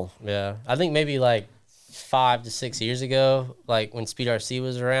simple. Yeah. I think maybe like 5 to 6 years ago, like when Speed RC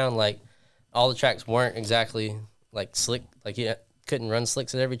was around, like all the tracks weren't exactly like slick. Like you couldn't run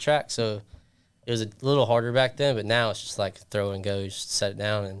slicks at every track. So it was a little harder back then, but now it's just like throw and go. You just set it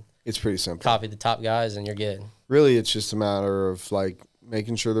down and it's pretty simple. Copy the top guys and you're good. Really, it's just a matter of like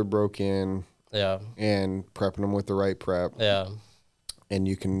making sure they're broke in. Yeah. And prepping them with the right prep. Yeah. And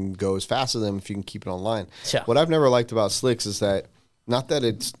you can go as fast as them if you can keep it online. Yeah. What I've never liked about slicks is that, not that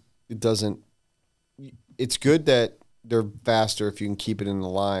it's good that they're faster if you can keep it in the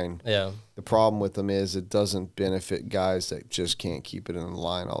line. Yeah. The problem with them is it doesn't benefit guys that just can't keep it in the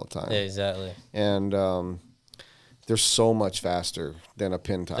line all the time. Yeah, exactly. And they're so much faster than a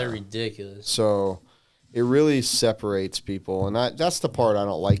pin tire. They're ridiculous. So it really separates people, and that's the part I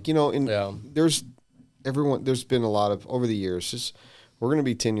don't like. You know, there's been a lot of, over the years, we're going to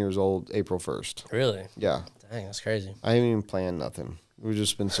be 10 years old April 1st. Really? Yeah. Dang, that's crazy. I haven't even planned nothing. We've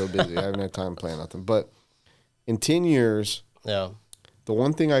just been so busy. I haven't had time to plan nothing. But in 10 years, the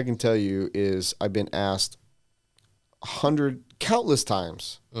one thing I can tell you is I've been asked countless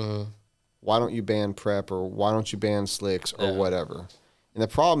times, why don't you ban prep, or why don't you ban slicks, or whatever. And the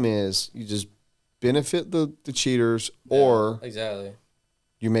problem is you just benefit the cheaters, or exactly,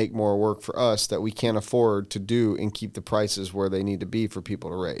 you make more work for us that we can't afford to do and keep the prices where they need to be for people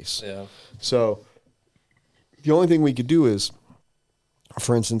to race. Yeah. So the only thing we could do is,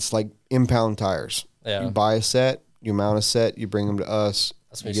 for instance, like impound tires. Yeah. You buy a set, you mount a set, you bring them to us.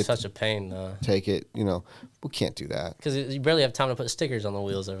 That's gonna be such a pain, though. Take it, we can't do that. Because you barely have time to put stickers on the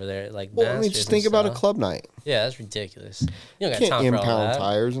wheels over there. Like, well, I mean, just think about a club night. Yeah, that's ridiculous. You don't got can't time for all impound that.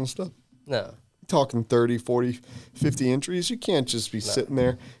 tires and stuff. No. Talking 30, 40, 50 entries. You can't just be sitting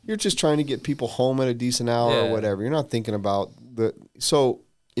there. You're just trying to get people home at a decent hour or whatever. You're not thinking about so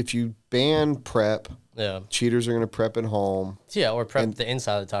if you ban prep, cheaters are going to prep at home. Yeah, or prep the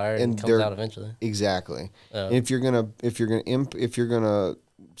inside of the tire and it comes out eventually. Exactly. And if you're gonna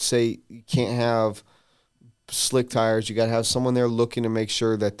say you can't have slick tires, you got to have someone there looking to make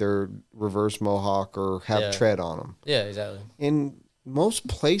sure that they're reverse mohawk or have tread on them. Yeah, exactly. In most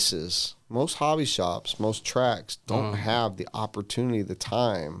places, most hobby shops, most tracks don't have the opportunity, the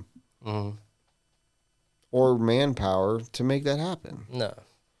time, or manpower to make that happen. No,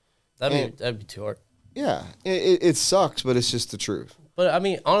 that'd be too hard. Yeah, it sucks, but it's just the truth. But I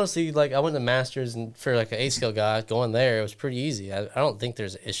mean, honestly, like I went to Masters, and for like an 8-scale guy going there, it was pretty easy. I don't think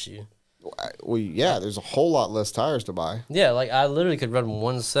there's an issue. Well, yeah, there's a whole lot less tires to buy. Yeah, like I literally could run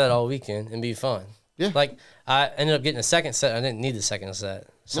one set all weekend and be fine. Yeah. Like I ended up getting a second set. I didn't need the second set,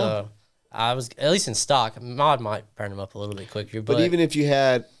 so I was at least in stock. Mod might burn them up a little bit quicker, but even if you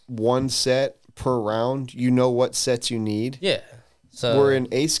had one set per round, you know what sets you need. Yeah. So we're in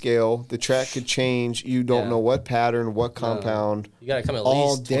A scale. The track could change. You don't know what pattern, what compound. You got to come at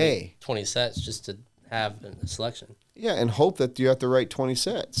all least day 20 sets just to have a selection. Yeah, and hope that you have the right 20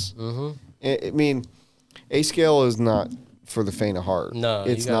 sets. I mean, A scale is not for the faint of heart. No,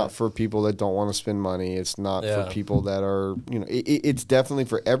 it's not for people that don't want to spend money. It's not for people that are, it's definitely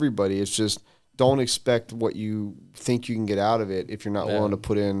for everybody. It's just don't expect what you think you can get out of it if you're not willing to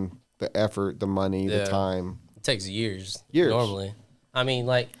put in the effort, the money, the time. It takes years normally. I mean,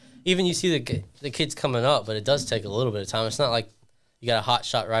 like, even you see the kids coming up, but it does take a little bit of time. It's not like you got a hot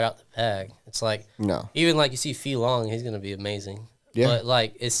shot right out the bag. It's like, even like you see Fee Long, he's going to be amazing. Yeah. But,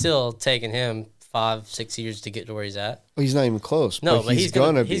 like, it's still taking him 5-6 years to get to where he's at. Well, he's not even close. No, but he's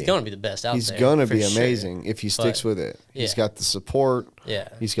going to be. He's going to be the best out there. He's going to be amazing if he sticks with it. He's got the support. Yeah.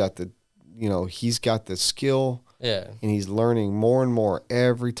 He's got the, he's got the skill. Yeah. And he's learning more and more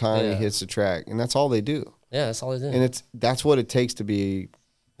every time he hits the track. And that's all they do. Yeah, that's all they do. And that's what it takes to be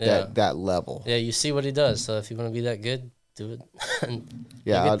that level. Yeah, you see what he does. So if you want to be that good, do it.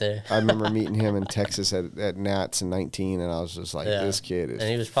 Yeah, You'll get there. I remember meeting him in Texas at Nats in 19, and I was just like, Yeah. this kid is. And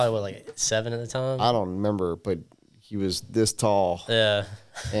he was probably what, like 7 at the time. I don't remember, but he was this tall. Yeah.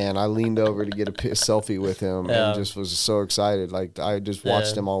 And I leaned over to get a selfie with him, Yeah. and just was so excited. Like I just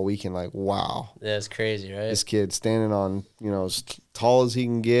watched him all weekend. Like, wow, Yeah, it's crazy, right? this kid standing on, as tall as he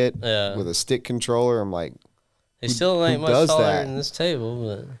can get Yeah. with a stick controller. I'm like, He still ain't who much does taller that? than this table,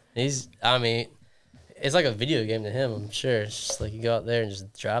 but I mean, it's like a video game to him, I'm sure. It's just like you go out there and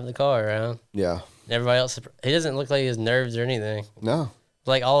just drive the car around. yeah, And everybody else, he doesn't look like he has nerves or anything. no,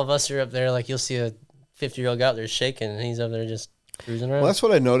 Like all of us are up there, like you'll see a 50-year-old guy out there shaking, and he's up there just cruising around. Well, that's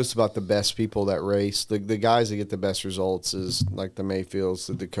what I noticed about the best people that race. The guys that get the best results is like the Mayfields,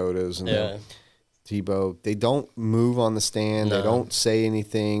 the Dakotas, and the Tebow. They don't move on the stand. No. They don't say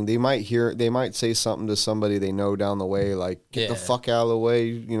anything. They might say something to somebody they know down the way, like get the fuck out of the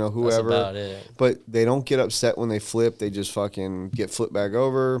way, whoever. That's about it. But they don't get upset when they flip. They just fucking get flipped back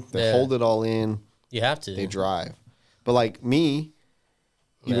over. They hold it all in. You have to. They drive. But like me,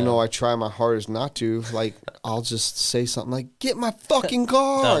 even though I try my hardest not to, like I'll just say something like, "Get my fucking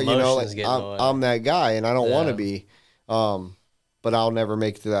car," emotions get in the way. I'm that guy, and I don't want to be. But I'll never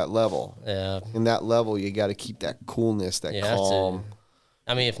make it to that level. Yeah. In that level, you got to keep that coolness, that You calm. have to.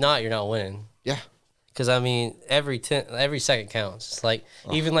 I mean, if not, you're not winning. Yeah. Because, I mean, every second counts. It's like,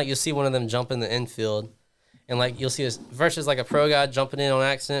 even like you'll see one of them jump in the infield, and like you'll see this versus like a pro guy jumping in on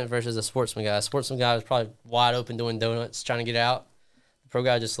accident versus a sportsman guy. A sportsman guy is probably wide open doing donuts, trying to get out. The pro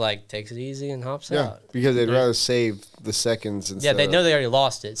guy just like takes it easy and hops Yeah. out. Because they'd rather save the seconds instead Yeah, they of- know they already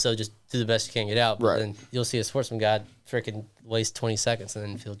lost it, so just do the best you can get out. But Right. then you'll see a sportsman guy freaking waste 20 seconds in the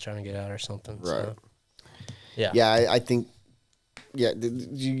infield trying to get out or something. Right. So, yeah. Yeah, I think. Yeah,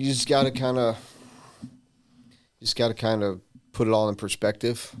 you just got to kind of. Put it all in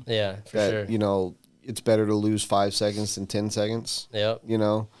perspective. Yeah, for That sure. it's better to lose 5 seconds than 10 seconds. Yep.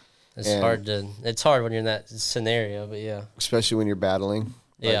 It's And- hard when you're in that scenario, but yeah. Especially when you're battling.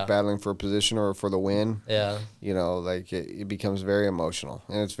 Like Yeah. battling for a position or for the win. Yeah. Like it becomes very emotional,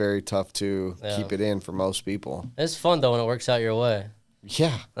 and it's very tough to keep it in for most people. It's fun though when it works out your way.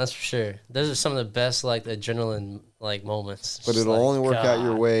 Yeah, That's for sure. Those are some of the best like adrenaline like moments. but Just it'll like, only work out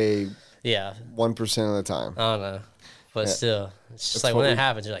your God. way Yeah. 1% of the time. I don't know. But Yeah. still. It's just That's like what when we- it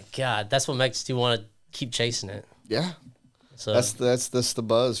happens, you're like, God, that's what makes you want to keep chasing it. Yeah, So that's the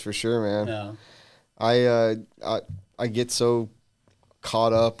buzz for sure, man. yeah. I get so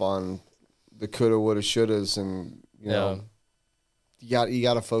caught up on the coulda, woulda, shouldas, and you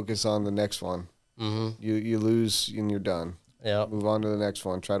got to focus on the next one. Mm-hmm. You lose and you're done. Yep. Move on to the next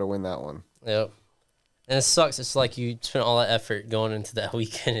one. Try to win that one. Yep. And it sucks. It's like you spent all that effort going into that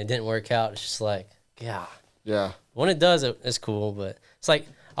weekend. It didn't work out. It's just like, yeah. Yeah, When it does, it's cool. But it's like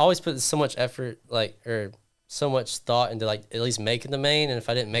I always put so much effort, or so much thought into like at least making the main. And if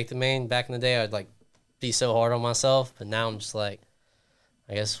I didn't make the main back in the day, I'd like be so hard on myself. But now I'm just like,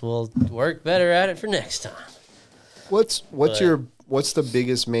 I guess we'll work better at it for next time. What's the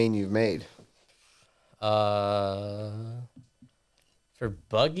biggest main you've made? For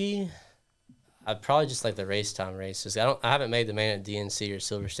buggy, I'd probably just like the race time races. I haven't made the main at DNC or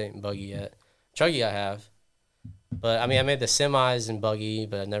Silver State and buggy yet. Chuggy I have, but I mean I made the semis in buggy,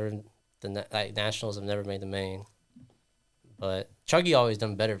 but like nationals I've never made the main. But Chuggy always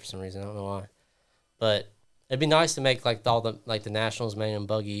done better for some reason. I don't know why, but it'd be nice to make like all the nationals main in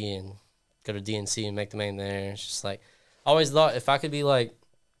buggy and go to DNC and make the main there. It's just like I always thought if I could be like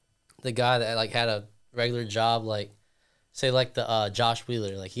the guy that like had a regular job, like say like the Josh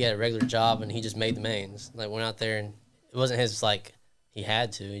Wheeler, like he had a regular job and he just made the mains, like went out there and it wasn't his like he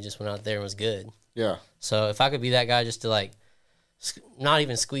had to, he just went out there and was good. Yeah. So if I could be that guy just to like not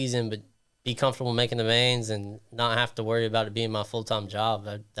even squeeze in but be comfortable making the mains and not have to worry about it being my full-time job,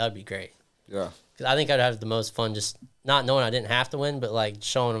 that'd be great. Yeah. 'Cause I think I'd have the most fun just not knowing I didn't have to win, but like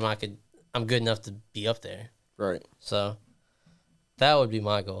showing them I'm good enough to be up there. Right. So that would be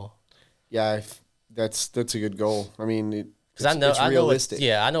my goal. Yeah, that's a good goal. I mean, Because I know it's I realistic.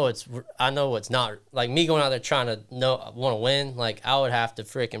 I know it's not like me going out there trying to want to win. Like I would have to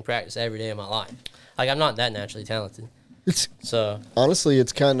freaking practice every day of my life. Like I'm not that naturally talented. So Honestly,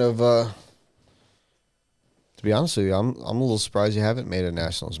 it's kind of. To be honest with you, I'm a little surprised you haven't made a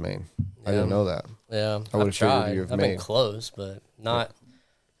nationals main. I didn't know that. yeah, I would've I've figured tried. you've I've been made. close, but not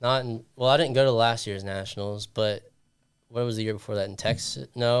in. Well, I didn't go to last year's nationals, but what was the year before that in Texas?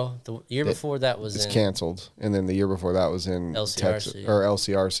 No, the year before that was It's in canceled, and then the year before that was in LCRC. Texas or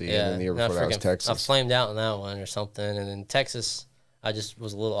LCRC, Yeah, and then the year and I before that was I Texas. flamed out in that one or something, and then Texas, I just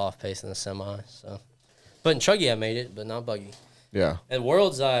was a little off pace in the semi. So, but in Chuggy, I made it, but not buggy. Yeah, At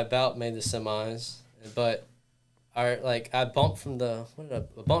Worlds, I about made the semis, but I bumped from the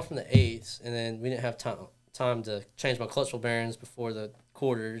I bumped from the eighths, and then we didn't have time to change my clutch wheel bearings before the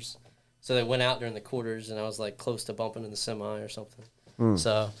quarters, so they went out during the quarters, and I was like close to bumping in the semi or something.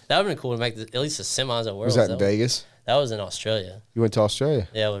 So that would have been cool to make at least the semis at Worlds. Was that in Vegas? That was in Australia. You went to Australia?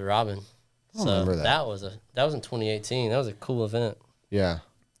 Yeah, with Robin. I remember that. That was in 2018. That was a cool event. Yeah.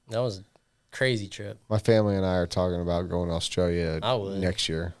 That was a crazy trip. My family and I are talking about going to Australia next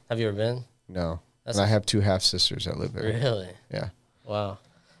year. Have you ever been? No. And I have 2 half sisters that live there. Really? Yeah. Wow.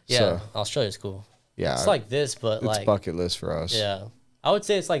 Yeah, So, Australia's cool. Yeah. It's like this, but it's like bucket list for us. Yeah. I would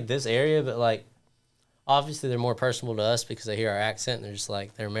say it's like this area, but like obviously they're more personable to us because they hear our accent and they're just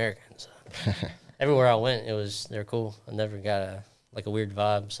like they're Americans. Everywhere I went, they're cool. I never got a weird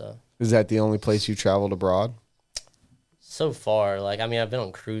vibe. So is that the only place you traveled abroad? So far, like I mean, I've been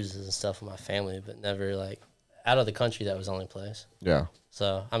on cruises and stuff with my family, but never like out of the country. That was the only place. Yeah.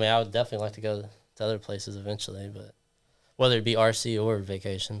 So I mean, I would definitely like to go to other places eventually, but whether it be RC or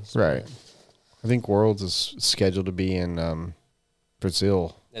vacations. Right. I think Worlds is scheduled to be in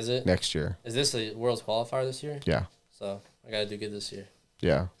Brazil. Is it next year? Is this a Worlds qualifier this year? Yeah. So I gotta do good this year.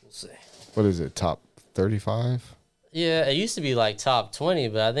 Yeah. We'll see. What is it? Top 35? Yeah, it used to be like top 20,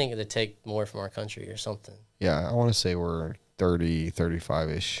 but I think they take more from our country or something. Yeah, I want to say we're 30,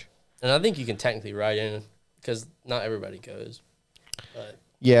 35-ish. And I think you can technically write in because not everybody goes. But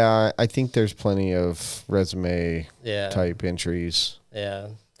yeah, I think there's plenty of resume yeah, type entries. Yeah,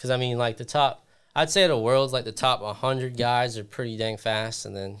 because I mean, like I'd say at a Worlds, like the top 100 guys are pretty dang fast,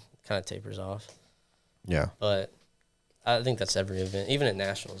 and then kind of tapers off. Yeah. But I think that's every event. Even at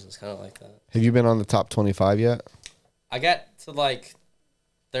Nationals, it's kind of like that. Have you been on the top 25 yet? I got to like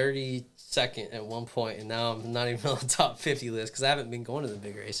 32nd at one point, and now I'm not even on the top 50 list because I haven't been going to the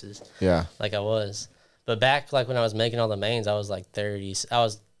big races. Yeah. Like I was. But back like when I was making all the mains, I was like 30. I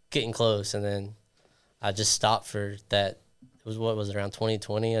was getting close, and then I just stopped for that. It was around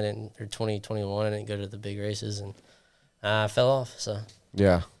 2020 or 2021. I didn't go to the big races, and I fell off. So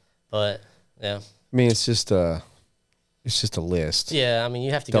yeah. But yeah. I mean, it's just a list. Yeah, I mean,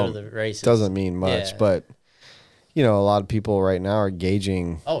 you have to go to the races. Doesn't mean much, but you know, a lot of people right now are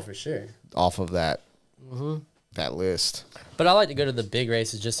gauging. Oh, for sure. Off of that, that list. But I like to go to the big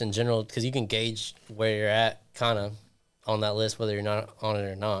races just in general because you can gauge where you're at, kind of, on that list, whether you're not on it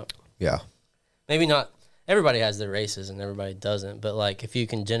or not. Yeah. Maybe not. Everybody has their races and everybody doesn't, but like if you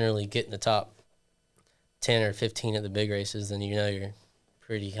can generally get in the top 10 or 15 at the big races, then you know you're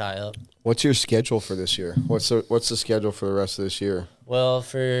pretty high up. What's your schedule for this year? What's the schedule for the rest of this year? Well,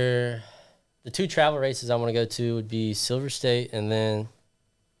 for the 2 travel races I want to go to would be Silver State and then,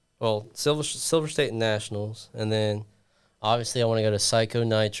 Silver State and Nationals, and then obviously I want to go to Psycho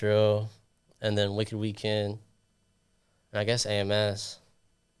Nitro, and then Wicked Weekend, and I guess AMS.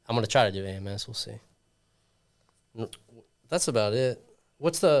 I'm going to try to do AMS. We'll see. That's about it.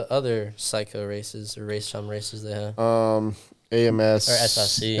 What's the other Psycho races or race time races they have? AMS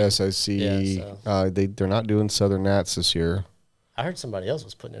or SIC. Yeah, they're not doing Southern Nats this year. I heard somebody else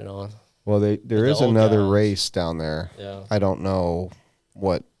was putting it on. Well, there is another race down there. Yeah. I don't know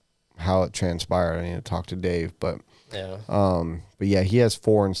how it transpired. I need to talk to Dave, but yeah. But yeah, he has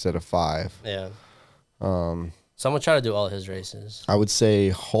 4 instead of 5. Yeah. So I'm gonna try to do all his races. I would say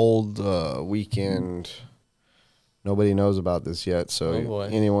hold weekend. Nobody knows about this yet, so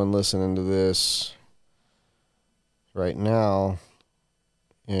anyone listening to this right now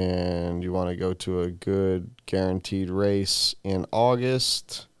and you want to go to a good guaranteed race in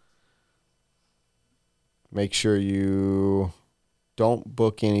August, make sure you don't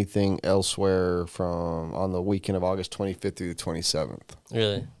book anything elsewhere on the weekend of August 25th through the 27th.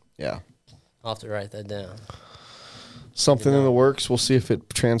 Really? Yeah. I'll have to write that down. Something in the works. We'll see if it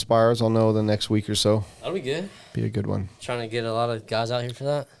transpires. I'll know the next week or so. That'll be good. Be a good one. Trying to get a lot of guys out here for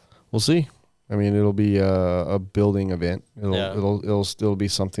that. We'll see. I mean, it'll be a building event. It'll still be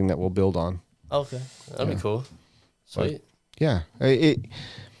something that we'll build on. Okay, that'll be cool. Sweet. But, yeah,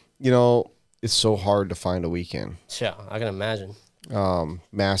 it's so hard to find a weekend. Yeah, I can imagine.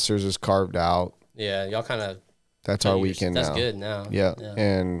 Masters is carved out. Yeah, y'all kind of. That's our weekend now. That's good now. Yeah,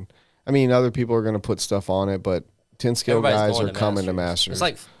 and I mean, other people are going to put stuff on it, but 10 scale guys are coming to Masters. It's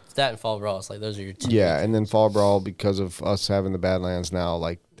like that and Fall Brawl. It's like those are your 2 Yeah, weekends. And then Fall Brawl, because of us having the Badlands now,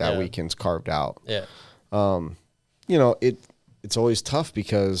 like that weekend's carved out. Yeah. It's always tough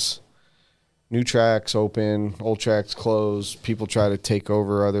because new tracks open, old tracks close, people try to take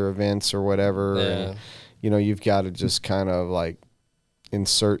over other events or whatever. Yeah. And, you've got to just kind of like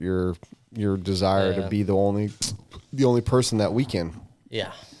insert your desire to be the only person that weekend.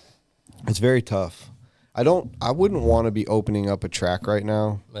 Yeah. It's very tough. I wouldn't want to be opening up a track right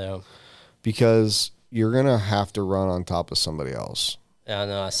now. Yeah. Because you're gonna have to run on top of somebody else. Yeah, I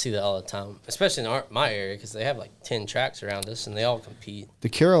know. I see that all the time, especially in my area, because they have like 10 tracks around us, and they all compete. The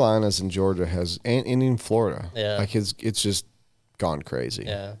Carolinas and Georgia and in Florida, Yeah. like it's just gone crazy.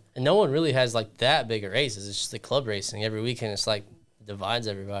 Yeah, and no one really has like that big of races. It's just the club racing every weekend. It's like divides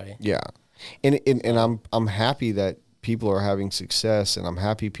everybody. Yeah, and I'm happy that people are having success, and I'm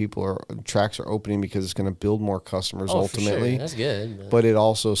happy tracks are opening because it's going to build more customers ultimately. For sure. That's good. But it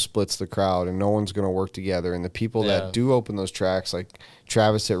also splits the crowd, and no one's going to work together. And the people that do open those tracks, like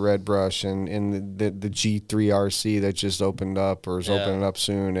Travis at Red Brush and the G3 RC that just opened up or is opening up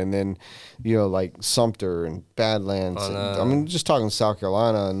soon, and then like Sumter and Badlands. I mean, just talking South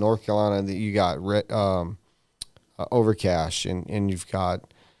Carolina and North Carolina, that you got Overcash, and you've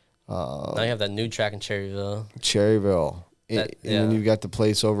got. Now you have that new track in Cherryville. And then you've got the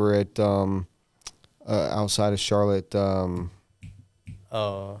place over at outside of Charlotte.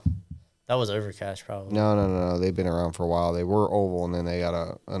 Oh, that was Overcash probably. No. They've been around for a while. They were Oval, and then they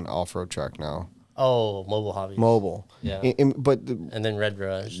got an off-road track now. Oh, Mobile Hobbies. Mobile. Yeah. And then Red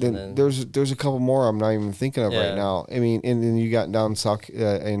Brush. Then there's a couple more I'm not even thinking of right now. I mean, and then you got down south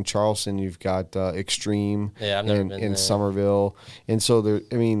in Charleston, you've got Extreme. Yeah, I've never been in there. Somerville, and so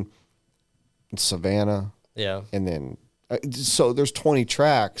in Savannah. Yeah. And then so there's 20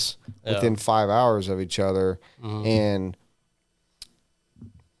 tracks within 5 hours of each other, and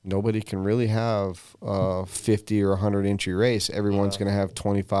nobody can really have a 50 or 100 entry race. Everyone's going to have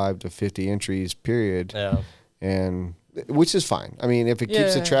 25 to 50 entries, period. Yeah. And which is fine. I mean, if it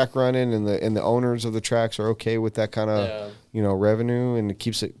keeps the track running and the owners of the tracks are okay with that kind of revenue, and it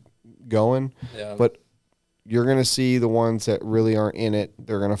keeps it going. Yeah. But you're going to see the ones that really aren't in it,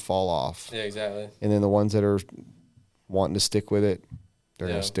 they're going to fall off. Yeah, exactly. And then the ones that are wanting to stick with it, they're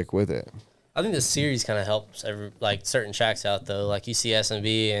going to stick with it. I think the series kind of helps certain tracks out though. Like you see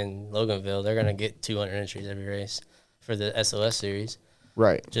S&B and Loganville, they're gonna get 200 entries every race for the SOS series,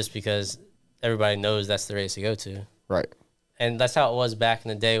 right? Just because everybody knows that's the race to go to, right? And that's how it was back in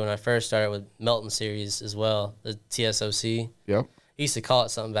the day when I first started with Melton series as well, the TSOC. Yep. He used to call it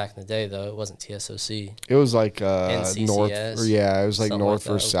something back in the day though. It wasn't TSOC. It was like NCCS, north, it was like north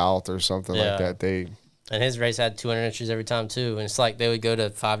or south or something like that. And his race had 200 entries every time too. And it's like they would go to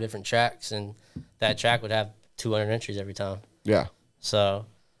 5 different tracks, and that track would have 200 entries every time. Yeah. So,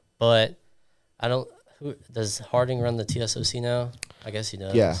 but I don't. Does Harding run the TSOC now? I guess he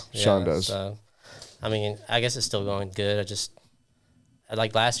does. Yeah, Sean does. So, I mean, I guess it's still going good.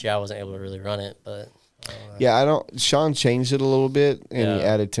 Like last year, I wasn't able to really run it, but. Sean changed it a little bit, and he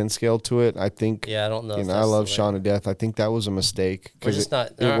added 10 scale to it. I think. Yeah, I don't know. I love Sean to death. I think that was a mistake because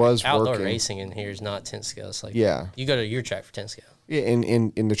it was outdoor working. racing in here is not 10 scale. It's like you go to your track for 10 scale. Yeah,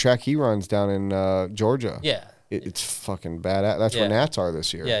 in the track he runs down in Georgia. Yeah, it's fucking badass. That's where Nats are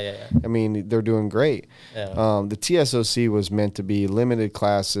this year. Yeah. I mean, they're doing great. Yeah. The TSOC was meant to be limited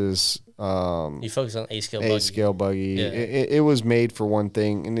classes. You focus on A-scale buggy. A-scale buggy. Yeah. It was made for one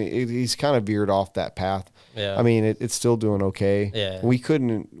thing, and he's kind of veered off that path. Yeah. I mean, it's still doing okay. Yeah. We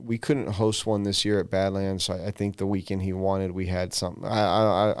couldn't host one this year at Badlands. So I think the weekend he wanted, we had something.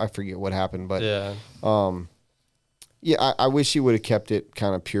 I forget what happened, but I wish he would have kept it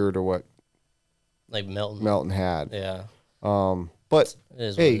kind of pure to what like Melton had. Yeah. But it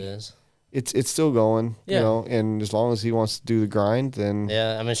is what it is. It's still going, and as long as he wants to do the grind, then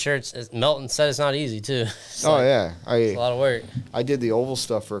I'm sure Melton said it's not easy too. It's a lot of work. I did the oval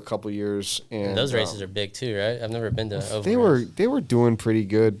stuff for a couple years, and those races are big too, right? I've never been to oval. They were doing pretty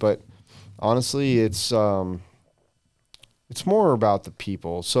good, but honestly, it's more about the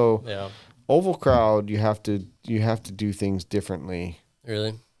people. So oval crowd, you have to do things differently.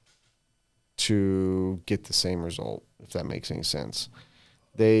 Really? To get the same result, if that makes any sense.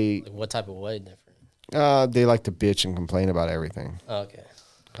 What type of way different? They like to bitch and complain about everything. Oh, okay.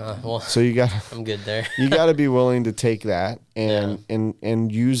 Well, so you got. I'm good there. You got to be willing to take that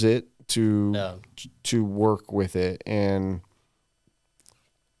and use it to work with it. And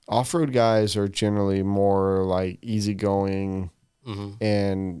off-road guys are generally more like easygoing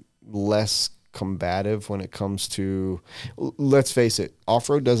and less combative when it comes to, let's face it,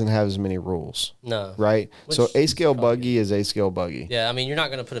 off-road doesn't have as many rules. No. Right? So A-scale buggy is A-scale buggy. Yeah, I mean, you're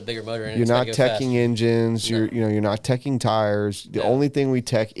not going to put a bigger motor in it. You're not teching engines. No. You're not teching tires. The only thing we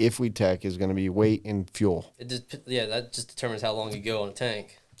tech, if we tech, is going to be weight and fuel. That just determines how long you go on a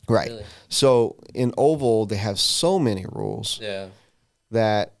tank. Right. Really. So in oval, they have so many rules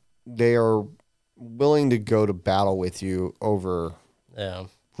that they are willing to go to battle with you over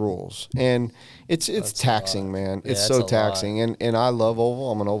rules, and it's taxing, man. It's so taxing, and I love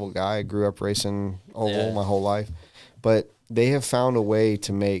oval. I'm an oval guy. I grew up racing oval my whole life, but they have found a way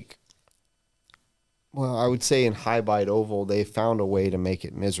to make well, I would say in high bite oval, they found a way to make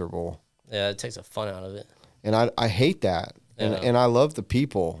it miserable. Yeah, it takes the fun out of it. And I hate that. Yeah. And I love the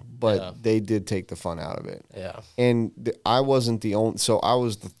people, but Yeah. they did take the fun out of it. Yeah. And I wasn't the only, so I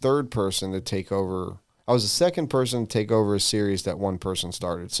was the third person to take over. I was the second person to take over a series that one person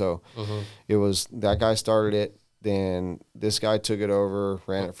started. So it was that guy started it, then this guy took it over,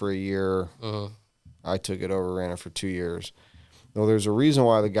 ran it for a year. I took it over, ran it for 2 years. Well, there's a reason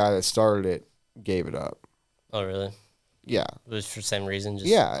why the guy that started it gave it up. Oh, really? Yeah. It was for the same reason? Just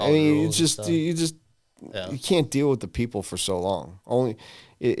Yeah. all I the mean, rules it's and just, stuff? you can't deal with the people for so long.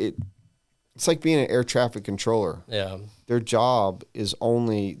 It's like being an air traffic controller. Yeah. Their job is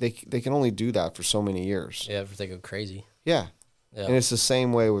only, they can only do that for so many years. Yeah, if they go crazy. Yeah. Yeah. And it's the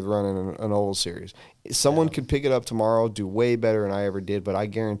same way with running an oval series. Someone could pick it up tomorrow, do way better than I ever did, but I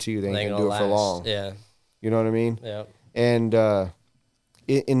guarantee you they ain't gonna do it for long. Yeah. You know what I mean? Yeah. And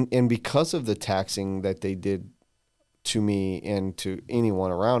and because of the taxing that they did to me and to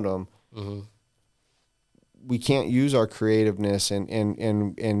anyone around them, we can't use our creativeness and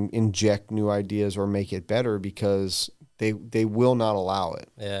inject new ideas or make it better because they will not allow it.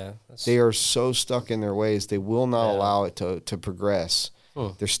 Yeah. They are so stuck in their ways. They will not allow it to progress.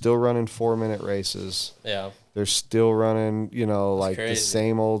 They're still running 4-minute races. Yeah. They're still running, like crazy. the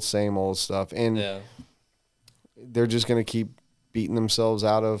same old stuff. And they're just going to keep beating themselves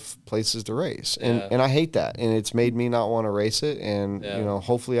out of places to race. And I hate that. And it's made me not want to race it. And,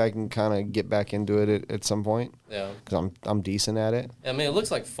 hopefully I can kind of get back into it at some point. Yeah. Because I'm decent at it. I mean, it looks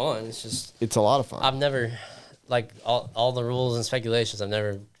like fun. It's just, It's a lot of fun. I've never, like, all the rules and speculations, I've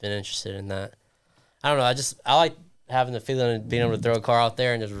never been interested in that. I don't know. I like having the feeling of being able to throw a car out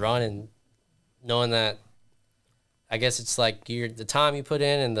there and just run and knowing that, I guess it's like the time you put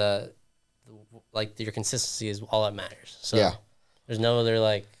in and your consistency is all that matters. So Yeah. there's no other,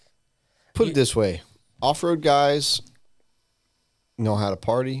 like. Put it this way. Off-road guys know how to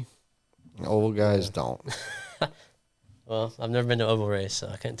party. And oval guys don't. Well, I've never been to oval race, so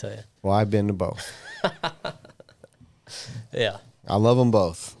I can't tell you. Well, I've been to both. Yeah. I love them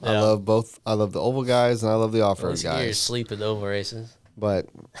both. I Yeah. love both. I love the oval guys and I love the off-road You're guys. asleep at the oval races. But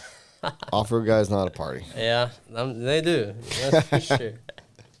off-road guys know how to party. Yeah, they do. That's for sure.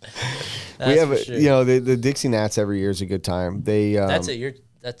 We have, for sure. the Dixie Nats every year is a good time. They That's it.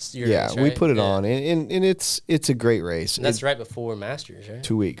 That's your yeah, race, we right? put it Yeah. on, and it's a great race. And that's right before Masters, right?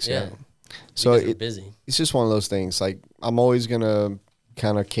 2 weeks. Yeah. Yeah. So Because we're busy. it's just one of those things. Like I'm always gonna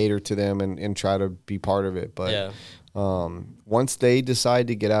kind of cater to them and try to be part of it. But Yeah. Once they decide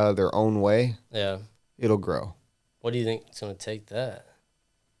to get out of their own way, Yeah. it'll grow. What do you think is going to take that?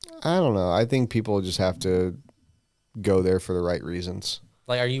 I don't know. I think people just have to go there for the right reasons.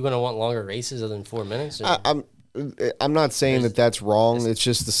 Like, are you going to want longer races other than 4 minutes? Or? I'm not saying that that's wrong. It's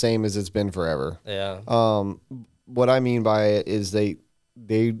just the same as it's been forever. Yeah. What I mean by it is they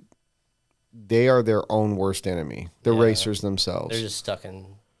are their own worst enemy. The Yeah. racers themselves. They're just stuck in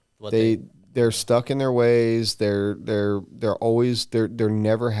what They're stuck in their ways. They're never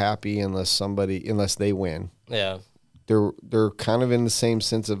happy unless they win. Yeah. They're kind of in the same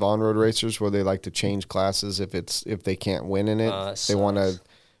sense of on-road racers where they like to change classes if they can't win in it. That They want to sucks.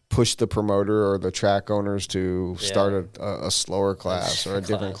 push the promoter or the track owners to Yeah. start a slower class or a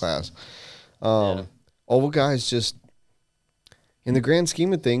different class. Yeah. Oval guys just, in the grand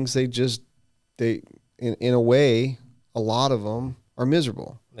scheme of things, they in a way, a lot of them are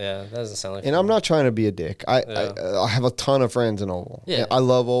miserable. Yeah. That doesn't sound like And fun. I'm not trying to be a dick. I have a ton of friends in oval. Yeah. I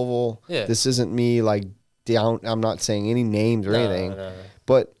love oval. Yeah. This isn't me like down. I'm not saying any names or No, anything. no.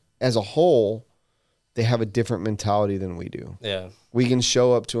 But as a whole, they have a different mentality than we do. Yeah. We can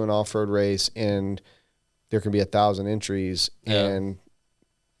show up to an off-road race and there can be 1,000 entries Yeah. and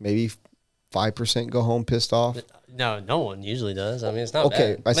maybe 5% go home pissed off. No one usually does. I mean, it's not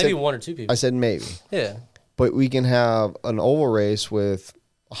Okay, bad. I Maybe said- one or two people. I said maybe. Yeah. But we can have an oval race with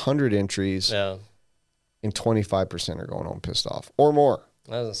 100 entries Yeah. and 25% are going home pissed off or more.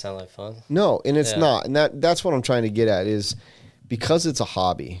 That doesn't sound like fun. No, and it's Yeah. not. And that's what I'm trying to get at is because it's a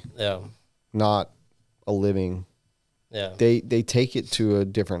hobby, Yeah. not a living, Yeah. they take it to a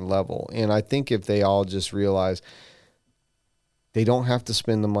different level. And I think if they all just realize they don't have to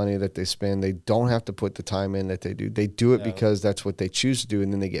spend the money that they spend, they don't have to put the time in that they do. They do it Yeah. because that's what they choose to do,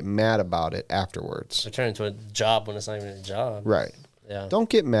 and then they get mad about it afterwards. They turn into a job when it's not even a job. Right. Yeah. Don't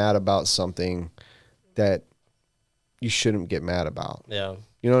get mad about something that you shouldn't get mad about. Yeah.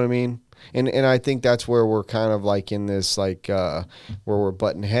 You know what I mean? And I think that's where we're kind of like in this where we're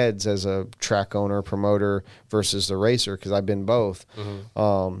butting heads as a track owner, promoter versus the racer, because I've been both.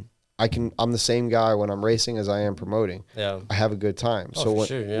 Mm-hmm. I'm the same guy when I'm racing as I am promoting. Yeah. I have a good time. Oh, So for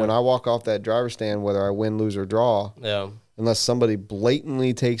sure, yeah. when I walk off that driver's stand, whether I win, lose, or draw, Yeah. unless somebody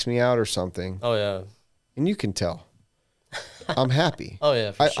blatantly takes me out or something, Oh yeah. and you can tell, I'm happy. Oh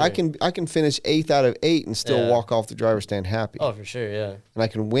yeah. For sure. I can finish 8th out of 8 and still Yeah. walk off the driver's stand happy. Oh, for sure. Yeah. And I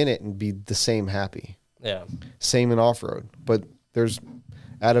can win it and be the same happy. Yeah. Same in off road. But there's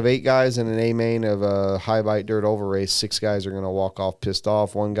out of 8 guys in an A main of a high bite dirt over race, 6 guys are going to walk off pissed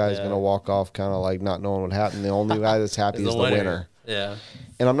off. One guy's going to walk off kind of like not knowing what happened. The only guy that's happy is the winner. Yeah.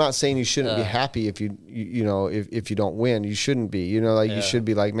 And I'm not saying you shouldn't be happy if you know if you don't win. You shouldn't be. You know, like you should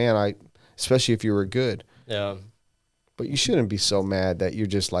be like, man, especially if you were good. Yeah. But you shouldn't be so mad that you're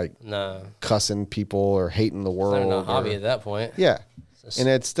just like cussing people or hating the world. It's not a hobby at that point. Yeah. And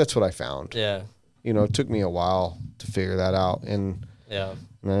that's what I found. Yeah. You know, it took me a while to figure that out. And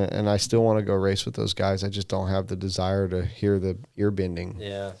and I still want to go race with those guys. I just don't have the desire to hear the ear bending.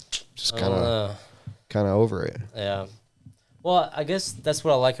 Yeah. Just kind of over it. Yeah. Well, I guess that's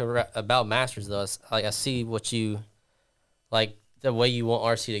what I like about Masters, though. Like, I see what you, like, the way you want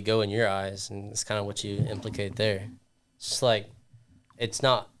RC to go in your eyes, and it's kind of what you implicate there. It's just like, it's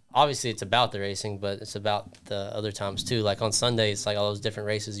not, obviously it's about the racing, but it's about the other times, too. Like, on Sunday, it's like all those different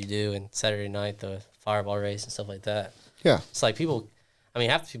races you do, and Saturday night, the fireball race and stuff like that. Yeah. It's like people, I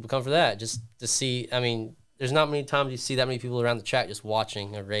mean, half the people come for that, just to see, I mean, there's not many times you see that many people around the track just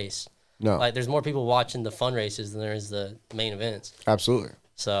watching a race. No. Like, there's more people watching the fun races than there is the main events. Absolutely.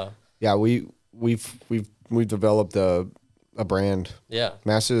 So. Yeah, we've developed a brand. Yeah.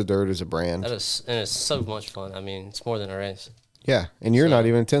 Masters of Dirt is a brand. And it's so much fun. I mean, it's more than a race. Yeah, and you're not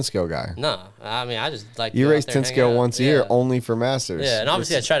even a 10 scale guy. No, I mean, I just like you race 10 scale once a year only for Masters. Yeah, and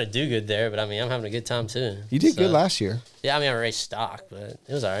obviously I try to do good there, but I mean, I'm having a good time too. You did good last year. Yeah, I mean, I raced stock, but it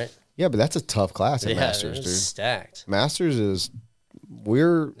was all right. Yeah, but that's a tough class at Masters, it was dude. Stacked. Masters is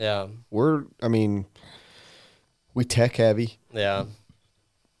I mean, we tech heavy. Yeah.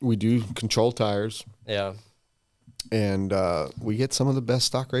 We do control tires. Yeah. And we get some of the best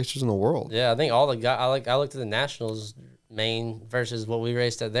stock racers in the world. Yeah, I think all the guys, I looked at the Nationals main versus what we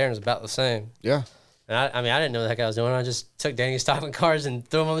raced at there, and it was about the same. Yeah. And I mean, I didn't know what the heck I was doing. I just took Danny Stockman cars and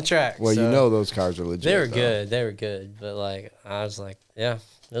threw them on the track. Well, you know those cars are legit. They were good. They were good. But, like, I was like, yeah,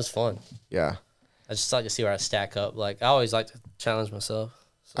 it was fun. Yeah. I just like to see where I stack up. Like, I always like to challenge myself.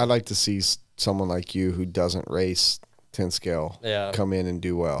 So. I'd like to see someone like you who doesn't race 10 scale come in and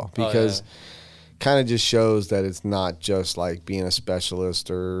do well. Because kind of just shows that it's not just, like, being a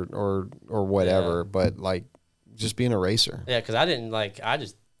specialist or whatever, but, like, just being a racer. Yeah, because I didn't, like, I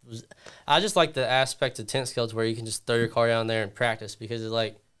just like the aspect of 10 scale to where you can just throw your car down there and practice, because it's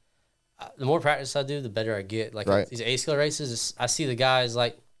like, the more practice I do, the better I get. Like these A scale races, I see the guys,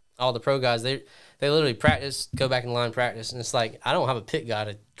 like all the pro guys, they literally practice, go back in line, practice, and it's like, I don't have a pit guy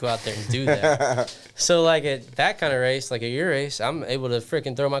to go out there and do that. So like at that kind of race, like at your race, I'm able to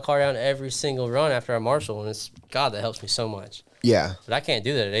freaking throw my car down every single run after I marshal, and it's God that helps me so much. Yeah, but I can't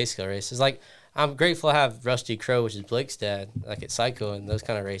do that at A scale races. Like, I'm grateful I have Rusty Crow, which is Blake's dad, like at Psycho and those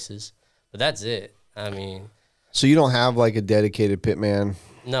kind of races. But that's it. I mean. So you don't have like a dedicated pit man?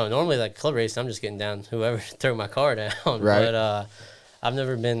 No, normally like club racing, I'm just getting down whoever to throw my car down. Right. But I've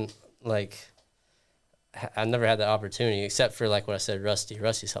never been like, I've never had that opportunity except for like what I said, Rusty.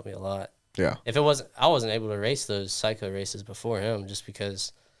 Rusty's helped me a lot. Yeah. If it wasn't, I wasn't able to race those Psycho races before him just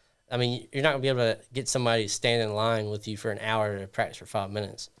because, I mean, you're not going to be able to get somebody to stand in line with you for an hour to practice for 5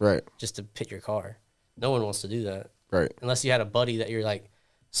 minutes. Right. Just to pit your car. No one wants to do that. Right. Unless you had a buddy that you're, like,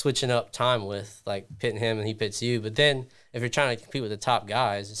 switching up time with, like, pitting him and he pits you. But then if you're trying to compete with the top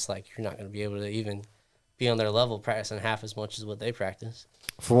guys, it's like you're not going to be able to even be on their level practicing half as much as what they practice.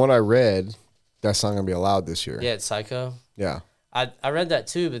 From what I read, that's not going to be allowed this year. Yeah, it's Psycho. Yeah. I read that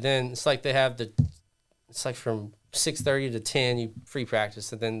too, but then it's like they have it's like from 6:30 to 10, you free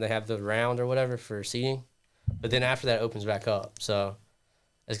practice, and then they have the round or whatever for seating. But then after that, it opens back up. So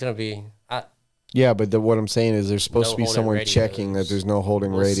it's going to be... Yeah, but what I'm saying is there's supposed to be someone radios. Checking that there's no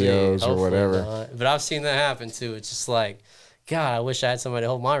holding radios or whatever. Not. But I've seen that happen too. It's just like, God, I wish I had somebody to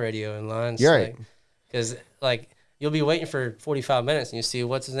hold my radio in line. You're right. Because, like, you'll be waiting for 45 minutes, and you see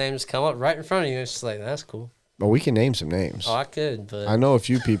what's his name just come up right in front of you. It's just like, that's cool. Well, we can name some names. Oh, I could, but... I know a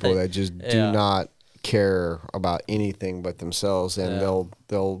few people that just do not care about anything but themselves, and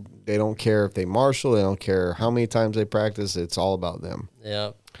they don't care if they marshal, they don't care how many times they practice, it's all about them.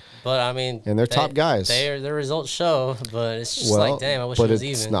 Yeah. But I mean, and they're top guys. Their results show, but it's just like, damn, I wish it was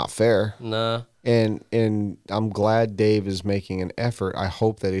even. But it's not fair. No. And I'm glad Dave is making an effort. I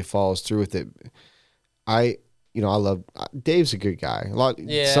hope that he follows through with it. you know, I love Dave's a good guy.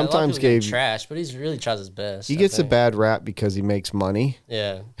 Yeah, Sometimes Gabe trash, but he's really tries his best. he gets a bad rap because he makes money.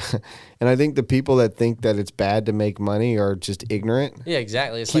 Yeah. And I think the people that think that it's bad to make money are just ignorant. Yeah,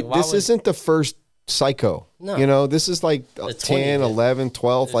 exactly. It's This isn't the first Psycho. No. You know, this is like 10, 11,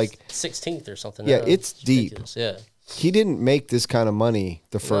 12, like 16th or something. Yeah, now. it's deep. Ridiculous. Yeah. He didn't make this kind of money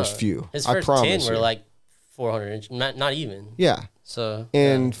the first few. His I first promise 10 were you. like 400, not even. Yeah. So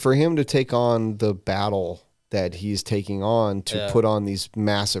And for him to take on the battle that he's taking on to put on these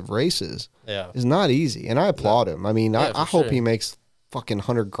massive races is not easy. And I applaud him. I mean, I hope he makes fucking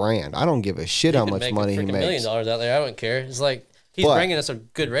 $100,000. I don't give a shit how much money he makes. $1 million out there. I don't care. It's like he's bringing us a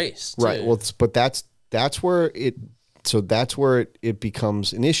good race. Too. Right. Well, but that's where it. So that's where it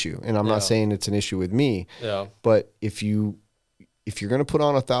becomes an issue. And I'm not saying it's an issue with me. Yeah. But if you're gonna put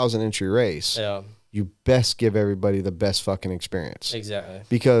on a 1,000 entry race, you best give everybody the best fucking experience. Exactly.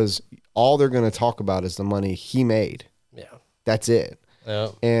 Because all they're gonna talk about is the money he made. Yeah. That's it. Yeah.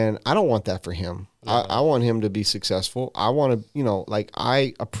 And I don't want that for him. No. I want him to be successful. I want to, you know, like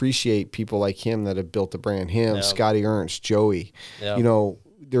I appreciate people like him that have built the brand. Him, Scotty Ernst, Joey. Yeah. You know,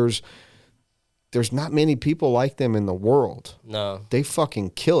 there's not many people like them in the world. No. They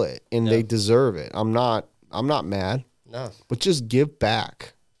fucking kill it and they deserve it. I'm not mad. No. But just give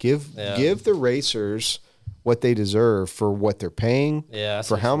back. Give the racers what they deserve for what they're paying. Yeah.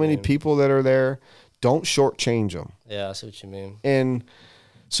 For how many people that are there. Don't shortchange them. Yeah, I see what you mean. And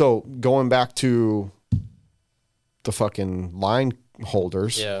so going back to the fucking line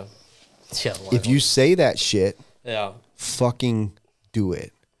holders. Yeah. If you say that shit, fucking do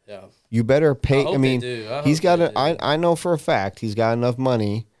it. Yeah. You better pay. I mean, he's got I know for a fact he's got enough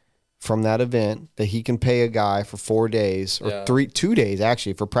money from that event that he can pay a guy for 4 days or 2 days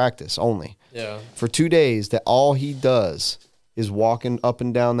actually for practice only. Yeah. For 2 days that all he does is walking up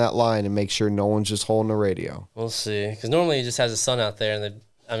and down that line and make sure no one's just holding the radio. We'll see. Because normally he just has his son out there, and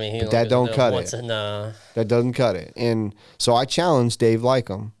that don't cut it. That doesn't cut it. And so I challenge Dave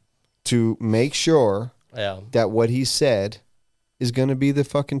Lycum to make sure that what he said is going to be the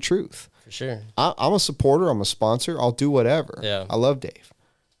fucking truth. For sure. I'm a supporter. I'm a sponsor. I'll do whatever. Yeah. I love Dave.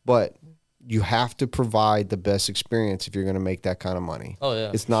 But you have to provide the best experience if you're going to make that kind of money. Oh,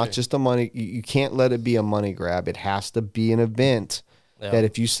 yeah. It's not just a money. You can't let it be a money grab. It has to be an event that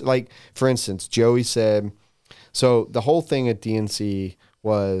if you, like, for instance, Joey said, so the whole thing at DNC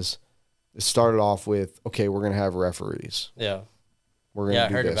was, it started off with, okay, we're going to have referees. Yeah. We're going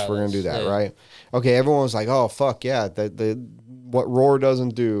to do this. We're going to do that, right? Okay, everyone was like, oh, fuck, yeah, what Roar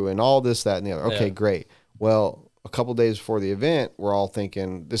doesn't do and all this, that, and the other. Okay, great. Well, a couple days before the event, we're all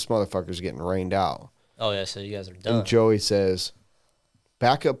thinking, this motherfucker's getting rained out. Oh, yeah, so you guys are done. And Joey says,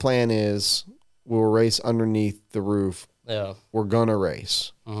 backup plan is we'll race underneath the roof. Yeah. We're going to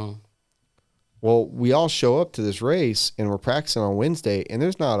race. Mm-hmm. Well, we all show up to this race, and we're practicing on Wednesday, and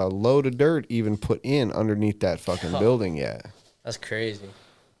there's not a load of dirt even put in underneath that fucking building yet. That's crazy.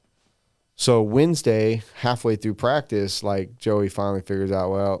 So Wednesday, halfway through practice, like Joey finally figures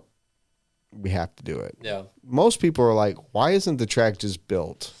out, well, we have to do it. Yeah. Most people are like, why isn't the track just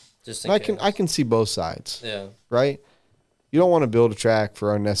built? Just I can see both sides. Yeah. Right? You don't want to build a track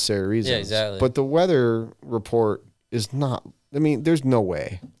for unnecessary reasons. Yeah, exactly. But the weather report is not, I mean, there's no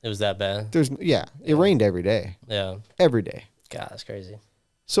way. It was that bad? It rained every day. Yeah. Every day. God, that's crazy.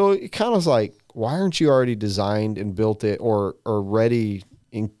 So it kind of was like, why aren't you already designed and built it or ready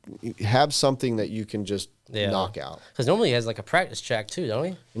and have something that you can just knock out? Because normally he has like a practice track too, don't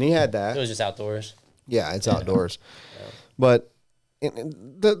he? And he had that. It was just outdoors. Yeah, it's outdoors. But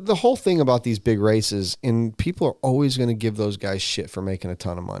the whole thing about these big races, and people are always going to give those guys shit for making a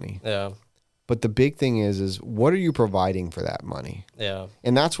ton of money. Yeah. But the big thing is what are you providing for that money? Yeah.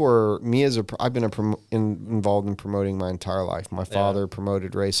 And that's where me I've been involved in promoting my entire life. My father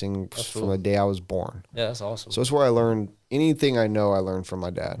promoted racing from the day I was born. Yeah, that's awesome. So it's where I learned anything I know. I learned from my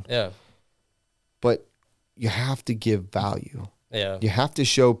dad. Yeah. But you have to give value. Yeah. You have to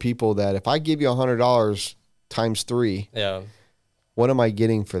show people that if I give you $100 times 3, what am I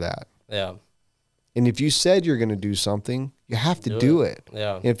getting for that? Yeah. And if you said you're going to do something, you have to do it.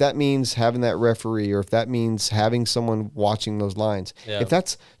 Yeah. And if that means having that referee, or if that means having someone watching those lines, if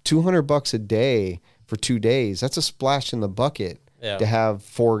that's $200 a day for 2 days, that's a splash in the bucket to have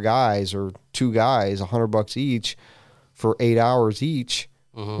 4 guys or 2 guys, $100 each for 8 hours each,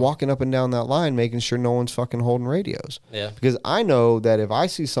 walking up and down that line, making sure no one's fucking holding radios. Yeah. Because I know that if I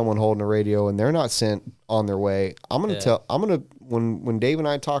see someone holding a radio and they're not sent on their way, when Dave and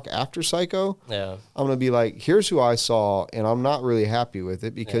I talk after Psycho, I'm going to be like, here's who I saw, and I'm not really happy with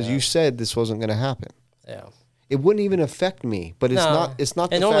it because you said this wasn't going to happen. Yeah. it wouldn't even affect me. But it's not. It's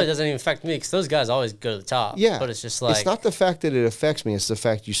not. And the normally fact, it doesn't even affect me because those guys always go to the top. Yeah, but it's just like it's not the fact that it affects me. It's the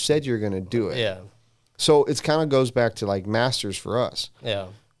fact you said you're going to do it. Yeah, So it's kind of goes back to like masters for us. yeah,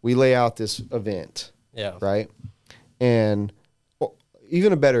 We lay out this event, yeah, right? And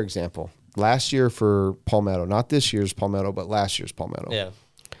even a better example. Last year for Palmetto, not this year's Palmetto, but last year's Palmetto. yeah,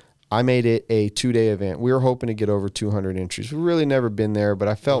 I made it a 2-day event. We were hoping to get over 200 entries. We've really never been there, but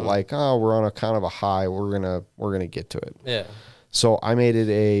I felt like, oh, we're on a kind of a high. We're gonna get to it. yeah, So I made it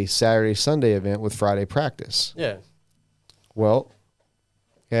a Saturday, Sunday event with Friday practice. yeah, Well,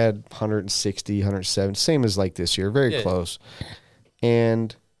 had 160, 170, same as like this year, very close.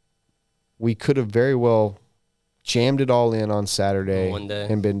 And we could have very well jammed it all in on Saturday One day.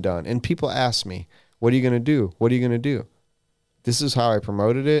 and been done. And people ask me, what are you going to do? What are you going to do? This is how I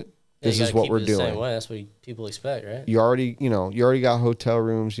promoted it. This you is gotta what keep we're it the doing. Same way. That's what people expect, right? You already got hotel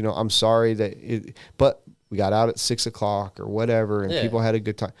rooms. I'm sorry but we got out at 6 o'clock or whatever, and people had a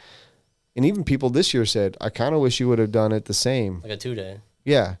good time. And even people this year said, I kind of wish you would have done it the same. Like a 2-day.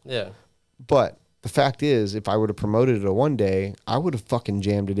 Yeah. Yeah. But the fact is, if I would have promoted it a 1 day, I would have fucking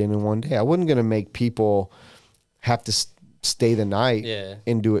jammed it in 1 day. I wasn't going to make people have to stay the night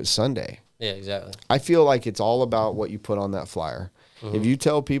and do it Sunday. Yeah, exactly. I feel like it's all about what you put on that flyer. If you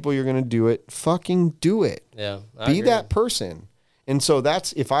tell people you're going to do it, fucking do it. Yeah. Be that person. And so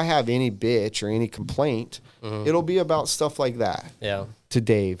that's, if I have any bitch or any complaint, it'll be about stuff like that. Yeah. To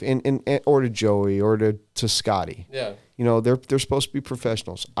Dave and or to Joey or to Scotty. Yeah. They're supposed to be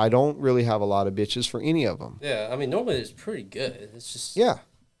professionals. I don't really have a lot of bitches for any of them. Yeah. I mean, normally it's pretty good. It's just. Yeah.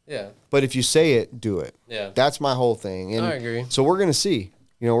 Yeah. But if you say it, do it. Yeah. That's my whole thing. And I agree. so we're going to see.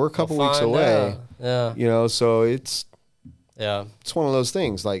 We're a couple weeks away. Yeah. So it's Yeah. it's one of those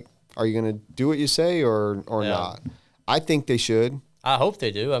things. Like, are you going to do what you say or not? I think they should. I hope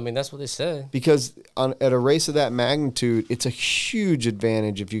they do. I mean, that's what they say. Because at a race of that magnitude, it's a huge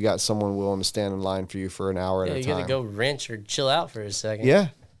advantage if you got someone willing to stand in line for you for an hour at a time. You got to go wrench or chill out for a second. Yeah.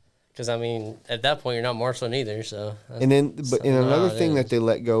 Because, I mean, at that point, you're not marshaling either. So. And another thing that they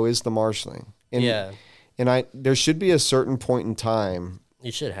let go is the marshaling. And, yeah. And there should be a certain point in time.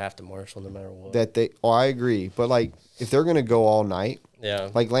 You should have to marshal no matter what. I agree. But, like, if they're going to go all night.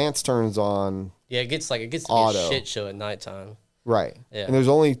 Yeah. Like, Lance turns on. Yeah, it gets to be auto. a shit show at nighttime. Right. Yeah. And there's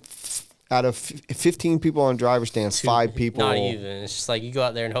only, out of 15 people on driver stands, 5 people. Not even. It's just like you go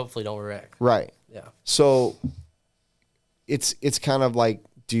out there and hopefully don't wreck. Right. Yeah. So it's kind of like,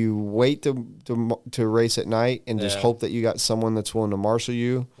 do you wait to race at night and just hope that you got someone that's willing to marshal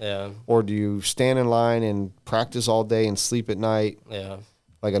you? Yeah. Or do you stand in line and practice all day and sleep at night? Yeah.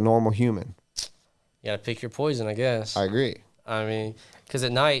 Like a normal human? You got to pick your poison, I guess. I agree. I mean, because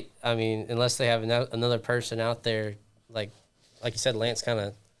at night, I mean, unless they have another person out there, like you said, Lance kind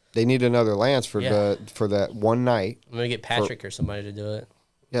of. They need another Lance for that one night. I'm gonna get Patrick or somebody to do it.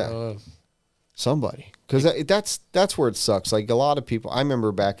 Yeah, somebody, because that's where it sucks. Like a lot of people, I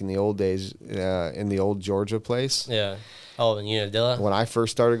remember back in the old days, in the old Georgia place. Yeah. Oh, in Unadilla. When I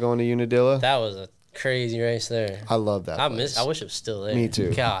first started going to Unadilla, that was a crazy race there. I love that. I wish it was still there. Me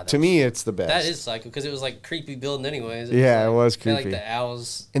too. God, to me, it's the best. That is psycho because it was like creepy building anyways. It was kinda creepy. like the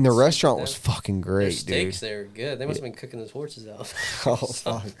owls. And the restaurant was fucking great, Their steaks dude. they were good. They must have been cooking those horses out. Oh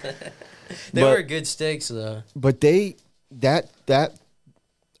fuck. They were good steaks though. But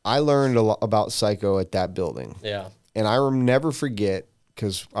I learned a lot about Psycho at that building. Yeah. And I will never forget,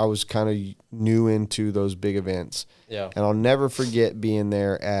 because I was kind of new into those big events. Yeah. And I'll never forget being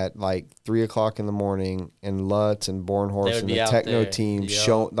there at like 3 o'clock in the morning, and Lutz and Born Horse and the techno team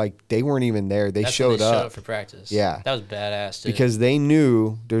they weren't even there. That's showed up for practice. Yeah. That was badass too. Because they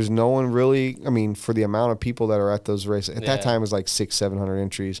knew there's no one really, I mean, for the amount of people that are at those races, at that time it was like 600-700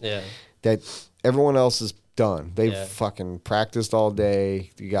 entries. Yeah. That everyone else is done. They've fucking practiced all day.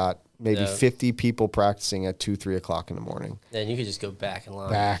 You got maybe 50 people practicing at 2-3 o'clock in the morning. Then you could just go back in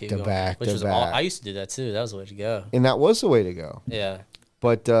line. Back to back to back. I used to do that too. That was the way to go. And that was the way to go. Yeah.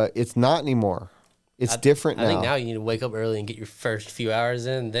 But it's not anymore. It's different now. I think now you need to wake up early and get your first few hours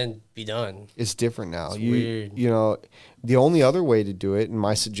in, and then be done. It's different now. It's weird. The only other way to do it, and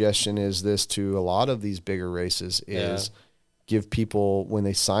my suggestion is this to a lot of these bigger races, is give people, when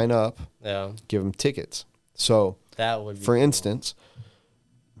they sign up, give them tickets. So, that would be for instance,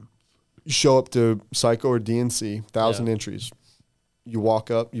 you show up to Psycho or DNC, 1,000 entries. You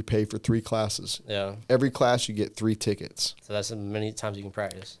walk up, you pay for 3 classes. Yeah. Every class you get 3 tickets. So that's as many times you can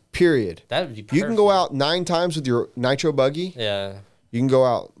practice. Period. That would be perfect. You can go out 9 times with your nitro buggy. Yeah. You can go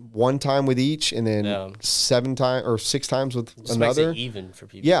out one time with each, and then Yeah. 7 times or 6 times with Just makes another. it even for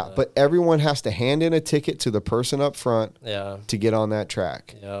people. Yeah, but everyone has to hand in a ticket to the person up front yeah, to get on that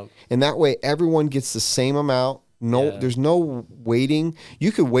track. yeah, And that way everyone gets the same amount. No, Yeah. there's no waiting.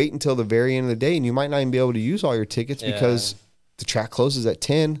 You could wait until the very end of the day and you might not even be able to use all your tickets Yeah. because the track closes at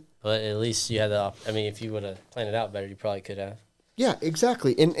 10. but at least you had I mean, if you would have planned it out better, you probably could have. Yeah,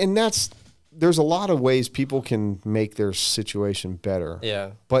 exactly. And there's a lot of ways people can make their situation better.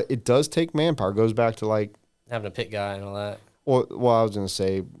 Yeah, But it does take manpower. It goes back to like, having a pit guy and all that. well, I was going to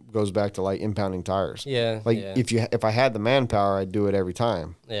say, goes back to like impounding tires. Yeah, Like yeah, if I had the manpower, I'd do it every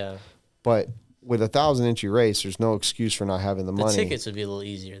time. yeah. But with a 1,000 entry race, there's no excuse for not having the The money. tickets would be a little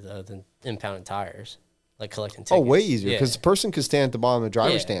easier though than impounding tires, like collecting tickets. Oh, way easier Yeah. because the person could stand at the bottom of the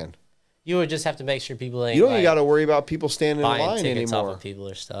driver's Yeah. stand. You would just have to make sure people ain't You don't like, even got to worry about people standing in buying line tickets anymore. off of people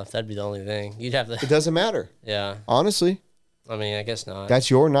or stuff. That'd be the only thing. You'd have It to. doesn't matter. Yeah, Honestly, I mean, I guess not.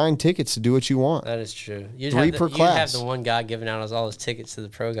 that's your 9 tickets to do what you want. That is true. You'd 3 have per You'd have class. the one guy giving out all his tickets to the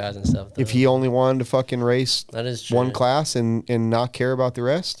pro guys and stuff. If though. he only wanted to fucking race That is true. one class and not care about the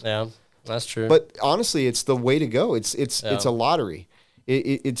rest. Yeah, that's true. But honestly, it's the way to go. It's a lottery.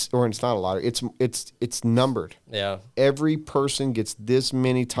 It's not a lottery. It's numbered. yeah, Every person gets this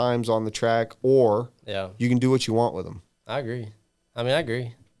many times on the track, or yeah, you can do what you want with them. I agree. I mean, I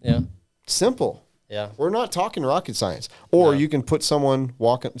agree. Yeah, Simple. yeah, We're not talking rocket science. Or No. you can put someone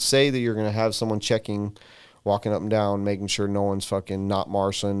say that you're going to have someone walking up and down, making sure no one's fucking not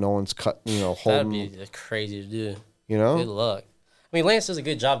marshaling, no one's that'd holding, be crazy to do. you know? Good luck. I mean, Lance does a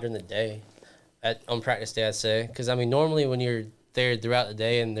good job during the day, on practice day, I'd say. Because I mean, normally when you're there throughout the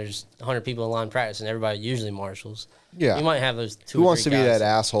day and there's 100 people in line practicing, everybody usually marshals. Yeah. You might have those 2 Who or wants to 3 be guys. that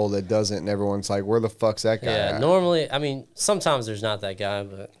asshole that doesn't, and everyone's like, where the fuck's that guy Yeah, at? normally, I mean, sometimes there's not that guy,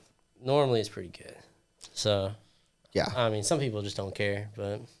 but normally it's pretty good. So, Yeah. I mean, some people just don't care,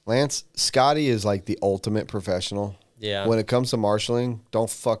 but Lance, Scotty is like the ultimate professional. yeah. When it comes to marshaling, don't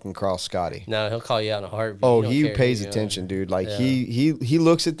fucking cross Scotty. No, he'll call you out in a heartbeat. Oh, don't he care who pays you are. attention, dude. Like Yeah. he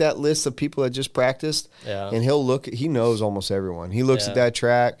looks at that list of people that just practiced, Yeah. and he knows almost everyone. He looks at Yeah. that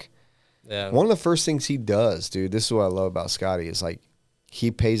track. Yeah. One of the first things he does, dude, this is what I love about Scotty, is like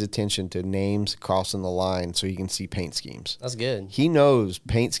he pays attention to names crossing the line so he can see paint schemes. That's good. He knows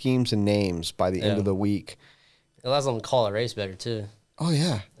paint schemes and names by the end Yeah. of the week. It allows them to call a race better, too. Oh,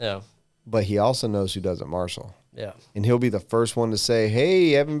 yeah. Yeah. But he also knows who doesn't marshal. Yeah. And he'll be the first one to say,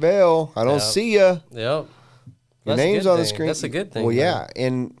 hey, Evan Vail, I don't Yeah. see ya. Yep. Your That's a name's good on the thing. screen. That's a good thing. Well, though. yeah.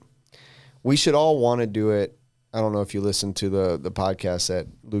 And we should all want to do it. I don't know if you listened to the podcast that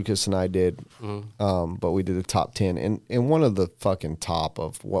Lucas and I did, Mm-hmm. but we did a top 10. And one of the fucking top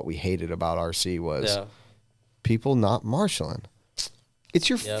of what we hated about RC was Yeah. people not marshaling. It's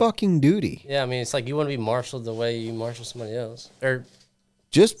your Yep. fucking duty. Yeah, I mean, it's like you want to be marshaled the way you marshal somebody else. Or,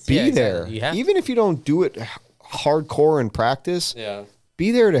 Just be Yeah, exactly. there. You have Even if you don't do it hardcore in practice, yeah.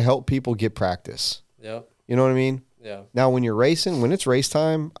 be there to help people get practice. Yep. You know what I mean? Yeah. Now, when you're racing, when it's race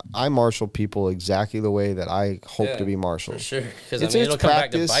time, I marshal people exactly the way that I hope Yeah, to be For marshaled. sure. Because, I It's- mean, it's it'll come back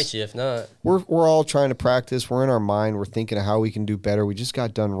to practice. bite you if not. We're all trying to practice. We're in our mind. We're thinking of how we can do better. We just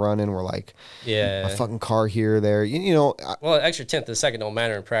got done running. We're like, Yeah. a fucking car here, there. You know, Well, an extra tenth of a second don't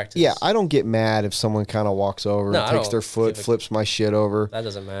matter in practice. yeah, I don't get mad if someone kind of walks over, No, I takes don't their foot, give a- flips my shit over. That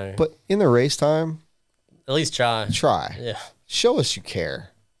doesn't matter. But in the race time, At least try. try. Yeah. Show us you care.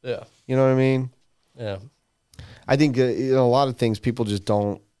 Yeah. You know what I mean? Yeah. I think a lot of things people just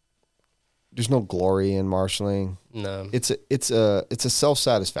don't. There's no glory in marshaling. No. It's a self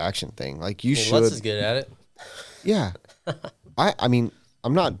satisfaction thing. Like you I mean, should. Lutz is good at it. Yeah. I mean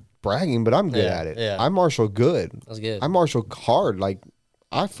I'm not bragging, but I'm good Yeah, at it. yeah. I marshal good. That's good. I marshal hard. Like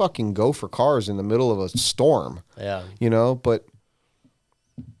I fucking go for cars in the middle of a storm. Yeah. You know, but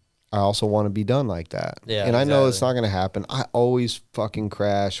I also want to be done like that. Yeah, and I know it's exactly. not going to happen. I always fucking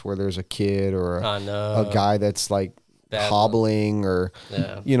crash where there's a kid or I know. a guy that's like Bad hobbling or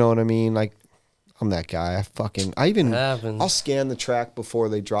Yeah. you know what I mean? Like I'm that guy. I even happens. I'll scan the track before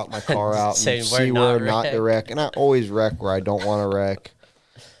they drop my car out Say and where see not where not to wreck. wreck. And I always wreck where I don't want to wreck.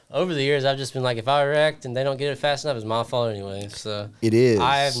 Over the years, I've just been like, if I wrecked and they don't get it fast enough, it's my fault anyway. So It is.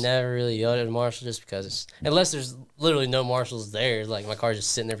 I have never really yelled at a marshal just because it's, unless there's literally no marshals there, like my car's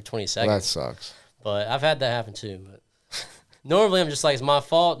just sitting there for 20 That seconds. sucks. But I've had that happen too. But normally I'm just like, it's my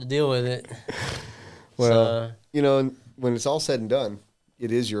fault to deal with it. Well, So, you know, and when it's all said and done,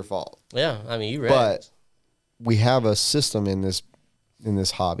 it is your fault. yeah, I mean, you wrecked. But we have a system in this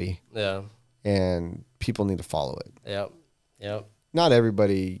hobby, Yeah, and people need to follow it. yep, yep, Not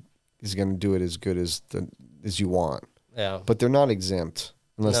everybody is going to do it as good as you want, yeah. but they're not exempt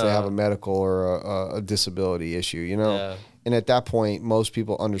unless they No. have a medical or a disability issue. You know, Yeah. And at that point, most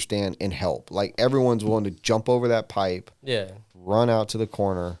people understand and help. Like everyone's willing to jump over that pipe, Yeah. run out to the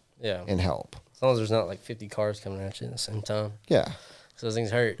corner, Yeah. and help. As long as there's not like 50 cars coming at you at the same time. Yeah. So those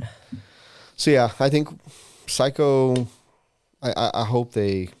things hurt. So yeah, I think Psycho. I hope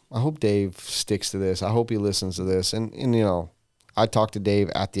Dave sticks to this. I hope he listens to this. And you know, I talked to Dave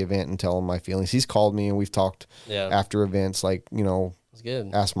at the event and tell him my feelings. He's called me and we've talked after events, like, you know, It's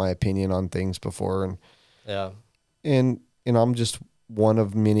good. asked my opinion on things before. And Yeah. and I'm just one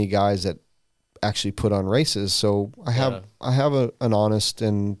of many guys that actually put on races. So I have an honest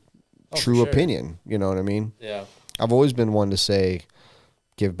and true opinion. You know what I mean? Yeah. I've always been one to say,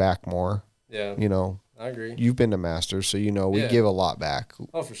 give back more. Yeah. You know, I agree. you've been to Masters, so you know we give a lot back.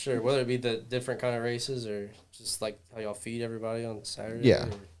 Oh, for sure. Whether it be the different kind of races or just like how y'all feed everybody on Saturday. Yeah.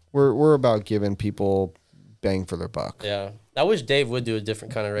 Or... We're about giving people bang for their buck. Yeah. I wish Dave would do a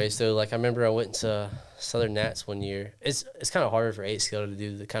different kind of race though. Like I remember I went to Southern Nats one year. It's kind of harder for 8 scale to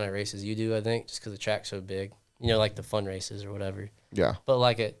do the kind of races you do, I think, just because the track's so big. You know, like the fun races or whatever. Yeah. But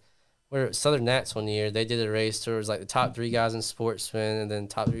like we're at Southern Nats one year, they did a race towards like the top 3 guys in sportsman and then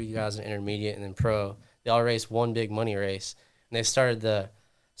top 3 guys in intermediate and then pro. They all raced one big money race. And they started the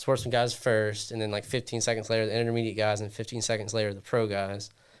sportsman guys first and then like 15 seconds later the intermediate guys and 15 seconds later the pro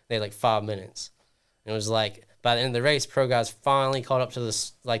guys. They had like 5 minutes. And it was like by the end of the race, pro guys finally caught up to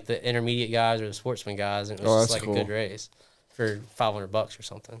the intermediate guys or the sportsman guys, and it was just like a good race for $500 or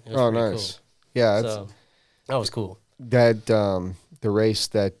something. It was pretty nice. Cool. Yeah, so that was cool. That the race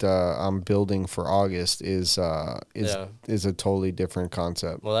that I'm building for August is a totally different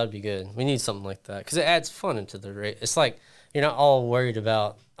concept. Well, that'd be good. We need something like that because it adds fun into the race. It's like you're not all worried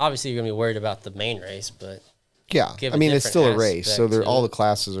about. Obviously, you're gonna be worried about the main race, but yeah, I mean it's still a race, so all the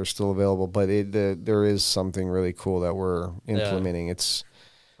classes are still available. But there is something really cool that we're implementing. It's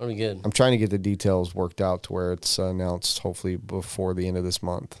that'd be good. I'm trying to get the details worked out to where it's announced hopefully before the end of this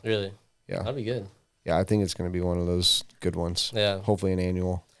month. Really? Yeah, that'd be good. Yeah, I think it's going to be one of those good ones. Yeah. Hopefully an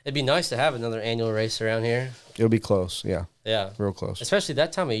annual. It'd be nice to have another annual race around here. It'll be close, yeah. Yeah. Real close. Especially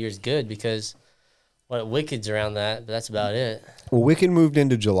that time of year is good because Wicked's around that, but that's about it. Well, Wicked moved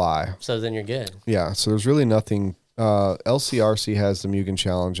into July. So then you're good. Yeah, so there's really nothing. LCRC has the Mugen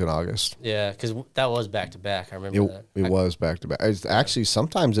Challenge in August. Yeah, because that was back-to-back. I remember that. It was back-to-back. Actually,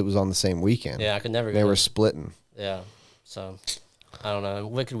 sometimes it was on the same weekend. Yeah, I could never go. They were splitting. Yeah, so... I don't know.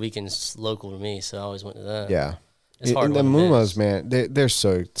 Wicked Weekend's local to me, so I always went to that. Yeah. It's hard. And the Mumas, man, they're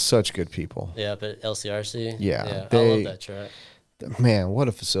such good people. Yeah, but LCRC. Yeah. I love that track. Man, what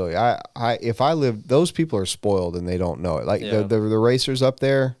a facility. If I lived, those people are spoiled and they don't know it. Like the racers up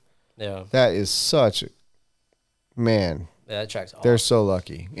there. Yeah. That is such man. Yeah, that track's awesome. They're so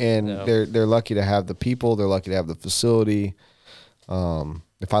lucky. And they're lucky to have the people, they're lucky to have the facility.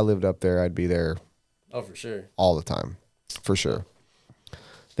 If I lived up there, I'd be there. Oh, for sure. All the time. For sure.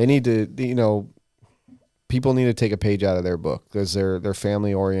 They need to, people need to take a page out of their book because they're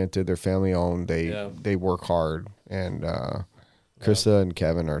family oriented, they're family owned, they work hard, and Krista and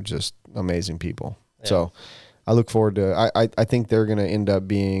Kevin are just amazing people. Yeah. So I look forward to. I think they're gonna end up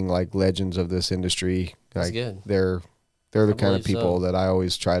being like legends of this industry. That's like good. They're the kind of people that I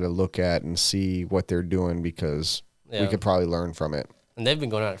always try to look at and see what they're doing because we could probably learn from it. And they've been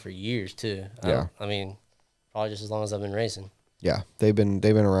going at it for years too. Yeah. I mean, probably just as long as I've been racing. Yeah, they've been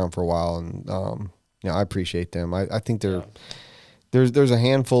around for a while, and I appreciate them. I think there's a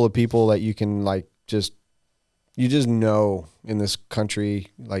handful of people that you can you just know in this country,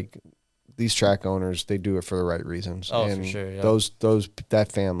 like these track owners, they do it for the right reasons. Oh, and for sure. Yeah.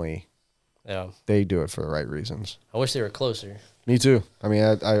 That family, they do it for the right reasons. I wish they were closer. Me too. I mean,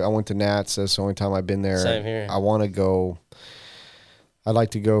 I went to Nats. That's the only time I've been there. Same here. I want to go. I'd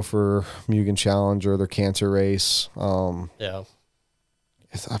like to go for Mugen Challenge or their cancer race. Yeah.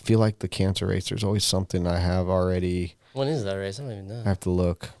 I feel like the cancer race, there's always something I have already. When is that race? I don't even know. I have to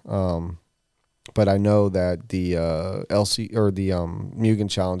look. But I know that the LC or the Mugen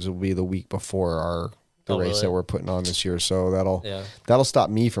Challenge will be the week before the race that we're putting on this year. So that'll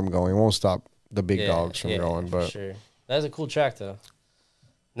stop me from going. It won't stop the big dogs from going. But sure. That's a cool track though.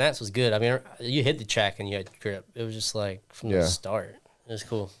 Nats was good. I mean, you hit the track and you had grip. It was just like from the start. It was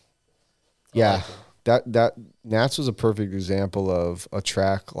cool. Yeah, that Nats was a perfect example of a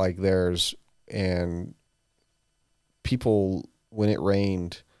track like theirs, and people when it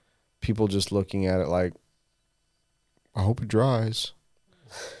rained, people just looking at it like, I hope it dries.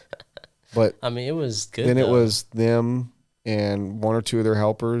 But I mean, it was good. Then it was them and one or two of their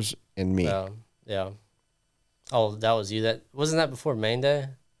helpers and me. Yeah. Oh, that was you. That wasn't that before main day.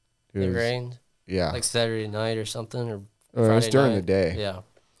 It rained. Yeah, like Saturday night or something, or it was during the day. Yeah.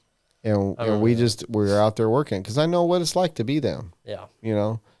 and we're out there working because I know what it's like to be them. Yeah. You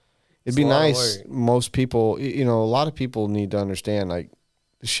know, it'd It's be a lot of nice. work. Most people, you know, a lot of people need to understand like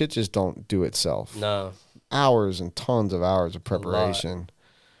the shit just don't do itself. No. Hours and tons of hours of A lot. preparation,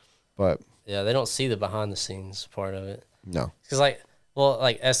 but Yeah, they don't see the behind the scenes part of it. no. Because like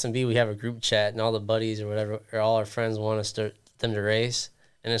S&B, we have a group chat and all the buddies or whatever, or all our friends want them to race.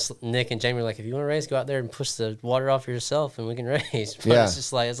 And it's Nick and Jamie are like, if you want to race, go out there and push the water off yourself and we can race. But Yeah. it's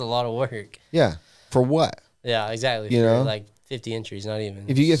just like, it's a lot of work. Yeah, for what? Yeah, exactly. You For know? like 50 entries, not even.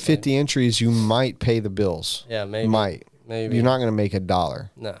 If you get It's like- 50 entries, you might pay the bills. yeah, maybe. Might. Maybe. You're not going to make $1.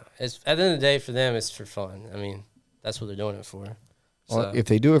 No. It's at the end of the day, for them, it's for fun. I mean, that's what they're doing it for. Well, So, if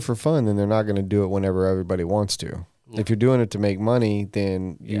they do it for fun, then they're not going to do it whenever everybody wants to. No. If you're doing it to make money,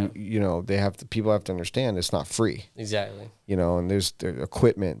 then Yeah. you know people have to understand it's not free. exactly. You know, and there's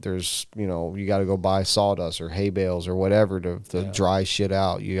equipment. There's you got to go buy sawdust or hay bales or whatever to Yeah. dry shit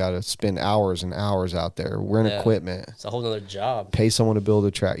out. You got to spend hours and hours out there. We're in Yeah. equipment. It's a whole nother job. Pay someone to build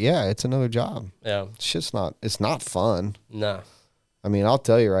a track. Yeah, it's another job. Yeah. It's not fun. No. I mean, I'll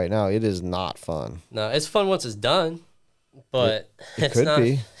tell you right now, it is not fun. No. It's fun once it's done, but It it's could not.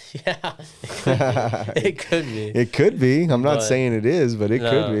 be. Yeah. It could be. It could be. I'm not But- saying it is, but it No,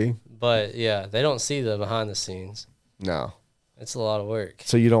 could be. But yeah, they don't see the behind the scenes. No. It's a lot of work.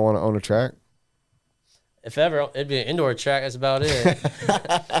 So you don't want to own a track? If ever, it'd be an indoor track. That's about it.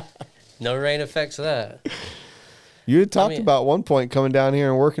 No rain affects that. You had talked mean- about one point coming down here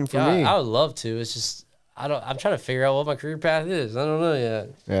and working for Yeah, me. I would love to. It's just I'm trying to figure out what my career path is. I don't know yet.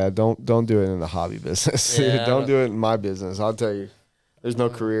 Yeah, don't do it in the hobby business. Yeah, I don't don't- do it in my business. I'll tell you, there's no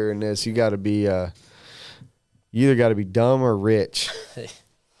career in this. You got to be, you either got to be dumb or rich.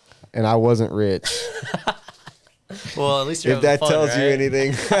 And I wasn't rich. Well, at least you're If having that fun, tells you right?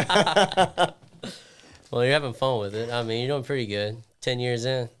 anything. Well, you're having fun with it. I mean, you're doing pretty good. 10 years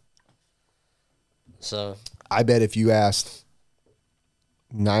in. So I bet if you asked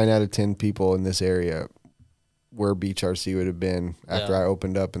 9 out of 10 people in this area where Beach RC would have been after Yeah. I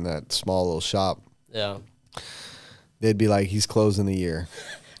opened up in that small little shop, yeah, they'd be like, he's closing the year.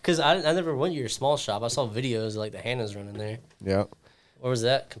 because I never went to your small shop. I saw videos of, like the Hannah's running there. Yeah. Where was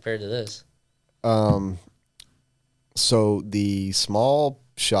that compared to this? So the small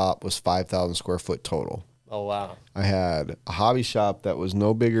shop was 5,000 square foot total. Oh wow. I had a hobby shop that was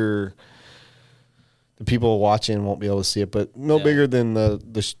no bigger. The people watching won't be able to see it, but no Yeah. bigger than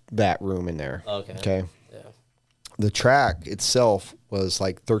that room in there. Okay. Okay. Yeah. The track itself was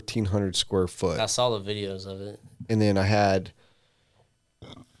like 1,300 square foot. I saw the videos of it. And then I had,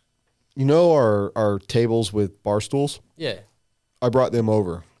 our tables with bar stools. Yeah. I brought them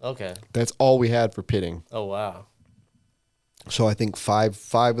over. Okay. That's all we had for pitting. Oh wow. So I think five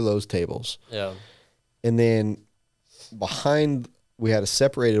of those tables. Yeah. And then behind we had a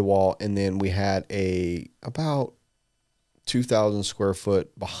separated wall, and then we had about 2,000 square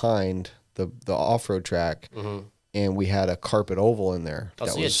foot behind the off-road track, and we had a carpet oval in there Oh,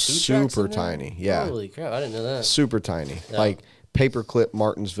 that so you had was 2 tracks super in there? tiny. Yeah, Holy crap! I didn't know that. super tiny, Yeah. like paperclip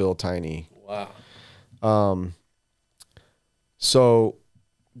Martinsville tiny. Wow. So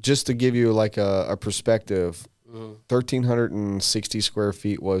just to give you like a perspective, 1,360 square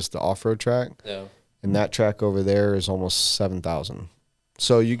feet was the off-road track. Yeah. And that track over there is almost 7,000.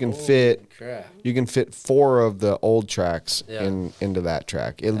 So you can Holy crap. 4 of the old tracks Yeah. into that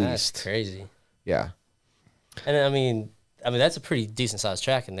track at That's least. crazy. Yeah. And I mean that's a pretty decent sized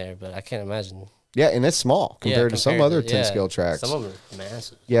track in there, but I can't imagine. Yeah, and it's small compared to some other 10 yeah, scale tracks. Some of them are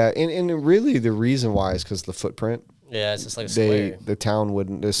massive. Yeah, and really the reason why is because the footprint. Yeah, it's just like a square.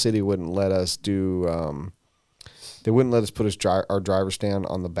 The city wouldn't let us do. They wouldn't let us put our driver stand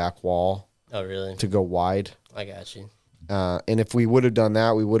on the back wall Oh, really? to go wide. I got you. And if we would have done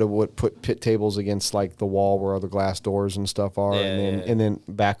that, we would have put pit tables against like the wall where all the glass doors and stuff are, Yeah, and then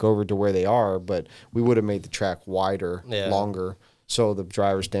back over to where they are. But we would have made the track wider, Yeah. longer, so the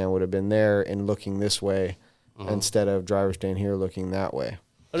driver stand would have been there and looking this way instead of driver stand here looking that way.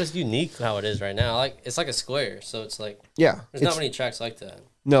 But it's unique how it is right now. Like it's like a square, so it's like Yeah, there's not many tracks like that.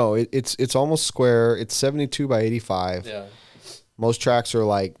 No, it's almost square. It's 72 by 85. Yeah. Most tracks are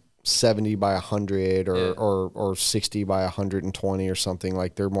like 70 by 100 or, Yeah. or 60 by 120 or something.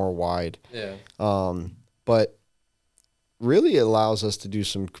 Like they're more wide. Yeah. But really it allows us to do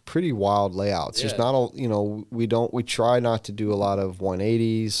some pretty wild layouts. There's Yeah. not a, we try not to do a lot of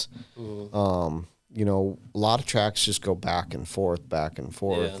 180s. A lot of tracks just go back and forth.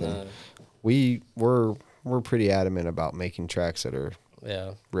 Yeah, And we're pretty adamant about making tracks that are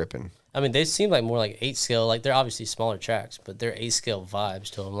yeah. ripping. I mean, they seem like more like 8 scale. Like they're obviously smaller tracks, but they're 8 scale vibes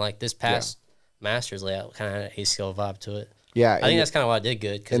to them. Like this past Masters layout kind of had an 8 scale vibe to it. Yeah, I think that's kind of why I did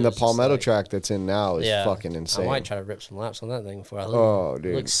good. And the Palmetto track that's in now is fucking insane. I might try to rip some laps on that thing before I leave. Oh,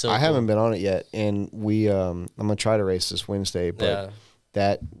 dude. It looks so I cool. haven't been on it yet, and I'm going to try to race this Wednesday, but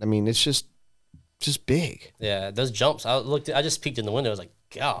it's just big. Yeah, those jumps, I just peeked in the window. I was like,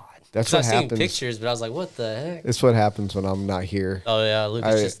 God. That's what happens. I seen pictures, but I was like, what the heck? It's what happens when I'm not here. Oh, yeah,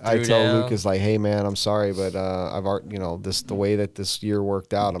 Lucas I tell Lucas, like, hey, man, I'm sorry, but I've already, the way that this year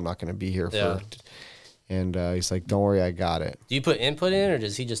worked out, I'm not going to be here for. And he's like, don't worry, I got it. Do you put input in, or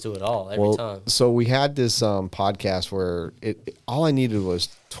does he just do it all every time? So we had this podcast where all I needed was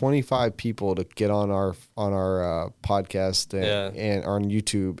 25 people to get on our podcast and on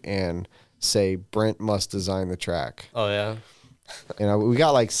YouTube and say Brent must design the track. Oh, yeah. And we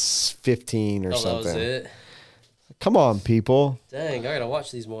got like 15 or something. That was it? Come on, people. Dang, I got to watch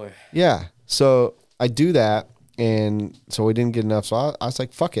these more. Yeah. So I do that. And so we didn't get enough. So I was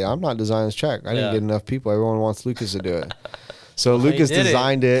like, fuck it. I'm not designing this track. I didn't get enough people. Everyone wants Lucas to do it. So Lucas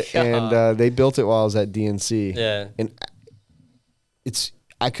designed it and they built it while I was at DNC. Yeah. And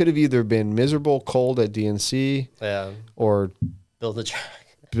I could have either been miserable, cold at DNC or build the track.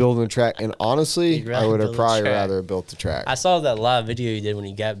 Building a track, and honestly, I would have probably rather built the track. I saw that live video you did when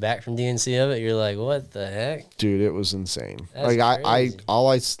you got back from DNC of it. You're like, what the heck, dude? It was insane. That's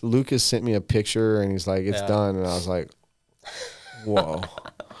crazy. Lucas sent me a picture, and he's like, it's done, and I was like, whoa.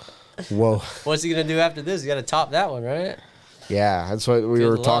 What's he gonna do after this? You got to top that one, right? Yeah, that's what we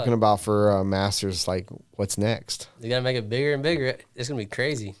were talking about for Masters. Like, what's next? You gotta make it bigger and bigger. It's gonna be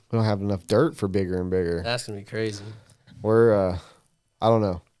crazy. We don't have enough dirt for bigger and bigger. That's gonna be crazy. We're I don't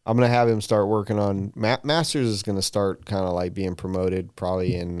know. I'm going to have him start working on Masters is going to start kind of like being promoted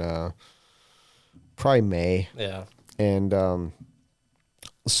probably in May. Yeah. And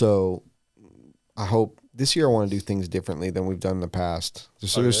so I hope this year I want to do things differently than we've done in the past.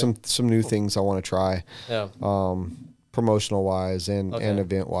 So there's some new things I want to try. Yeah. Promotional wise and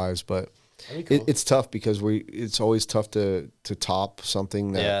event wise, but cool. It's tough because it's always tough to top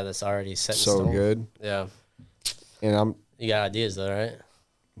something that's already set in stone. Good. Yeah. And you got ideas though, right?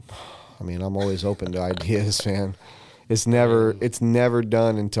 I mean, I'm always open to ideas, man. It's never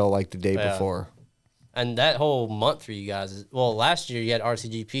done until like the day before. And that whole month for you guys last year you had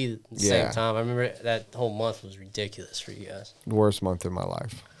RCGP at the same time. I remember that whole month was ridiculous for you guys. The worst month of my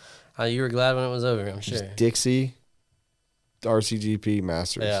life. You were glad when it was over, I'm sure. Dixie, RCGP,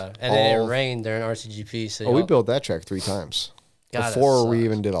 Masters. Yeah, and then it rained during RCGP. So we built that track 3 times before we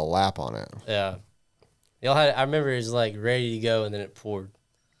even did a lap on it. Yeah. I remember it was like ready to go, and then it poured.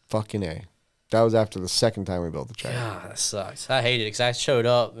 Fucking A. That was after the second time we built the track. God, that sucks. I hated it because I showed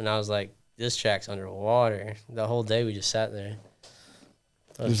up, and I was like, this track's underwater. The whole day we just sat there.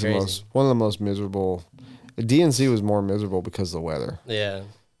 That was crazy. One of the most miserable. DNC was more miserable because of the weather. Yeah.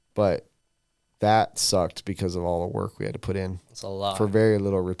 But that sucked because of all the work we had to put in. It's a lot. For very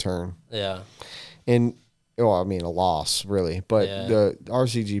little return. Yeah. And a loss, really. But the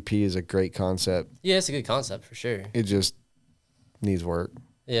RCGP is a great concept. Yeah, it's a good concept for sure. It just needs work.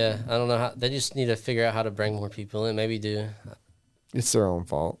 Yeah, I don't know how. They just need to figure out how to bring more people in. Maybe do. It's their own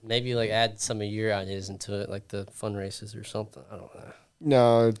fault. Maybe like add some of your ideas into it, like the fun races or something. I don't know.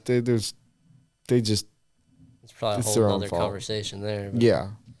 No, It's probably a whole other conversation there. But yeah.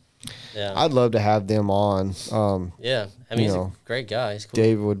 I'd love to have them on. Yeah, I mean, he's a great guy. He's cool.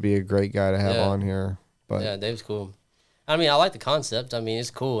 David would be a great guy to have on here. But yeah, Dave's cool. I mean, I like the concept. I mean,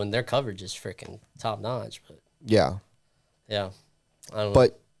 it's cool, and their coverage is freaking top notch. But yeah, I don't know.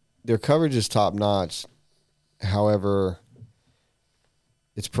 But their coverage is top notch. However,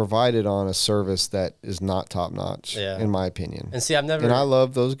 it's provided on a service that is not top notch, in my opinion. And see, and I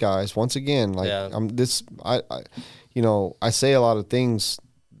love those guys. Once again, I say a lot of things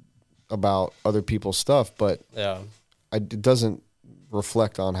about other people's stuff, but it doesn't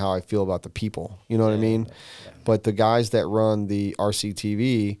reflect on how I feel about the people. You know what I mean? Yeah. But the guys that run the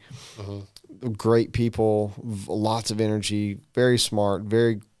RCTV, great people, lots of energy, very smart,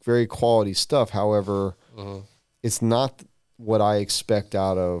 very, very quality stuff. However, it's not what I expect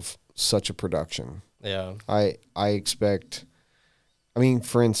out of such a production. Yeah. I expect,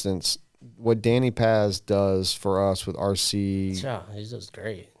 for instance, what Danny Paz does for us with RC. Yeah, he does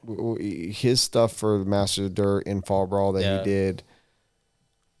great. His stuff for the Masters of Dirt in Fall Brawl that he did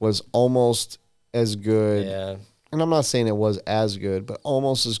was almost as good. Yeah. And I'm not saying it was as good, but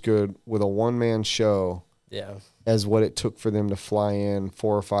almost as good with a one-man show as what it took for them to fly in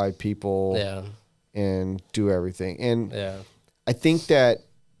 4 or 5 people and do everything. And I think that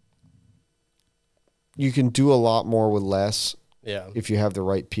you can do a lot more with less if you have the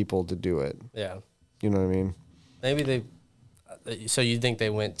right people to do it. Yeah. You know what I mean? Maybe so you think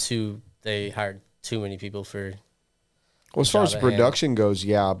they hired too many people for Well, as far as job at hand. production goes,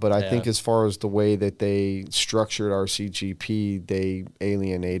 yeah, but I Yeah. think as far as the way that they structured RCGP, they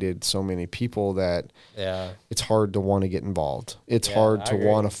alienated so many people that Yeah. it's hard to want to get involved. It's Yeah, hard I to agree.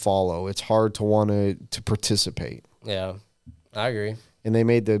 want to follow. It's hard to want to participate. Yeah. I agree. And they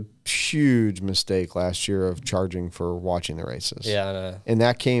made the huge mistake last year of charging for watching the races. Yeah, I know. And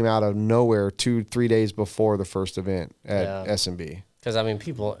that came out of nowhere 2-3 days before the first event at Yeah. S&B. Because, I mean,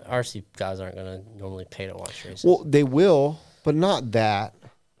 RC guys aren't going to normally pay to watch races. Well, they will, but not that.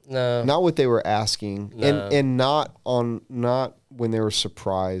 no. Not what they were asking. No. And not when they were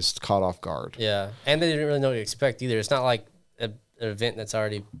surprised, caught off guard. Yeah. And they didn't really know what to expect either. It's not like an event that's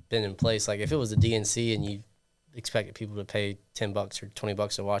already been in place. Like, if it was a DNC and you expected people to pay $10 or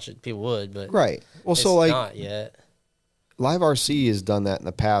 $20 to watch it, people would, but Right. Well, it's so like not yet. Live RC has done that in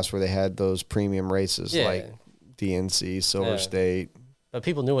the past where they had those premium races Yeah. like DNC, Silver Yeah. State. But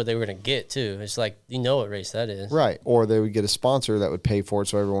people knew what they were going to get, too. It's like, you know what race that is. Right. Or they would get a sponsor that would pay for it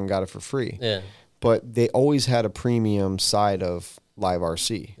so everyone got it for free. Yeah. But they always had a premium side of Live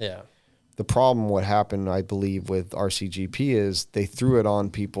RC. Yeah. The problem, what happened, I believe, with RCGP is they threw it on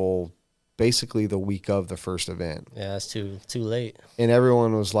people basically the week of the first event. Yeah, that's too late. And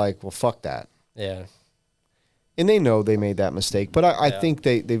everyone was like, well, fuck that. Yeah. And they know they made that mistake. But I Yeah. think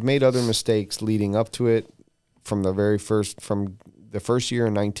they've made other mistakes leading up to it from the first year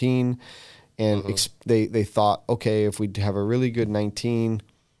in 19. And they thought, okay, if we have a really good 19,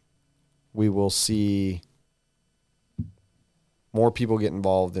 we will see more people get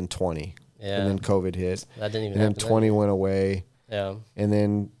involved in 20. Yeah. And then COVID hit. That didn't even And then happen. 20 went away. Yeah. And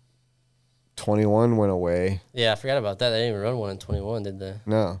then 21 went away. Yeah, I forgot about that. They didn't even run one in 21, did they?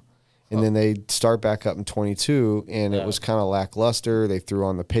 No. And then they start back up in 22, and Yeah. it was kind of lackluster. They threw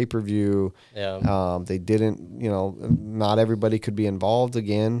on the pay-per-view. Yeah. They didn't, not everybody could be involved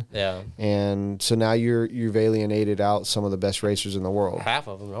again. Yeah. And so now you've alienated out some of the best racers in the world. Half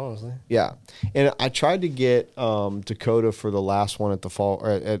of them, honestly. Yeah. And I tried to get Dakota for the last one at the fall or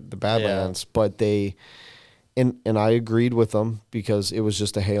at the Badlands, but they and I agreed with them because it was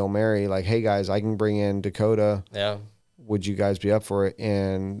just a Hail Mary, like, hey guys, I can bring in Dakota. Yeah. Would you guys be up for it?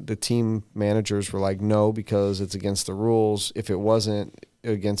 And the team managers were like, no, because it's against the rules. If it wasn't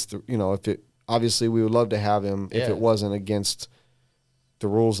against the, if it, obviously we would love to have him if Yeah. it wasn't against the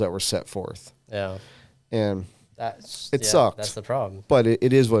rules that were set forth. Yeah. And It sucked. That's the problem. but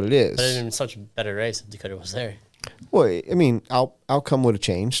it is what it is. But it would have been such a better race if Dakota was there. Well, I mean, outcome would have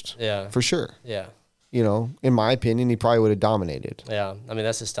changed Yeah. for sure. Yeah. In my opinion, he probably would have dominated. Yeah. I mean,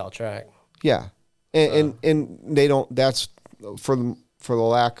 that's his style track. Yeah. And they don't, that's for the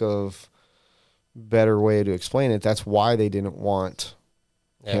lack of better way to explain it. That's why they didn't want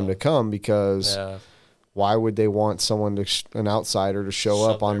Yeah. him to come, because Yeah. why would they want someone an outsider to show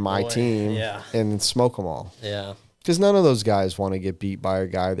up Shove on their my boy. team Yeah. and smoke them all? Yeah. Because none of those guys want to get beat by a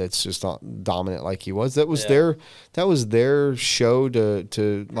guy that's just not dominant like he was. That was Yeah. their show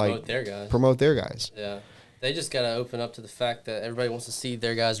to like Their guys. promote their guys. Yeah. They just got to open up to the fact that everybody wants to see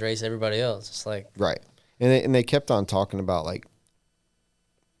their guys race everybody else. It's like, Right. And they kept on talking about, like,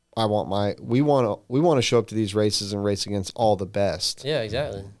 we want to show up to these races and race against all the best. yeah,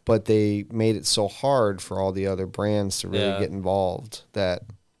 exactly. But they made it so hard for all the other brands to really Yeah. get involved that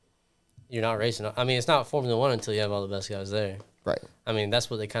You're not racing. I mean, it's not Formula One until you have all the best guys there. right. I mean, that's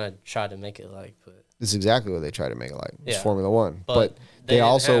what they kind of tried to make it like. But It's exactly what they try to make it like. It's Yeah. Formula One. But But they they didn't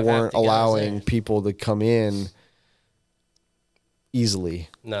also have half weren't the guys allowing there. people to come in easily.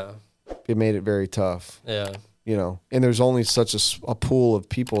 no. It made it very tough, Yeah. And there's only such a pool of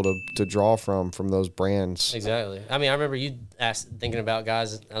people to draw from those brands. Exactly. I mean, I remember you thinking about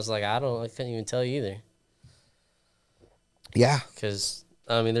guys. I was like, I couldn't even tell you either. Yeah, Because,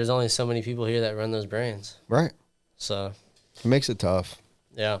 I mean, there's only so many people here that run those brands. right. So, It makes it tough.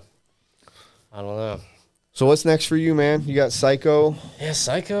 yeah. I don't know. So what's next for you, man? You got Psycho. Yeah,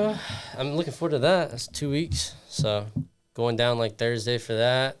 Psycho. I'm looking forward to that. That's 2 weeks. So, going down like Thursday for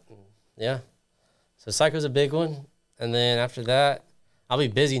that. Yeah. So, Psycho's a big one. And then after that, I'll be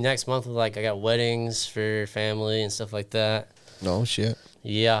busy next month with, like, I got weddings for family and stuff like that. No shit.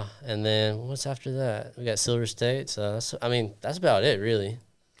 Yeah. And then what's after that? We got Silver State. So, that's about it, really.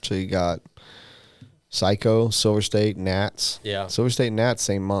 So you got Psycho, Silver State, Nats. Yeah. Silver State, Nats,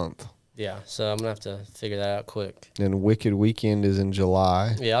 same month. Yeah. So, I'm going to have to figure that out quick. Then Wicked Weekend is in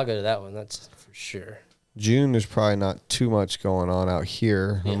July. Yeah, I'll go to that one. That's for sure. June, there's probably not too much going on out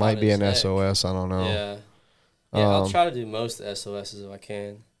here. Yeah, It might hot be as an heck. SOS. I don't know. Yeah. Yeah, I'll Um, try to do most of the SOSs if I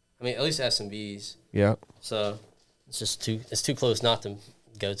can. I mean, at least S&Bs. Yeah. So it's just too close not to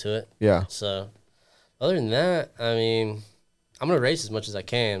go to it. Yeah. So other than that, I mean, I'm gonna race as much as I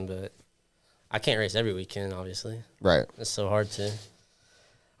can, but I can't race every weekend, obviously. Right. It's so hard to.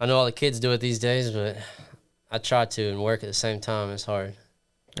 I know all the kids do it these days, but I try to and work at the same time. It's hard.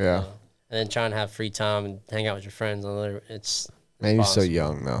 Yeah. And then trying to have free time and hang out with your friends. It's Man, you're so impossible.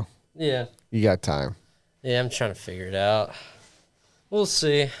 young, though. Yeah. You got time. Yeah, I'm trying to figure it out. We'll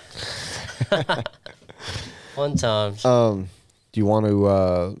see. Fun times. Do you want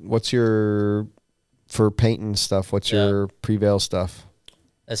to, what's your, for painting stuff, what's your pre-Vail stuff?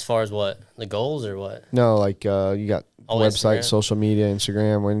 As far as what? The goals or what? No, like you got website, Instagram? social media,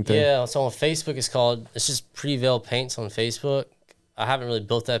 Instagram, or anything? Yeah, so on Facebook it's just Pre-Vail Paints on Facebook. I haven't really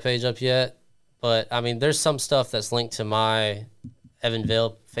built that page up yet, but I mean, there's some stuff that's linked to my Evan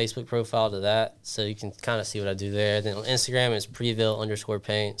Vail Facebook profile to that, so you can kind of see what I do there. Then on Instagram, it's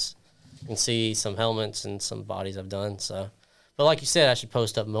Pre-Vail_paints. You can see some helmets and some bodies I've done. So, but like you said, I should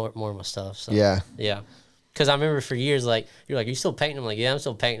post up more of my stuff. So Yeah. yeah. Because I remember for years, like, you're like, are you still painting? I'm like, yeah, I'm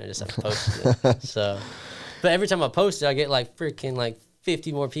still painting. I just have to post it. So, but every time I post it, I get like freaking like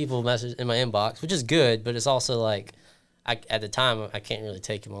 50 more people message in my inbox, which is good. But it's also like, at the time, I can't really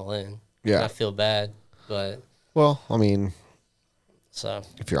take them all in. Yeah. And I feel bad. But, Well, I mean, so,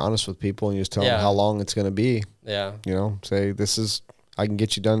 if you're honest with people and you just tell them Yeah. how long it's going to be, yeah. you know, say I can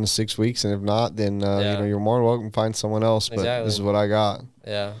get you done in 6 weeks, and if not, then you Yeah. know, you're more than welcome to find someone else. But Exactly. this is what I got.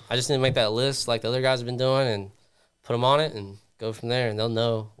 Yeah. I just need to make that list like the other guys have been doing and put them on it and go from there. And they'll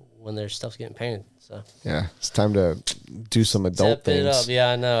know when their stuff's getting painted. So. Yeah, it's time to do some adult Step it things. up. Yeah,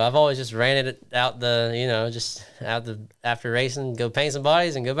 I know. I've always just ran it out after racing, go paint some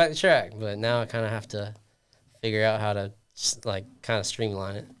bodies and go back to track. But now I kind of have to figure out how to like kind of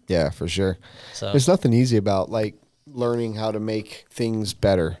streamline it. Yeah, for sure. So There's nothing easy about like learning how to make things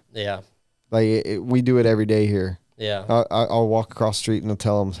better. yeah, Like we do it every day here. yeah, I'll walk across the street and I'll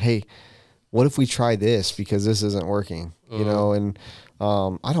tell them, hey, what if we try this because this isn't working? You know, and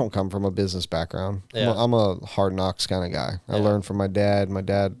I don't come from a business background. Yeah. I'm a hard knocks kind of guy. I Yeah. learned from my dad. My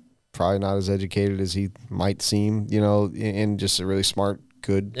dad probably not as educated as he might seem, you know, and just a really smart,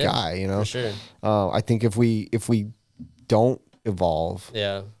 good Yeah, guy, you know. for sure. I think if we don't evolve,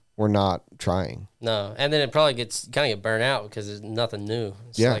 Yeah. we're not trying. No, and then it probably kind of get burnt out because there's nothing new.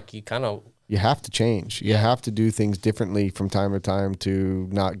 It's Yeah. like you kind of You have to change. You have to do things differently from time to time to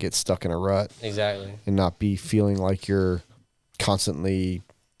not get stuck in a rut exactly and not be feeling like you're constantly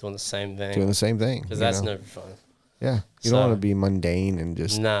doing the same thing. doing the same thing. Because you that's know? never fun. Yeah. You So- don't want to be mundane and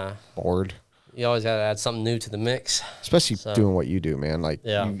just Nah, bored, you always got to add something new to the mix. especially So- doing what you do, man. Like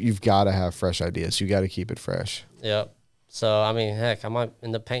Yeah. you've got to have fresh ideas. You got to keep it fresh. Yep. So I mean, heck, I might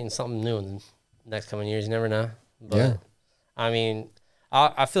end up painting something new in the next coming years. You never know. But Yeah. I mean,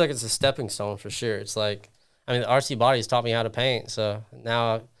 I feel like it's a stepping stone for sure. It's like, I mean, the RC bodies taught me how to paint. So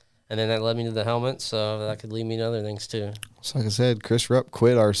now, and then that led me to the helmet. So that could lead me to other things too. So like I said, Chris Rupp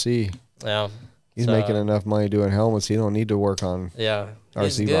quit RC. Yeah. He's So, making enough money doing helmets. He don't need to work on. Yeah.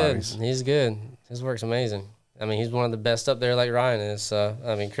 He's RC good. bodies. He's good. His work's amazing. I mean, he's one of the best up there, like Ryan is. So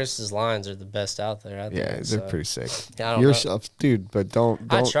I mean, Chris's lines are the best out there. I think. Yeah, they're So, pretty sick. I don't Yourself, dude, but don't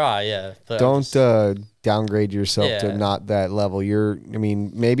I try, yeah. But don't downgrade yourself Yeah. to not that level. I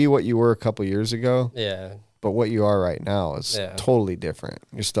mean, maybe what you were a couple years ago, yeah. but what you are right now is Yeah. totally different.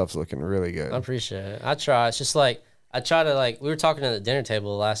 Your stuff's looking really good. I appreciate it. I try. It's just like I try to we were talking at the dinner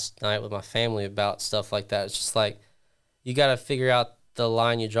table last night with my family about stuff like that. It's just like you got to figure out the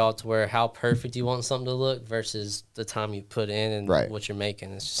line you draw to where how perfect you want something to look versus the time you put in and Right. what you're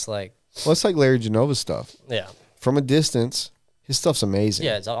making. It's just like Well, it's like Larry Genova's stuff. yeah, From a distance, his stuff's amazing.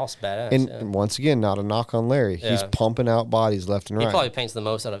 yeah, it's all badass. And, yeah. and once again, not a knock on Larry. He's Yeah. pumping out bodies left and He right. probably paints the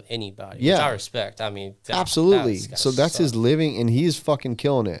most out of anybody, which Yeah. I respect. I mean, Absolutely. that's gotta So that's his suck. living, and he's fucking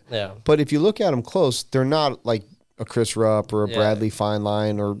killing it. Yeah, But if you look at them close, they're not like a Chris Rupp or a Yeah. Bradley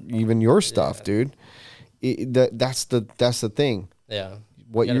Fineline or even your stuff, dude. That's the thing. yeah.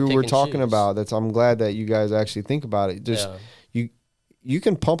 What gotta you pick were and talking choose. about. I'm glad that you guys actually think about it. Just you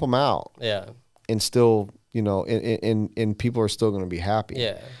can pump them out Yeah, and still, you know, and people are still going to be happy.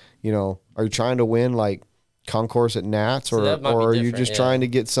 yeah. You know, are you trying to win like concourse at Nats, So or that might be are you different, just yeah. trying to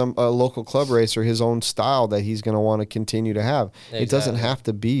get a local club racer his own style that he's going to want to continue to have? It doesn't Exactly. have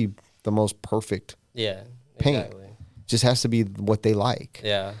to be the most perfect. Yeah, Paint. exactly. It just has to be what they like.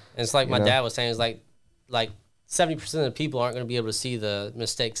 Yeah, and it's like You my know? dad was saying. It's like 70% of the people aren't going to be able to see the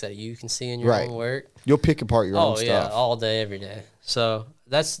mistakes that you can see in your Right. own work. You'll pick apart your own Oh yeah, stuff. all day, every day. So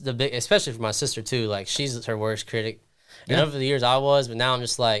that's the big, especially for my sister too. Like she's her worst critic. And Yeah. over the years I was, but now I'm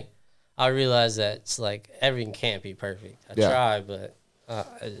just like, I realize that it's like everything can't be perfect. I Yeah. try, but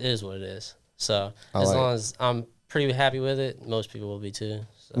it is what it is. So I as like long it. as I'm pretty happy with it, most people will be too.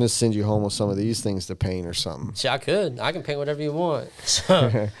 So. I'm gonna send you home with some of these things to paint or something. See, I can paint whatever you want. So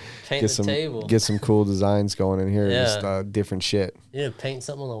paint the table. Get some cool designs going in here. Yeah. Just different shit. Yeah, paint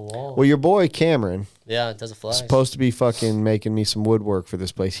something on the wall. Well, your boy Cameron. Yeah, it does a flash. Supposed to be fucking making me some woodwork for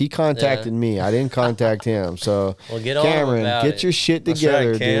this place. He contacted me. I didn't contact him. So well, get on Cameron, about get it. your shit That's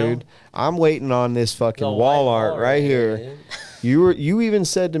together, right, Cam. dude. I'm waiting on this fucking The wall white art wall right here. dude. You even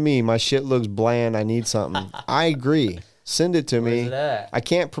said to me, my shit looks bland. I need something. I agree. Send it to Where's me. it at? I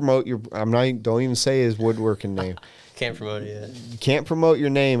can't promote your. I'm not. Don't even say his woodworking name. Can't promote it yet. You can't promote your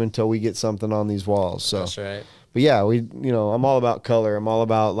name until we get something on these walls. So. That's right. But yeah, I'm all about color. I'm all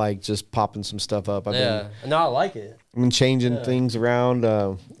about like just popping some stuff up. No, I like it. I've been changing things around.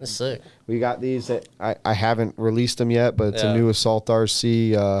 That's sick. We got these that I haven't released them yet, but it's a Yeah. new Assault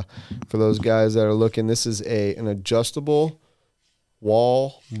RC for those guys that are looking. This is an adjustable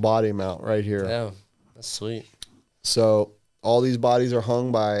wall body mount right here. Yeah, that's sweet. So all these bodies are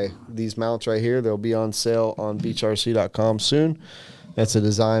hung by these mounts right here. They'll be on sale on beachrc.com soon. That's a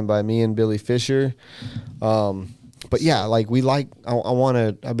design by me and Billy Fisher. But yeah, like I want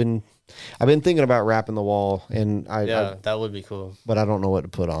to. I've been thinking about wrapping the wall, and that would be cool. but I don't know what to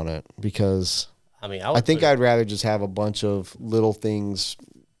put on it because I mean, I think I'd rather just have a bunch of little things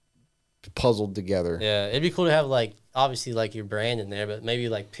puzzled together. Yeah, it'd be cool to have like obviously like your brand in there, but maybe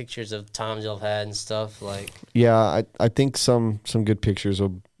like pictures of times y'all had and stuff. Like Yeah, I think some good pictures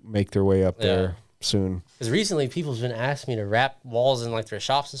will make their way up Yeah. there soon. because recently people's been asking me to wrap walls in like their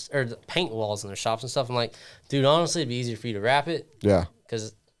shops or paint walls in their shops and stuff. I'm like, dude, honestly, it'd be easier for you to wrap it Yeah.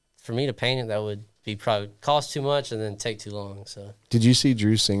 because for me to paint it, that would be probably cost too much and then take too long. So Did you see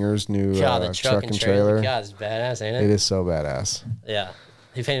Drew Singer's new God, the truck and trailer? God, it's badass, ain't it? It is so badass. Yeah,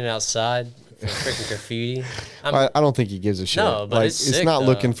 he painted it outside. For freaking graffiti. I don't think he gives a shit. No, but like, it's sick, not though.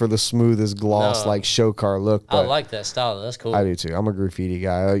 looking for the smoothest gloss No. like show car look. I But like that style. Though. That's cool. I do too. I'm a graffiti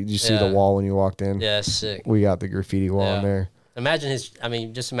guy. You see the Yeah. wall when you walked in? Yeah, that's sick. We got the graffiti wall in Yeah. there.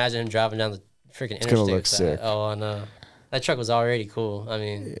 Just imagine him driving down the freaking interstate. gonna look with that. sick. Oh, I know. That truck was already cool. I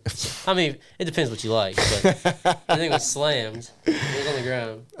mean, it depends what you like. But the thing was slammed. It was on the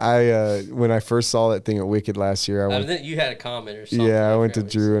ground. When I first saw that thing at Wicked last year, I I went. think you had a comment or something. Yeah, I went to forgot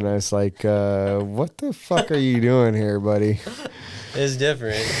what you Drew said. and I was like, "What the fuck are you doing here, buddy?" It's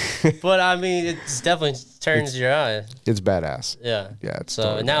different, but I mean, it's definitely turns your eye. It's badass. Yeah. Yeah, it's So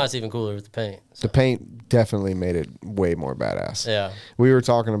totally now badass. it's even cooler with the paint. So, The paint definitely made it way more badass. yeah. We were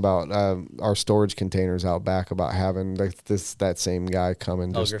talking about our storage containers out back about having that same guy come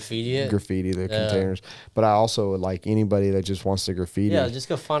and Oh, just graffiti it? graffiti the containers. But I also would like anybody that just wants to graffiti. Yeah, just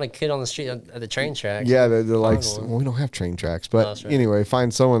go find a kid on the street at the train track. Yeah, they're like, one. well, we don't have train tracks, but that's right. anyway,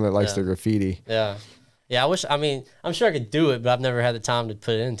 find someone that likes Yeah. their graffiti. Yeah. Yeah, I'm sure I could do it, but I've never had the time to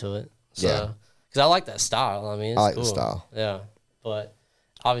put it into it. So, Yeah. because I like that style. I mean, it's I like cool. the style. Yeah. But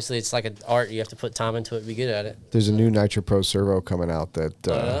obviously, it's like an art. You have to put time into it to be good at it. There's a new Nitro Pro servo coming out that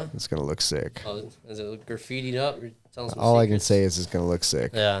yeah? it's gonna look sick. Oh, is it graffitied up? Or telling some All I can secrets? say is it's gonna look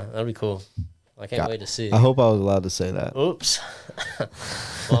sick. Yeah, that'll be cool. I can't wait to see. I hope I was allowed to say that. Oops.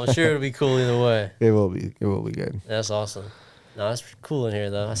 Well, I'm sure it'll be cool either way. It will be. It will be good. That's awesome. No, that's cool in here,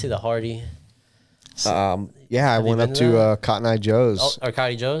 though. I see the Hardy. Yeah, I Have you went been up to to that? Cotton Eye Joe's. Oh,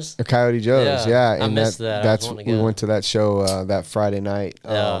 Arcady Joe's? Or Coyote Joe's, Yeah, yeah. I And missed that. I was That's wanting to we go. went to that show that Friday night.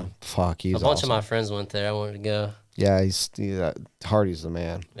 Yeah. Fuck, he's A bunch awesome. of my friends went there. I wanted to go. Yeah, Hardy's the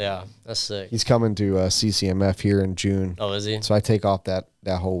man. Yeah, that's sick. He's coming to CCMF here in June. Oh, is he? So I take off that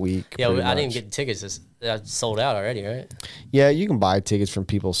whole week. Yeah, pretty I didn't much. get tickets. It's sold out already, right? Yeah, you can buy tickets from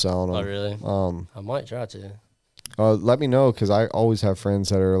people selling them. Oh, really? I might try to. Let me know because I always have friends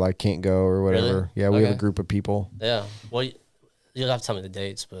that are like can't go or whatever. Really? Yeah, we have Okay. a group of people. Yeah. Well, you'll have to tell me the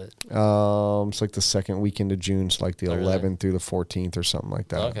dates, but It's like the second weekend of June, so like the Oh, really? 11th through the 14th or something like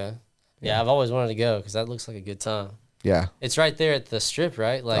that. okay. Yeah, I've always wanted to go because that looks like a good time. Yeah. It's right there at the strip,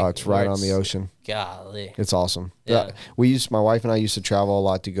 right? Like, It's where right on the ocean. Golly. It's awesome. Yeah. My wife and I used to travel a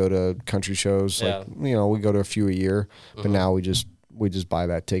lot to go to country shows. Like, we go to a few a year, but now we just buy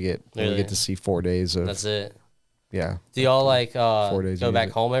that ticket and we Really? get to see 4 days of, That's it. yeah. Do y'all like 4 days go of back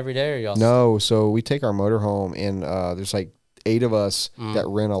music. home every day, or y'all? No, so we take our motor home and there's like 8 of us Mm. that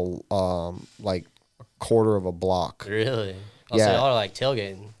rent like a quarter of a block. Really? Oh, Yeah. So y'all are like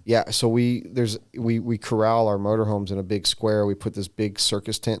tailgating. Yeah, so we corral our motorhomes in a big square. We put this big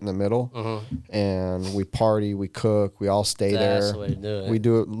circus tent in the middle, and we party, we cook, we all stay That's there. the way to do it. We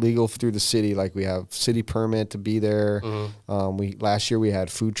do it legal through the city. Like we have city permit to be there. Last year we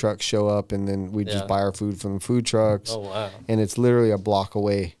had food trucks show up, and then we just Yeah. buy our food from the food trucks. Oh wow. And it's literally a block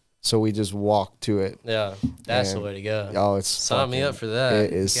away, so we just walk to it. Yeah, that's the And- way to go. Oh, it's Sign me fucking- up for that.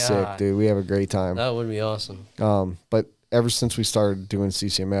 It is sick, God. dude. We have a great time. That would be awesome. But ever since we started doing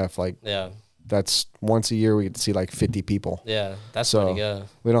CCMF, like that's once a year we get to see like 50 people. Yeah, that's the way to go.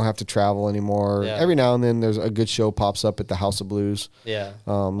 We don't have to travel anymore. Yeah. Every now and then there's a good show pops up at the House of Blues. Yeah.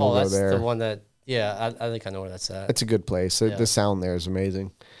 We'll go there. The one that, I think I know where that's at. It's a good place. The sound there is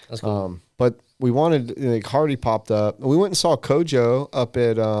amazing. That's cool. But we wanted, like, Hardy popped up. We went and saw Kojo up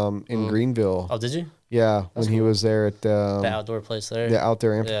at in Greenville. Oh, did you? Yeah, that's when he was there at the outdoor place there. The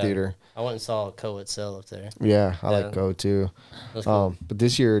outdoor amphitheater. I went and saw Co itself up there. Yeah, I like Ko too. That's cool. But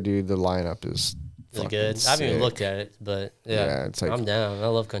this year, dude, the lineup is good. Sick. I haven't even looked at it, but it's like, I'm down. I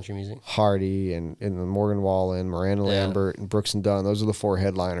love country music. Hardy and Morgan Wallen, Miranda Lambert, and Brooks and Dunn. Those are the 4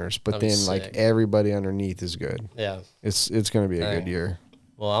 headliners. But then like everybody underneath is good. Yeah, it's going to be a good year.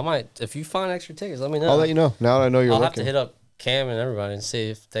 Well, I might, if you find extra tickets, let me know. I'll let you know. Now that I know you're looking. I'll have to hit up Cam and everybody and see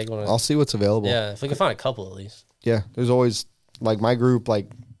if they want to. I'll see what's available. Yeah, if we can find a couple at least. Yeah, there's always, like, my group,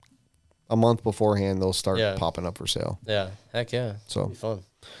 like, a month beforehand, they'll start popping up for sale. Yeah, heck yeah. So, it'll be fun.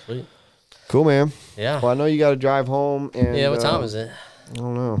 Sweet. Cool, man. Yeah. Well, I know you got to drive home. And what time is it? I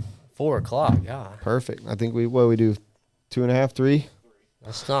don't know. 4 o'clock. God. Perfect. I think we do 2.5, 3?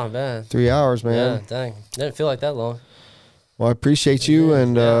 That's not bad. 3 hours, man. Yeah, dang. Didn't feel like that long. Well, I appreciate you,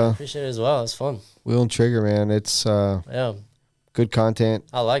 and I appreciate it as well. It's fun. Wheel and Trigger, man. It's good content.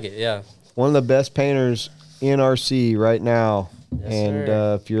 I like it. Yeah. One of the best painters in RC right now. Yes, and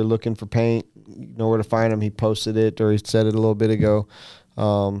if you're looking for paint, you know where to find him. He posted it, or he said it a little bit ago.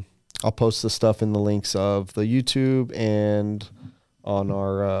 I'll post the stuff in the links of the YouTube and on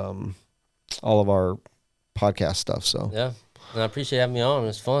our all of our podcast stuff. So yeah. And I appreciate having me on. It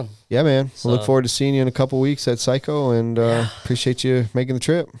was fun. Yeah, man. So, we'll look forward to seeing you in a couple weeks at Psycho, and appreciate you making the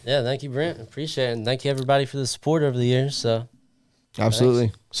trip. Yeah, thank you, Brent. Appreciate it. And thank you, everybody, for the support over the years. So, absolutely.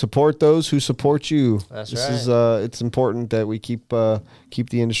 Thanks. Support those who support you. That's right. This is it's important that we keep the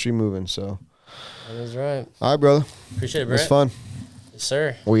industry moving. So, that is right. All right, brother. Appreciate it, Brent. It was fun. Yes,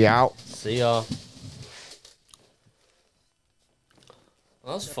 sir. We out. See y'all. Well,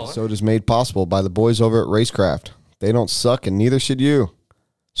 that was fun. So it is made possible by the boys over at Racecraft. They don't suck, and neither should you.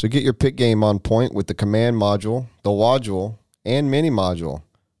 So get your pit game on point with the Command module, the Wadule, and Mini module.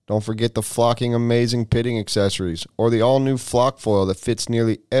 Don't forget the flocking amazing pitting accessories, or the all-new flock foil that fits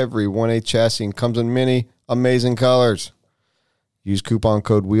nearly every 1/8 chassis and comes in many amazing colors. Use coupon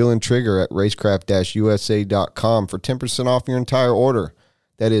code Wheel and Trigger at racecraft-usa.com for 10% off your entire order.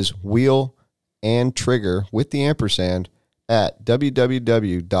 That is Wheel and Trigger with the ampersand at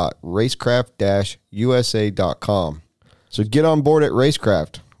www.racecraft-usa.com. So get on board at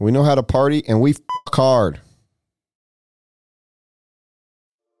Racecraft. We know how to party, and we f*** hard.